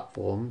original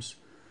platforms.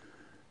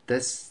 They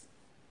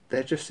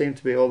just seem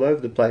to be all over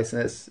the place,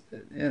 and it's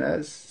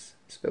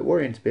a bit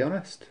worrying, to be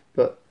honest.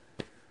 But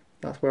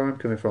that's where I'm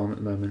coming from at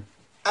the moment.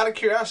 Out of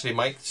curiosity,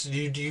 Mike, do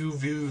you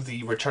view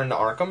the Return to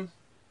Arkham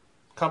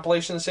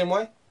compilation the same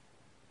way?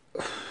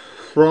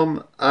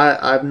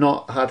 I've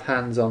not had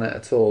hands on it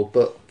at all,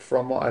 but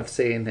from what I've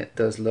seen, it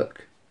does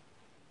look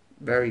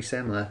very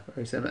similar.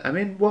 Very similar. I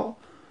mean,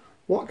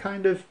 what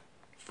kind of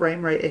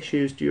frame rate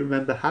issues do you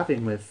remember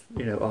having with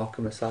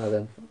Arkham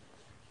Asylum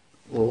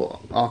or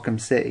Arkham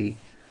City?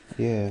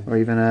 Yeah. Or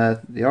even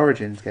the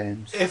Origins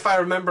games. If I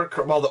remember,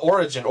 well, the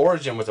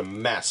Origin was a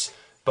mess,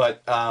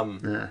 but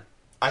Yeah.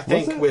 I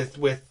think with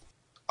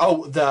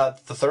the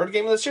third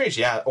game of the series,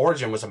 yeah,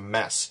 Origin was a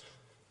mess.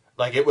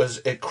 Like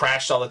it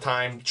crashed all the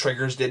time.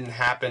 Triggers didn't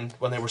happen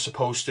when they were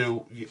supposed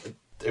to.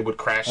 It would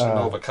crash in the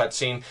middle of a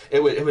cutscene.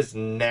 It was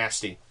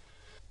nasty.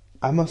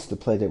 I must have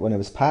played it when it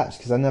was patched,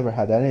 because I never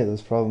had any of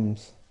those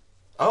problems.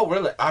 Oh,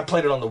 really? I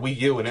played it on the Wii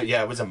U, and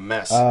it was a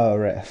mess. Oh,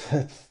 right.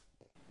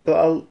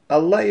 But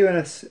I'll let you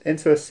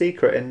into a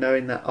secret in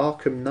knowing that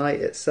Arkham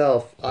Knight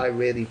itself I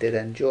really did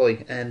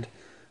enjoy, and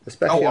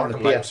especially on the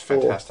Arkham Knight was PS4,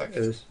 fantastic. it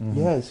was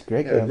Yeah, it's a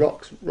great it was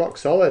game. rock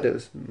solid. It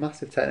was a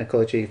massive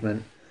technical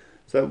achievement.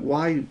 So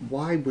why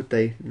would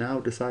they now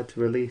decide to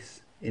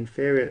release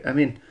inferior? I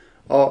mean,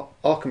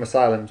 Arkham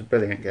Asylum is a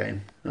brilliant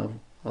game.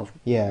 I'll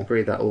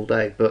agree that all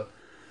day.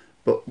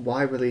 But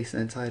why release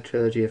an entire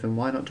trilogy of them?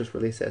 Why not just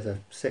release it as a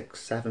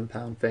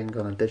 £6-7 thing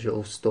on a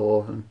digital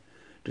store and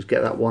just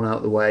get that one out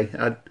of the way?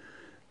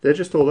 They're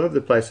just all over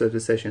the place with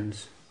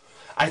decisions.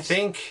 I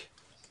think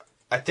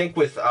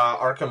with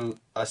Arkham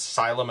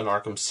Asylum and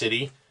Arkham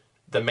City,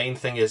 the main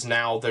thing is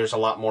now there's a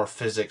lot more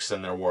physics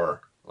than there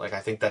were. Like, I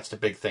think that's the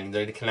big thing.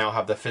 They can now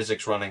have the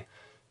physics running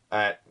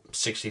at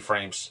 60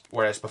 frames,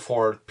 whereas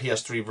before,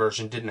 PS3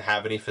 version didn't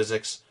have any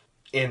physics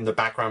in the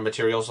background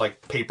materials,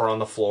 like paper on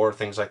the floor,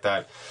 things like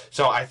that.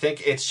 So I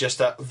think it's just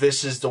that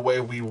this is the way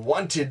we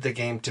wanted the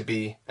game to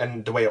be,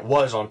 and the way it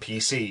was on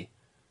PC,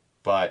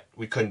 but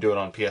we couldn't do it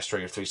on PS3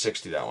 or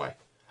 360 that way.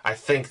 I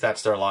think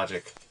that's their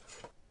logic.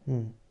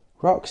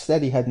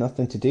 Rocksteady had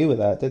nothing to do with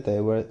that, did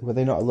they? Were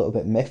they not a little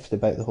bit miffed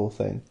about the whole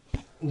thing?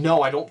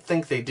 No, I don't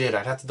think they did.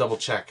 I'd have to double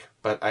check,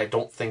 but I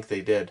don't think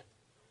they did.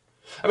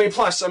 I mean,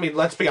 plus,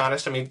 let's be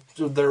honest.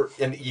 They're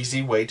an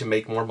easy way to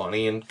make more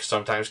money, and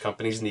sometimes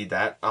companies need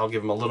that. I'll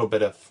give them a little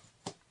bit of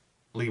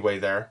leeway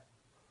there.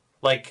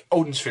 Like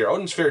Odin Sphere.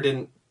 Odin Sphere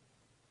didn't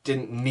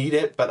need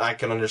it, but I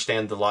can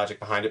understand the logic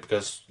behind it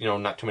because,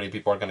 not too many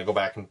people are going to go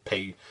back and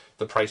pay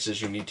the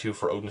prices you need to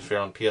for Odin Sphere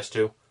on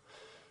PS2.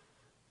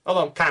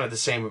 Although I'm kind of the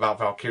same about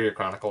Valkyria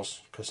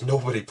Chronicles, because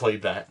nobody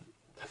played that.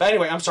 But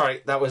anyway, I'm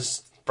sorry. That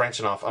was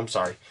branching off. I'm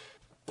sorry.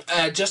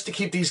 Just to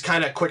keep these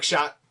kind of quick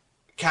shot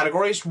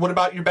categories, what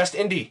about your best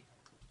indie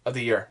of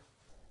the year?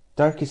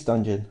 Darkest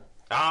Dungeon.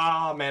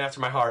 Ah, man, after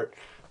my heart.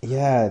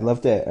 Yeah, I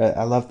loved it.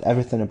 I loved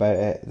everything about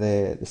it.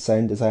 The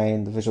sound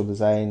design, the visual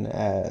design,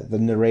 the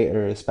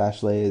narrator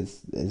especially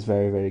is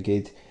very, very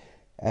good.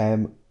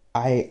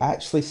 I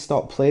actually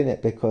stopped playing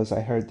it because I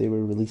heard they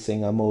were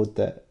releasing a mode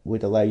that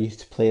would allow you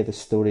to play the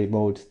story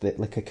mode,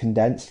 like a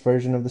condensed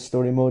version of the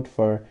story mode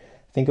for,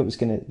 I think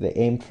they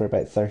aimed for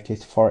about 30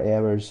 to 40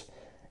 hours.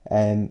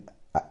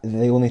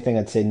 The only thing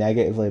I'd say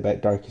negatively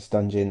about Darkest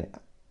Dungeon,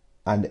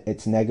 and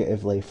it's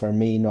negatively for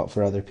me, not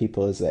for other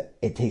people, is that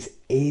it takes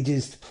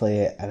ages to play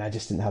it and I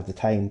just didn't have the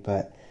time,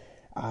 but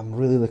I'm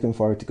really looking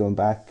forward to going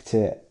back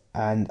to it.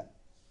 And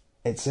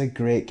it's a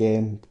great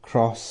game.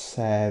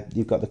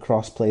 You've got the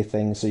cross-play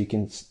thing, so you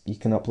can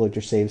upload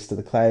your saves to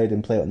the cloud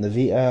and play it on the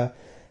Vita,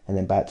 and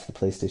then back to the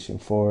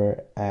PlayStation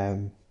 4.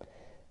 And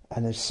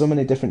there's so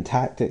many different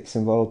tactics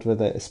involved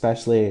with it,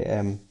 especially,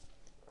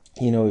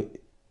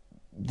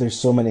 there's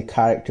so many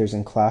characters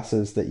and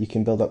classes that you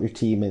can build up your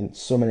team in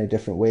so many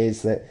different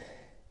ways that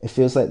it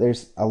feels like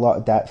there's a lot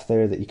of depth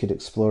there that you could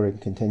explore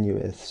and continue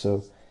with.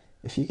 So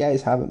if you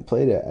guys haven't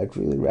played it, I'd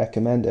really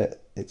recommend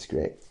it. It's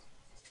great.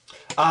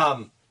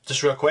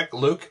 Just real quick,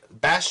 Luke,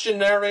 Bastion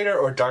narrator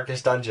or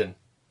Darkest Dungeon?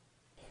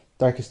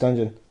 Darkest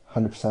Dungeon,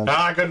 100%.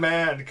 Ah, good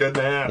man.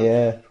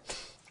 Yeah.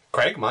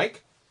 Craig,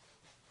 Mike?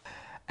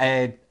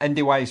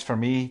 Indie-wise for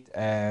me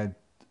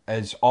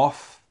is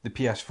Off the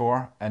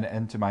PS4 and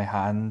into my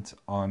hand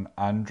on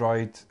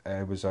Android.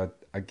 It was a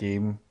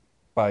game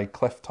by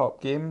Clifftop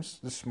Games,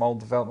 the small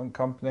development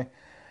company.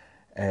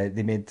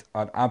 They made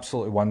an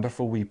absolutely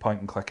wonderful wee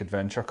point-and-click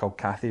adventure called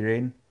Cathy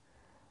Rain,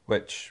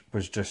 which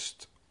was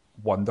just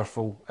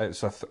wonderful.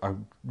 It's the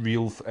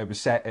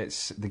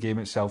game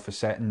itself is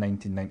set in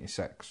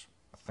 1996,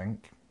 I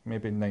think,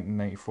 maybe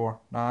 1994.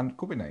 Nah, it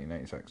could be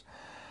 1996.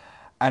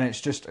 And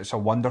it's a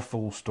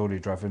wonderful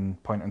story-driven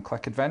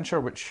point-and-click adventure,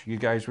 which you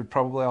guys would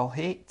probably all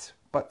hate,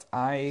 but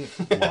I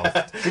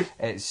loved.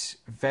 It's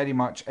very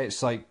much,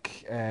 it's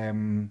like,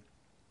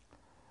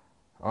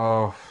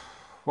 what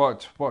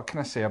can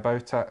I say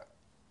about it?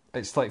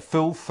 It's like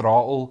Full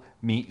Throttle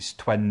meets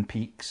Twin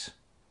Peaks.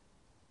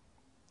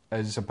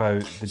 Is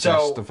about the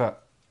gist of it.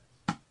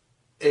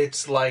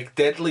 It's like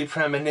Deadly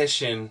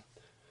Premonition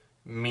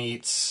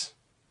meets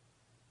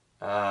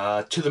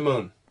To the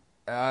Moon.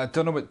 I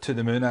don't know what To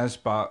the Moon is,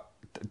 but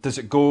does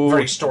it go...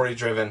 Very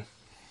story-driven.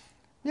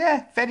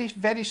 Yeah, very,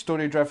 very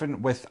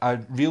story-driven with a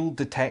real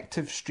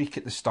detective streak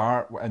at the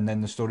start, and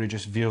then the story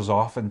just veers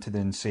off into the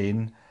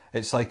insane.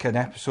 It's like an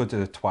episode of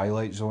The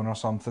Twilight Zone or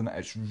something.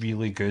 It's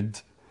really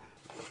good.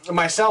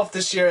 Myself,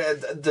 this year,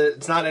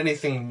 it's not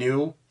anything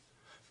new.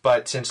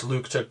 But since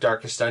Luke took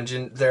Darkest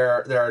Dungeon,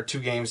 there are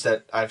two games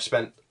that I've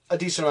spent a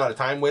decent amount of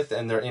time with,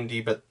 and they're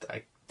indie, but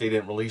they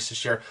didn't release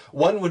this year.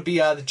 One would be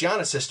the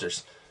Gianna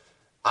Sisters.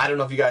 I don't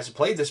know if you guys have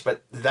played this,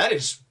 but that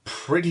is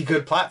pretty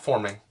good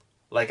platforming.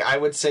 Like, I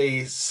would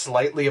say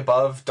slightly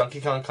above Donkey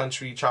Kong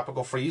Country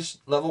Tropical Freeze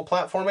level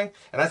platforming,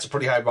 and that's a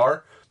pretty high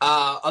bar.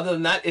 Other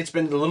than that, it's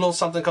been a little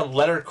something called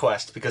Letter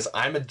Quest, because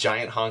I'm a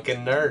giant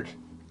honkin' nerd.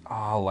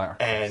 Oh, Letter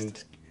Quest.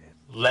 And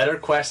Letter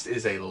Quest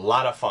is a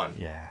lot of fun.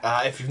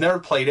 Yeah. If you've never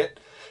played it,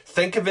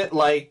 think of it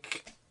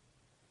like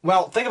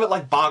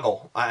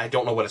Boggle. I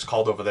don't know what it's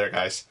called over there,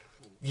 guys.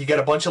 You get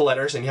a bunch of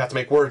letters and you have to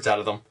make words out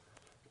of them,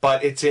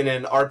 but it's in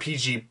an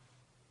RPG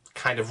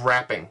kind of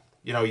wrapping.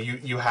 You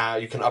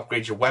can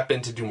upgrade your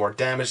weapon to do more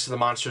damage to the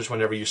monsters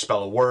whenever you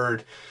spell a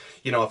word.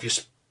 If you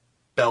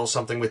spell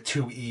something with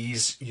 2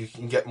 E's, you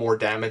can get more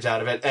damage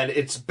out of it. And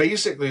it's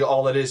basically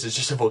all it is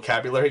just a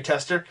vocabulary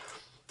tester.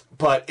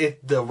 But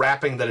the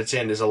wrapping that it's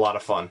in is a lot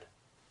of fun.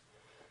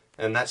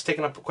 And that's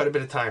taken up quite a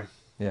bit of time.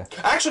 Yeah.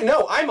 Actually,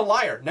 no, I'm a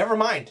liar. Never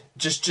mind.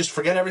 Just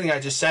forget everything I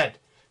just said.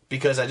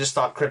 Because I just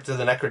thought Crypta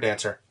the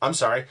Necrodancer. I'm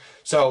sorry.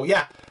 So,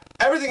 yeah.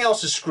 Everything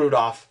else is screwed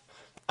off.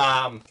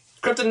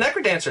 Crypt of the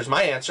Necrodancer is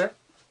my answer,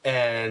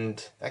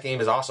 and that game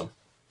is awesome.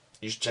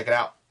 You should check it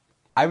out.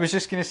 I was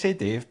just going to say,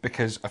 Dave,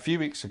 because a few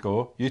weeks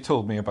ago you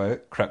told me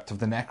about Crypt of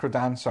the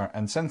Necrodancer,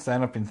 and since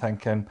then I've been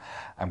thinking,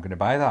 I'm going to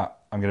buy that.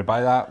 I'm going to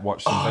buy that,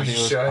 watch some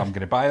videos, I'm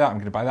going to buy that, I'm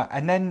going to buy that.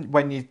 And then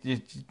when you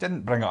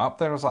didn't bring it up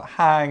there, I was like,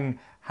 hang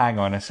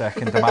on a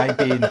second, am I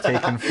being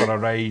taken for a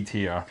ride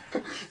here?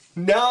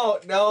 No,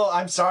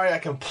 I'm sorry, I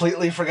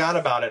completely forgot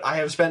about it. I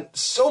have spent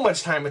so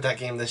much time with that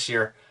game this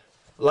year.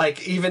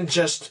 Like, even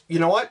just, you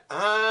know what?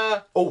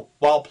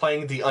 While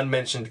playing the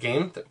unmentioned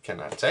game, that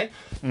cannot say,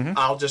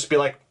 I'll just be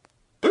like,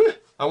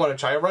 I want to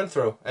try a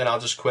run-through. And I'll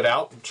just quit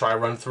out, try a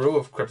run-through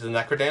of Crypt of the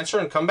Necrodancer,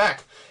 and come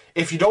back.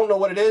 If you don't know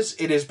what it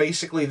is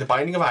basically The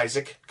Binding of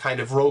Isaac, kind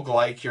of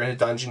roguelike. You're in a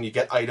dungeon, you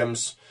get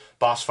items,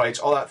 boss fights,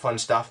 all that fun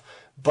stuff.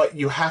 But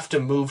you have to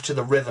move to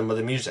the rhythm of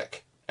the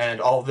music. And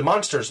all of the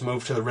monsters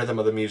move to the rhythm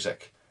of the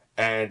music.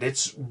 And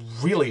it's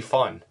really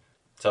fun.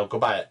 So go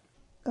buy it.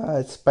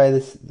 It's by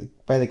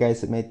the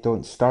guys that made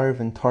Don't Starve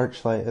and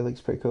Torchlight. It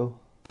looks pretty cool.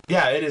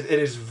 Yeah, it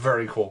is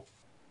very cool.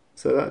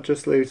 So that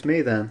just leaves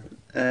me then.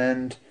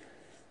 And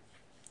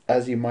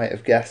as you might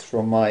have guessed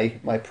from my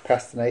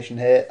procrastination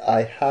here,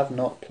 I have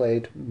not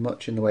played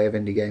much in the way of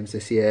indie games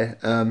this year.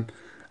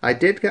 I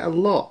did get a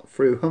lot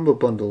through Humble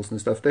Bundles and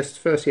stuff. This is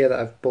the first year that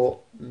I've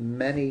bought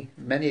many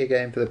a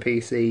game for the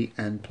PC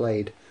and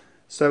played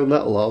so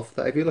little of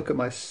that if you look at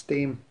my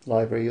Steam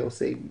library, you'll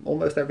see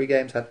almost every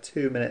game's had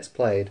 2 minutes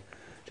played,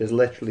 just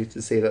literally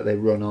to see that they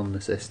run on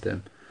the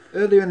system.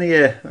 Earlier in the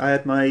year, I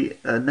had my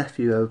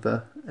nephew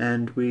over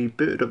and we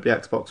booted up the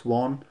Xbox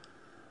One.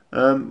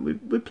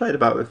 We played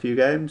about a few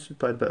games. We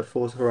played a bit of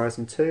Forza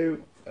Horizon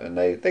 2 and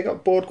they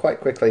got bored quite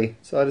quickly,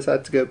 so I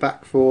decided to go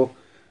back for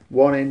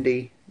one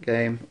indie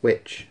game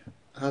which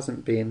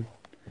hasn't been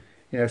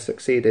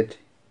succeeded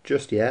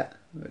just yet,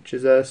 which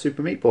is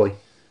Super Meat Boy.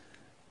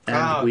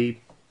 And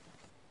we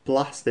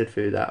blasted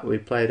through that. We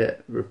played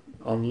it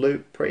on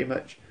loop pretty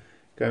much,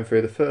 going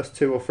through the first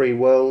 2 or 3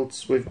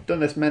 worlds. We've done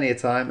this many a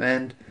time,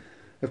 and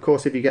of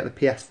course if you get the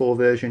PS4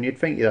 version you'd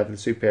think you'd have the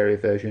superior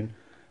version,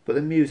 but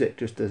the music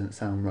just doesn't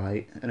sound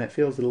right and it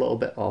feels a little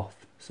bit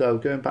off. So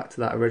going back to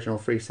that original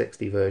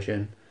 360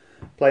 version,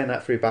 playing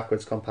that through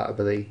backwards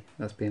compatibility,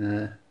 that's been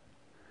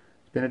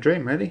a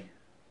dream, really.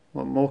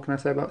 What more can I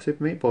say about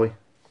Super Meat Boy?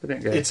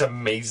 Brilliant game. It's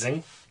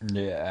amazing.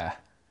 Yeah.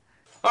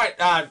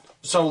 Alright,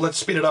 so let's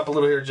speed it up a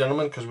little here,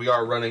 gentlemen, because we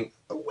are running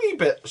a wee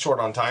bit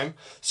short on time.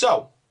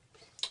 So,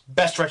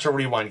 best Retro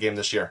Rewind game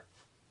this year?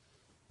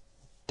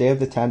 Day of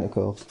the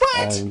Tentacle.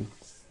 What?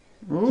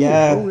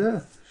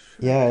 Yeah.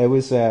 Yeah, it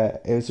was a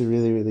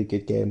really, really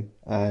good game,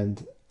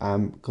 and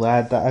I'm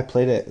glad that I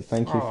played it.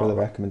 Thank you for the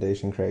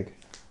recommendation, Craig.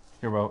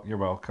 You're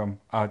welcome.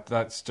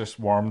 That's just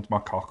warmed my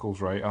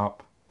cockles right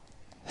up.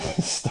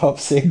 Stop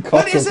saying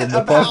cockles. What is it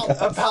on the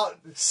podcast. about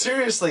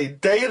seriously,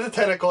 Day of the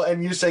Tentacle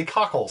and you say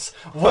cockles?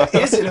 What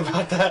is it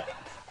about that?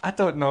 I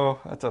don't know.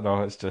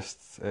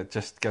 It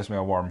just gives me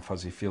a warm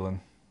fuzzy feeling.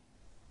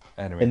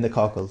 Anyway, In the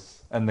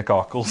cockles. In the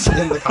cockles.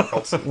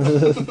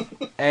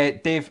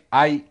 Dave,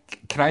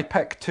 can I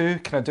pick 2?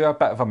 Can I do a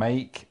bit of a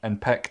mic and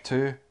pick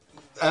 2?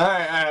 All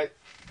right.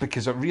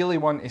 Because I really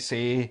want to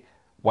say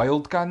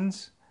Wild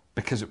Guns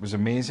because it was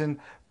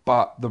amazing,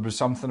 but there was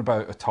something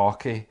about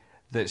Otake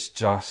that's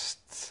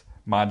just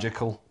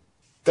magical.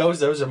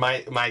 Those are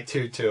my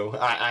 2 too.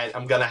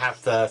 I'm gonna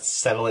have to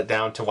settle it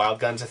down to Wild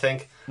Guns, I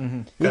think.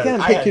 You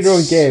can't pick your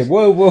own game.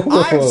 Whoa.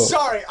 I'm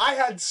sorry. I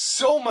had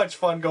so much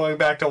fun going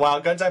back to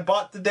Wild Guns. I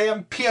bought the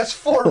damn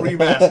PS4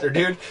 remaster,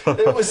 dude.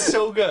 It was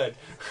so good.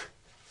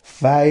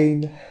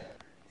 Fine.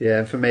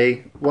 Yeah, for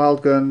me,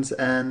 Wild Guns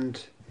and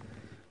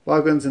Day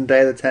of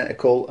the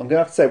Tentacle. I'm gonna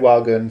have to say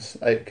Wild Guns.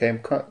 It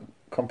came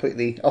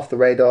completely off the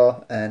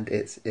radar, and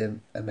it's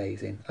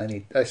amazing.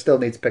 I still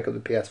need to pick up the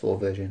PS4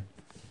 version.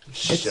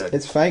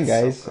 It's fine,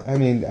 guys. I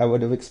mean, I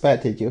would have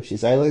expected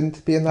Yoshi's Island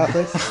to be in that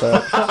list,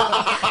 but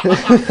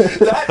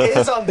that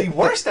is on the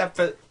worst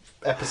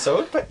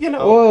episode, but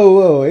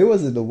Whoa! It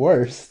wasn't the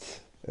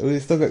worst. We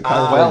still got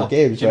California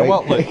games, you right? know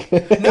what? Look,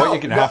 what you're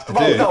going to have to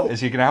do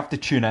is you're going to have to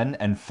tune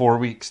in 4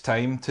 weeks'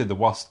 time to the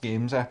worst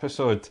games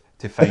episode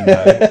to find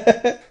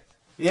out.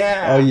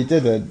 Yeah. Oh, you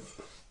didn't.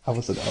 I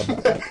wasn't on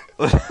that.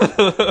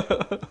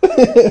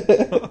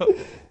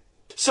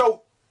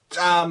 So,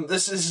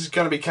 this is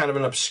going to be kind of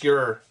an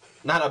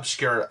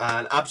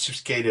an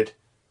obfuscated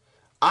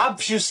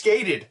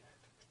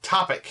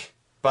topic.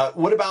 But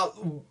what about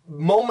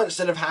moments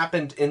that have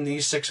happened in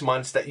these 6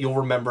 months that you'll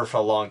remember for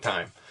a long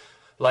time?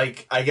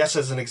 Like, I guess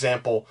as an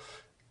example,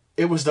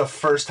 it was the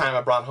first time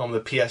I brought home the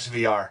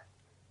PSVR.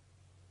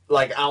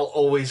 Like, I'll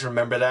always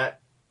remember that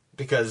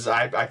because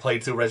I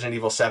played through Resident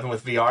Evil 7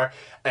 with VR,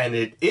 and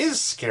it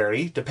is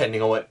scary,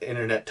 depending on what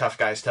internet tough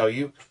guys tell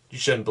you. You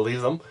shouldn't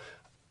believe them.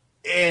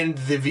 And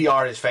the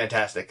VR is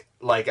fantastic.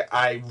 Like,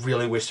 I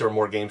really wish there were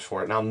more games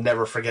for it, and I'll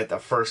never forget the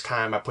first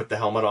time I put the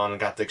helmet on and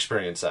got to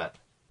experience that.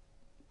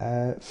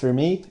 For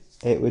me,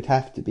 it would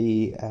have to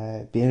be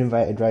being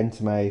invited round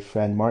to my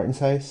friend Martin's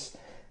house,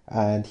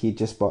 and he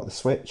just bought the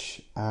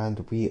Switch,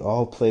 and we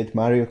all played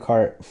Mario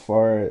Kart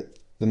for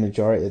the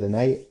majority of the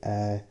night.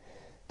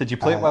 Did you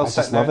play it while I just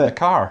sitting out love in the it.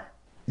 car?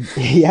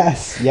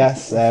 Yes. We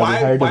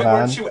heard why a van.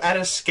 weren't you at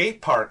a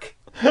skate park?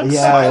 Yeah,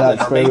 Silent,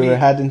 that's or where we maybe- were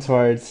heading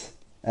towards.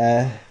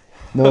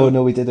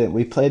 No, we didn't.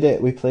 We played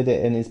it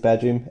in his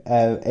bedroom.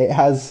 It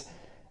has.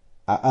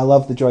 I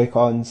love the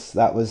Joy-Cons.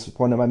 That was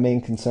one of my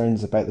main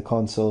concerns about the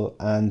console,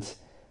 and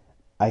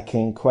I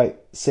can quite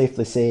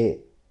safely say,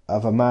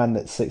 of a man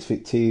that's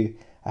 6'2",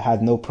 I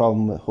had no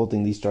problem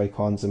holding these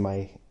Joy-Cons in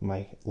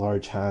my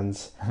large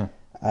hands.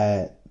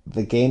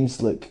 The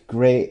games look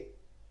great.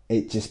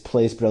 It just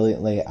plays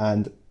brilliantly,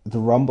 and the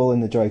rumble in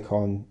the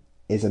Joy-Con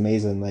is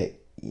amazing. Like,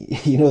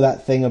 you know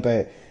that thing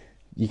about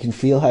you can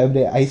feel how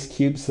many ice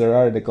cubes there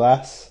are in the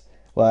glass?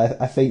 Well,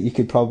 I think you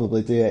could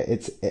probably do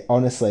it.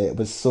 Honestly, it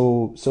was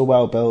so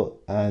well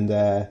built, and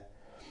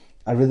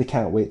I really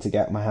can't wait to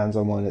get my hands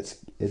on one.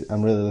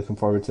 I'm really looking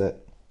forward to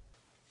it.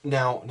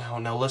 Now,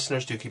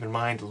 listeners, do keep in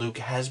mind, Luke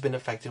has been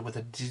affected with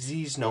a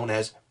disease known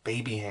as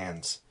baby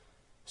hands.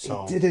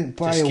 So He didn't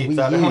buy just a keep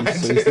that in Wii U, mind.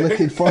 so he's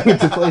looking forward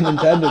to playing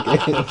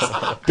Nintendo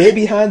games.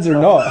 Baby hands or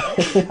not.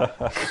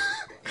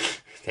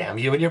 Damn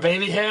you and your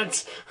baby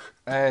hands.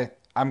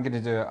 I'm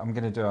gonna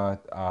do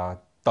a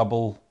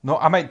double. No,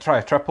 I might try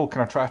a triple.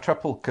 Can I try a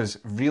triple? Because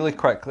really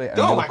quickly. And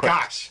Oh really my quick,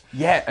 gosh!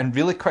 Yeah, in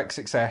really quick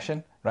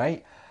succession,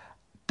 right?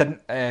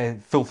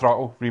 Didn't Full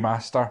Throttle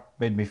remaster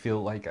made me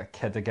feel like a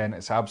kid again.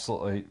 It's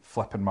absolutely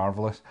flipping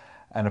marvelous,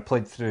 and I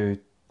played through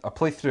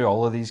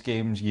all of these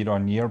games year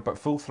on year. But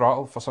Full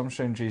Throttle, for some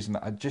strange reason,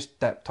 I just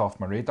dipped off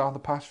my radar the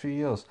past few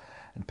years,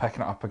 and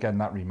picking it up again,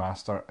 that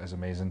remaster is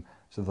amazing.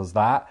 So there's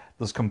that.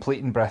 There's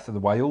completing Breath of the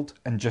Wild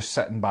and just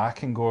sitting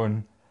back and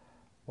going,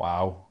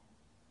 wow,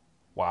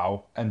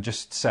 and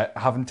just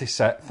having to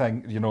sit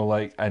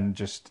and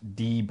just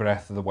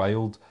Breath of the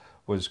Wild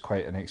was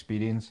quite an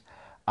experience.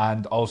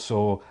 And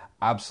also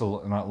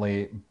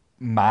absolutely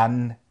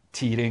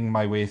man-tearing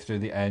my way through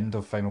the end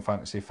of Final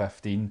Fantasy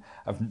 15.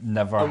 I've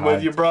never I'm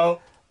with you, bro.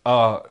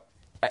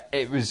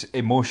 It was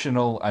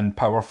emotional and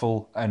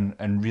powerful,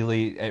 and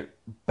really it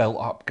built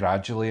up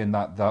gradually in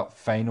that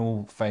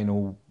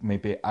final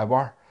maybe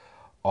hour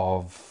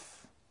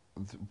of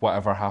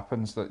whatever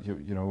happens that you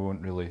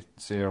won't really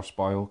say or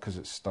spoil because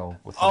it's still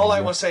within All the I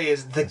year. will say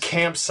is the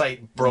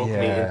campsite broke me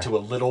Yeah. into a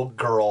little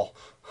girl.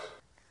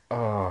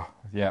 Oh,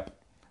 yep.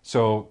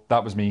 So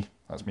that was me.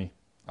 That's me.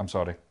 I'm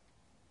sorry.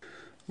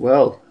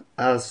 Well,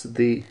 as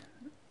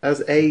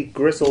a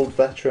grizzled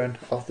veteran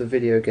of the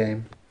video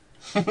game,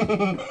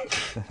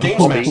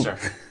 Games Master.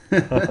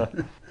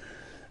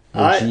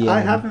 I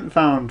GM. haven't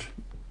found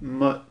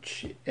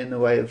much in the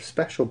way of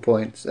special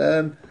points.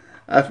 I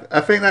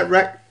think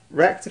that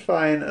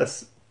rectifying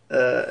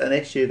an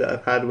issue that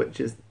I've had, which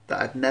is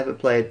that I'd never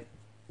played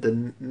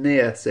the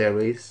Nier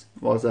series,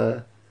 was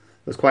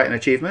quite an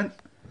achievement,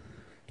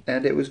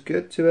 and it was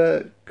good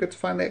to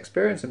find the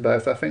experience in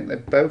both. I think they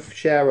both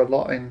share a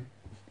lot in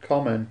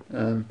common.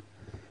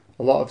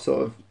 A lot of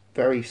sort of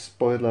very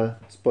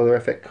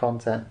spoilerific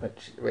content,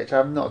 which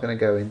I'm not going to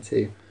go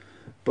into,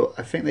 but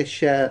I think they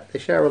share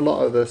a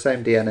lot of the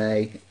same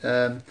DNA.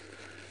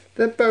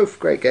 They're both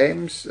great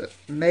games.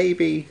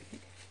 Maybe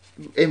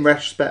in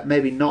retrospect,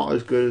 maybe not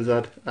as good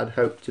as I'd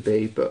hoped to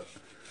be, but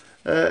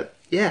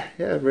yeah,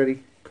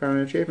 really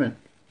crowning achievement.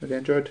 Really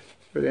enjoyed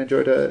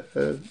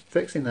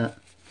fixing that.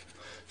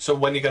 So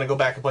when are you going to go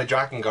back and play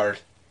Drakengard?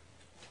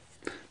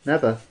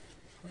 Never.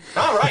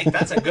 All right,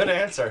 that's a good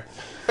answer.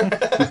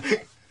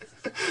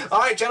 All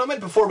right, gentlemen,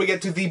 before we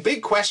get to the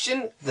big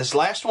question, this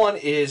last one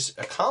is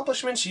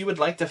accomplishments you would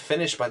like to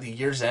finish by the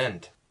year's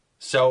end.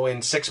 So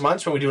in 6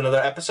 months, when we do another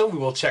episode, we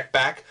will check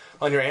back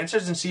on your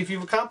answers and see if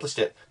you've accomplished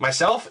it.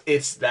 Myself,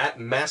 it's that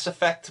Mass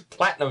Effect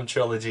Platinum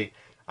trilogy.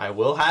 I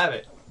will have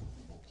it.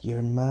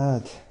 You're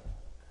mad.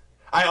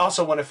 I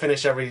also want to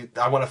finish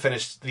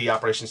the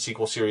Operation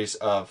Sequel series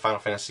of Final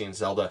Fantasy and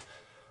Zelda,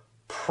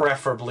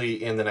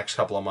 preferably in the next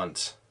couple of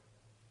months.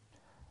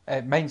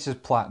 Mine's is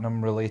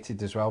platinum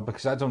related as well,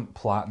 because I don't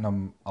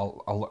platinum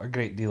a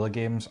great deal of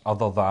games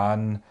other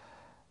than,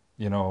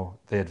 the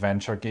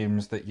adventure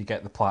games that you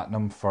get the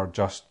platinum for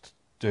just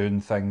doing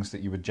things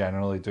that you would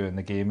generally do in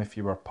the game if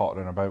you were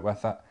pottering about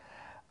with it.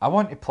 I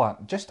want to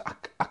platinum just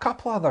a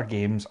couple other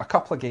games,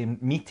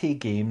 meaty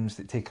games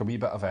that take a wee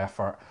bit of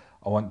effort.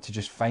 I want to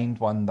just find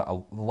one that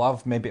I'll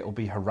love. Maybe it'll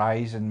be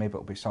Horizon, maybe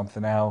it'll be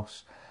something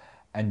else,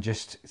 and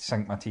just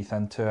sink my teeth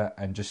into it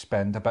and just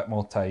spend a bit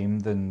more time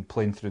than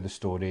playing through the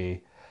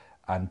story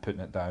and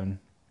putting it down.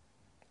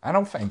 And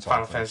I'll find something.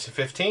 Final Fantasy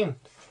 15.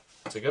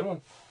 It's a good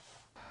one.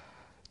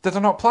 Did I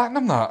not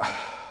platinum that?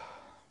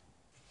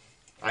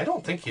 I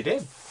don't think you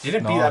did. You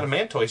didn't No. beat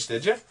Adamantoise,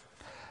 did you?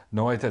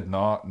 No, I did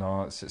not.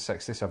 No, it's at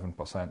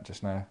 67%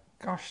 just now.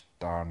 Gosh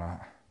darn it.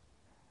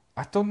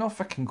 I don't know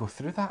if I can go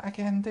through that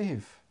again,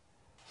 Dave.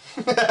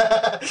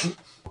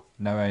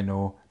 Now I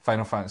know.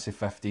 Final Fantasy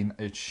 15,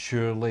 it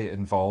surely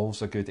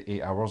involves a good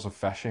 8 hours of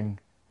fishing.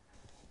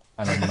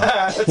 And I'm not,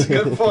 That's a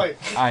good point.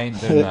 I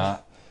ain't doing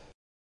that.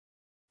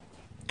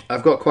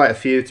 I've got quite a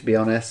few, to be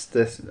honest.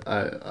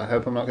 I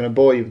hope I'm not going to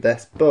bore you with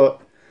this,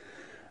 but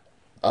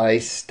I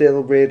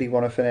still really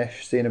want to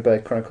finish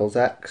Xenoblade Chronicles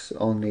X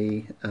on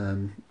the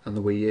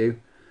Wii U.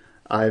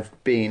 I've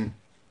been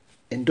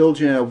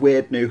indulging in a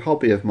weird new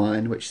hobby of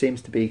mine, which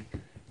seems to be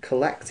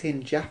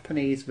collecting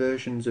Japanese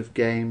versions of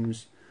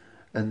games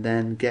and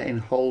then getting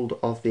hold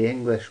of the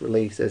English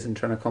releases and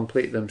trying to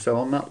complete them. So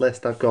on that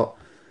list I've got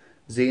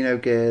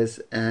Xenogears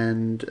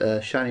and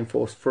Shining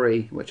Force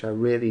 3, which I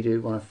really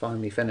do want to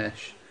finally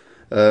finish.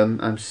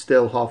 I'm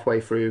still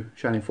halfway through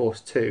Shining Force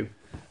 2.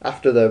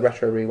 After the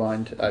Retro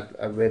Rewind,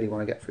 I really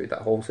want to get through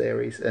that whole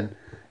series, and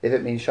if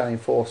it means Shining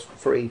Force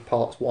 3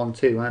 parts 1,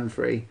 2 and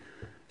 3,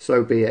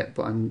 so be it,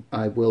 but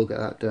I will get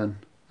that done.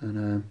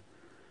 And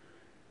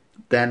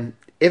then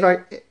if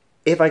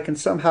I can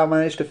somehow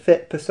manage to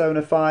fit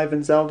Persona 5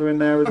 and Zelda in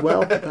there as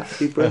well, that'd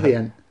be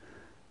brilliant.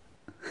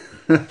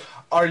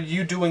 Are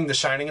you doing the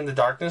Shining in the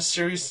Darkness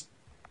series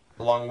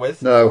along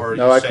with? No,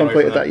 I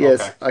completed that.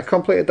 Yes, okay. I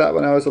completed that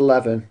when I was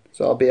 11,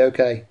 so I'll be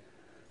okay.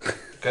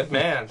 Good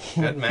man,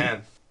 good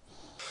man.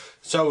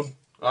 So,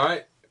 all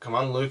right, come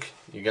on, Luke,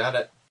 you got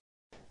it.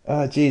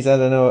 Oh, geez, I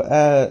don't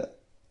know.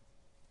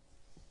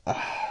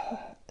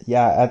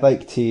 Yeah, I'd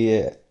like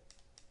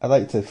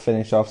to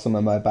finish off some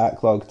of my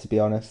backlog. To be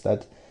honest,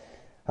 I've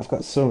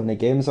got so many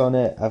games on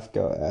it. I've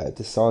got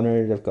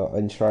Dishonored, I've got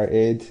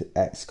Uncharted,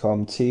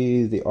 XCOM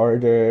 2, The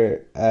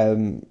Order.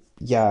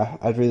 Yeah,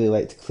 I'd really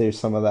like to clear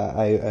some of that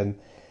out. And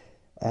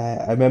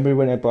I remember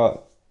when I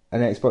bought an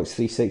Xbox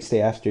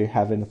 360 after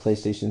having a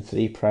PlayStation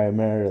 3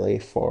 primarily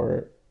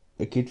for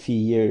a good few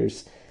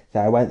years,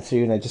 that I went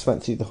through and I just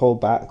went through the whole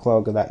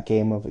backlog of that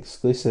game of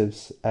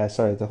exclusives.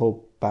 The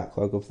whole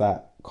backlog of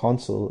that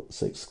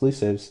console's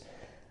exclusives.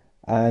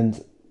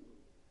 And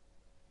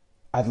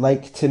I'd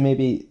like to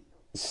maybe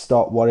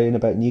stop worrying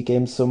about new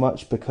games so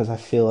much, because I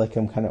feel like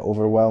I'm kind of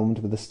overwhelmed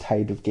with this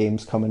tide of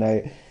games coming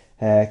out.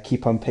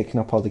 Keep on picking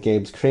up all the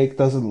games Craig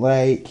doesn't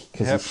like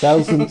because he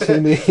sells them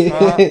to me.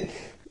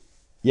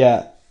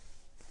 Yeah.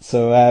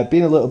 So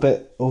being a little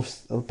bit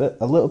less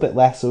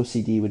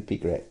OCD would be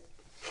great.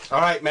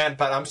 All right, man,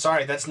 but I'm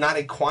sorry, that's not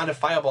a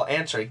quantifiable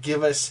answer.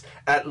 Give us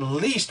at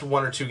least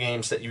one or two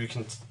games that you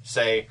can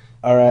say.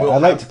 All right,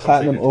 I'd like to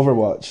platinum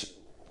Overwatch.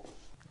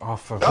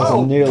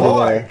 I'm nearly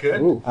there.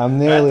 Good. I'm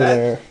nearly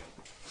there.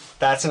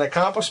 That's an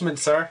accomplishment,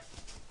 sir.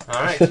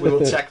 All right, we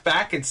will check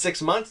back in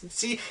 6 months and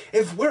see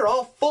if we're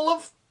all full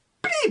of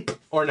beep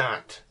or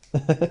not.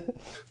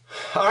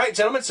 All right,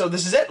 gentlemen, so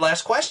this is it.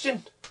 Last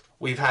question.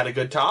 We've had a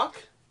good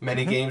talk.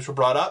 Many games were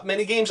brought up.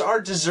 Many games are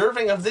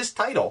deserving of this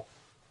title.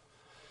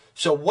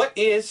 So what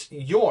is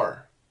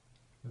your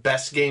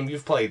best game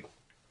you've played?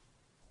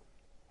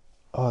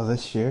 Oh,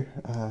 this year?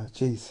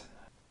 Jeez.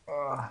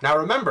 Now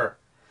remember,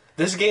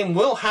 this game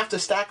will have to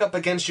stack up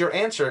against your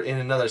answer in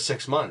another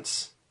 6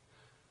 months.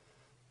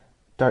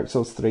 Dark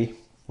Souls 3,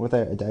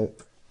 without a doubt.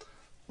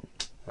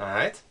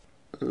 Alright.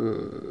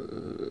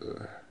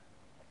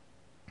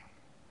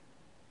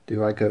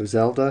 Do I go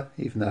Zelda,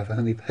 even though I've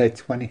only played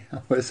 20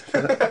 hours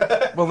of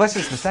it? Well, this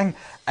is the thing.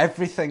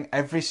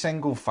 Every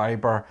single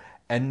fibre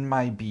in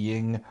my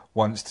being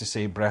wants to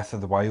say Breath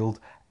of the Wild.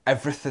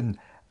 Everything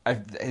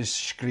is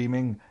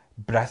screaming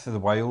Breath of the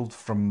Wild,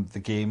 from the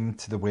game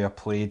to the way I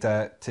played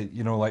it, to,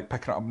 like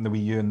picking it up on the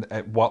Wii U, and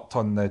it worked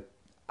on the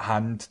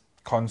hand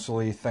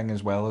console thing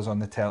as well as on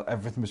the tel.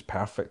 Everything was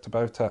perfect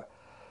about it.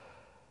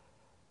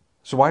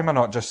 So why am I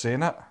not just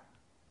saying it?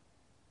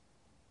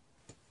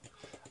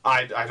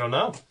 I don't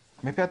know.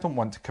 Maybe I don't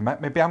want to commit.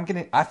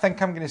 I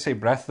think I'm gonna say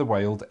Breath of the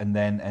Wild, and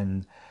then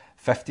in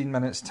 15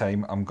 minutes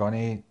time I'm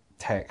gonna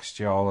text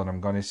y'all and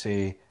I'm gonna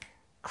say,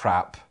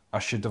 crap, I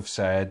should have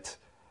said,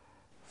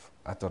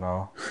 I don't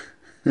know.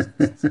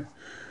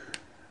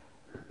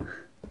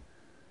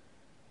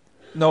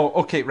 No,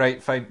 okay,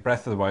 right, fine,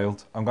 Breath of the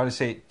Wild. I'm going to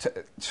say,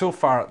 so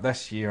far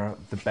this year,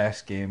 the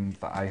best game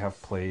that I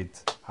have played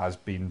has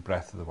been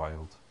Breath of the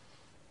Wild.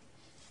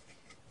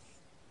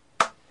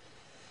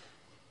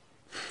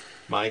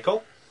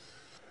 Michael?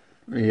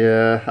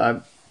 Yeah,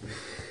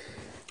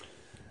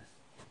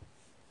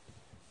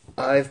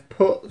 I've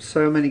put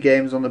so many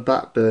games on the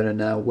back burner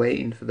now,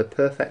 waiting for the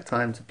perfect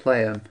time to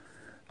play them.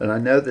 And I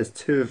know there's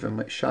two of them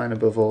which shine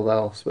above all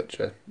else, which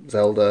are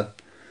Zelda,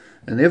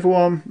 and the other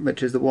one,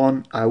 which is the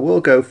one I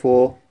will go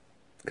for,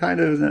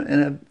 kind of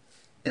in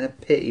a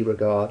pity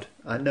regard.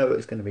 I know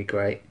it's going to be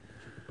great.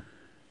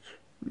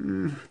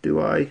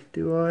 Do I?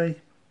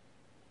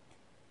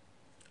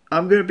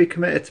 I'm going to be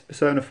committed to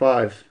Persona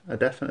 5. I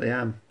definitely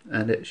am.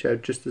 And it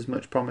showed just as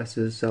much promise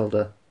as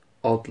Zelda,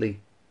 oddly.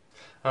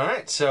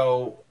 Alright,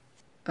 so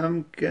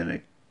I'm going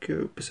to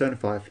go Persona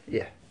 5,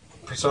 yeah.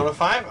 Persona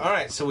 5?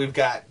 Alright, so we've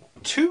got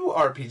 2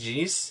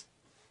 RPGs,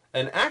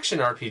 an action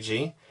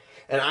RPG,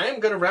 and I am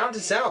going to round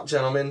this out,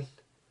 gentlemen,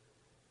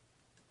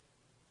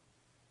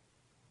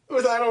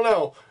 with, I don't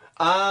know,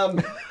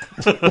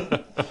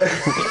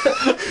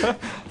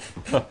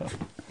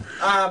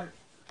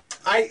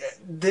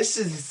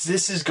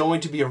 this is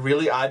going to be a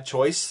really odd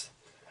choice,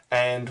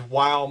 and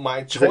while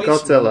my choice...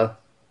 Is it Godzilla?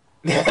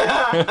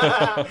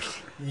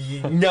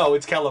 No,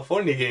 it's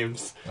California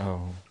Games.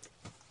 Oh.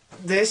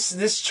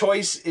 this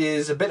choice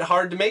is a bit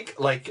hard to make,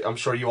 like I'm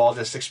sure you all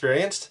just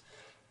experienced.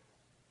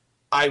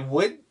 I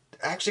would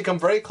actually come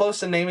very close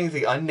to naming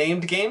the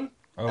Unnamed game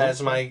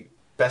as my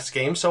best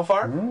game so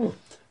far. Ooh.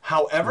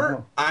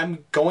 However,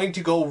 I'm going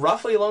to go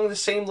roughly along the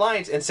same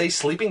lines and say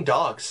Sleeping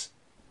Dogs.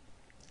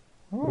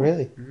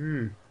 Really?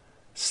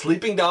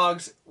 Sleeping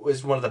Dogs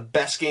was one of the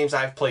best games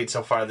I've played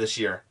so far this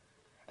year.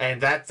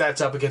 And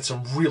that's up against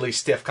some really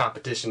stiff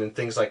competition in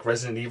things like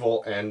Resident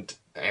Evil and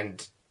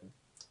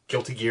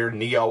Guilty Gear,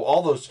 Neo,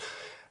 all those.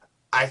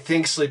 I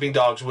think Sleeping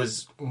Dogs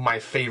was my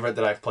favorite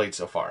that I've played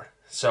so far.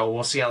 So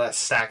we'll see how that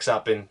stacks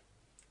up in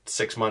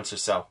 6 months or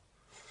so.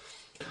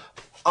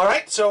 All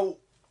right, so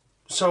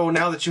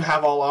now that you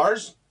have all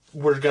ours,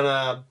 we're going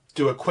to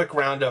do a quick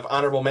round of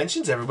honorable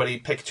mentions. Everybody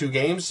pick 2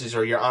 games. These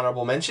are your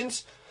honorable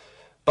mentions.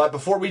 But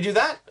before we do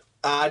that,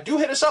 do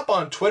hit us up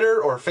on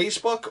Twitter or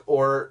Facebook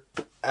or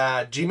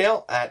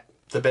Gmail at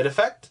The Bit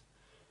Effect.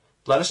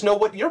 Let us know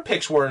what your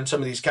picks were in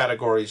some of these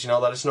categories.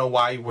 Let us know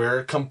why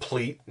we're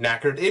complete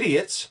knackered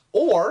idiots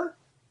or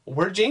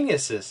we're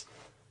geniuses.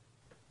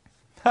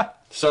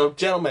 So,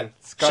 gentlemen,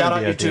 shout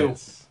out your 2.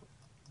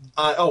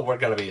 We're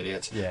going to be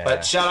idiots. Yeah.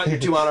 But shout out your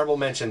 2 honorable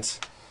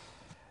mentions.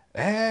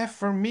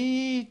 For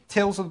me,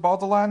 Tales of the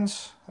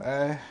Borderlands.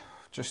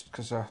 Just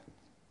because it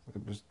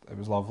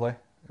was lovely.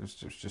 It was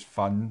just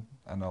fun,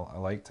 and I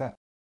liked it.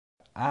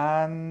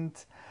 And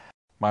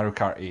Mario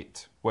Kart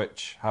 8,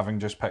 which, having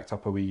just picked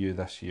up a Wii U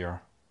this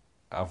year,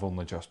 I've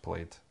only just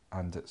played,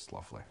 and it's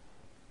lovely.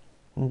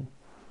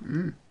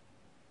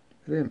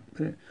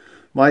 Brilliant.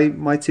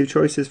 My 2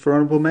 choices for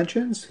honourable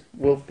mentions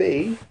will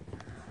be...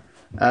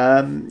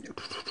 let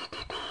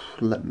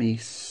me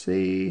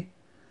see.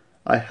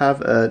 I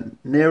have a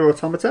Nier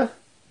Automata,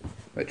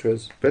 which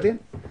was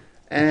brilliant.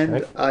 And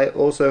Okay. I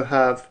also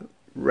have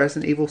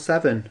Resident Evil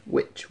 7,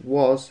 which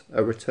was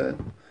a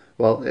return.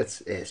 Well, it's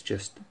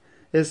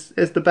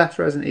the best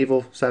Resident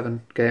Evil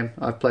 7 game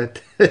I've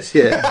played this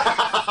year.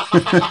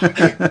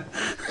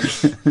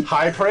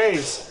 High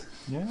praise.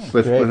 Yeah.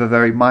 with Great. a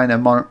very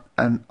minor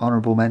and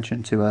honourable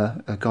mention to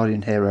a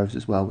Guardian Heroes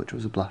as well, which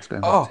was a blast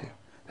going back to.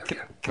 There we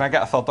go. Can I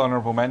get a third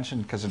honourable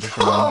mention? Because I just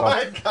Oh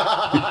remembered.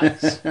 my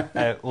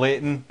gosh.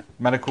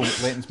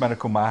 Layton's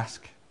Miracle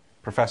Mask.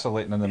 Professor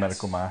Layton and the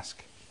Miracle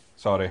Mask.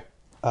 Sorry.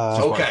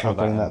 Okay. I'll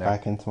bring in that there.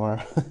 back in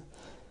tomorrow.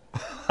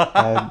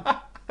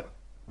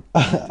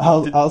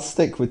 I'll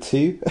stick with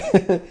 2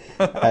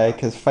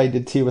 because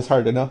finding 2 was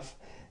hard enough.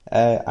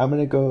 I'm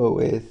gonna go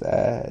with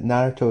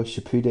Naruto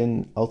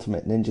Shippuden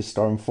Ultimate Ninja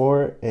Storm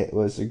 4. It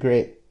was a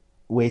great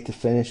way to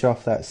finish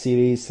off that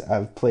series.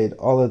 I've played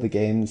all of the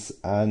games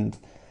and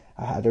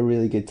I had a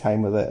really good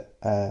time with it.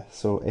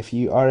 So if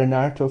you are a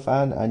Naruto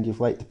fan and you've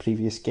liked the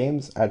previous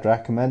games, I'd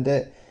recommend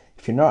it.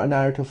 If you're not a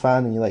Naruto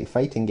fan and you like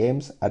fighting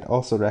games, I'd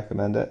also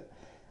recommend it.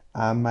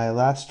 And my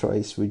last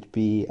choice would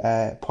be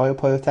Puyo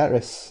Puyo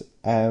Tetris.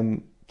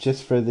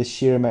 Just for the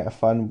sheer amount of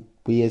fun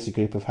we as a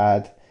group have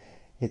had.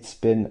 It's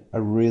been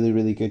a really,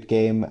 really good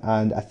game,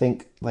 and I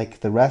think, like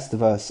the rest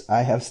of us,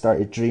 I have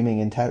started dreaming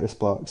in Tetris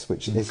blocks,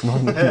 which is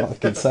normally not a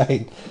good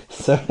sign.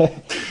 So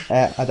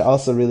I'd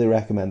also really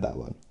recommend that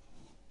one.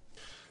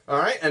 All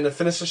right, and to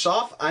finish us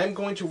off, I'm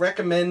going to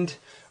recommend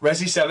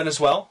Resi 7 as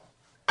well.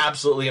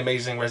 Absolutely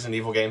amazing Resident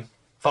Evil game.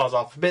 Falls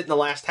off a bit in the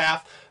last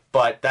half,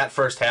 but that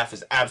first half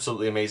is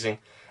absolutely amazing.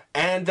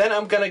 And then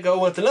I'm going to go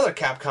with another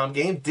Capcom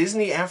game,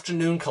 Disney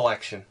Afternoon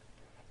Collection.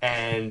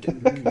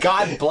 And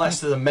God bless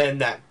the men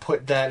that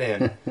put that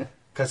in,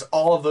 because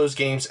all of those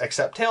games,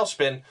 except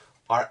Tailspin,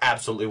 are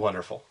absolutely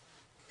wonderful.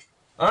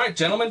 All right,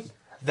 gentlemen,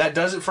 that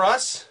does it for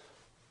us.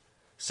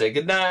 Say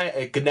good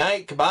night,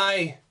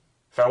 goodbye,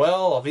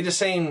 farewell, auf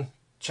Wiedersehen,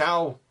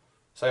 ciao,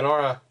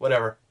 sayonara,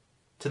 whatever,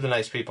 to the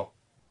nice people.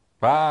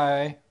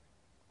 Bye.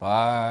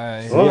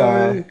 Bye. See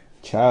ya.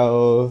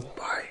 Ciao.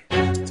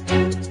 Bye.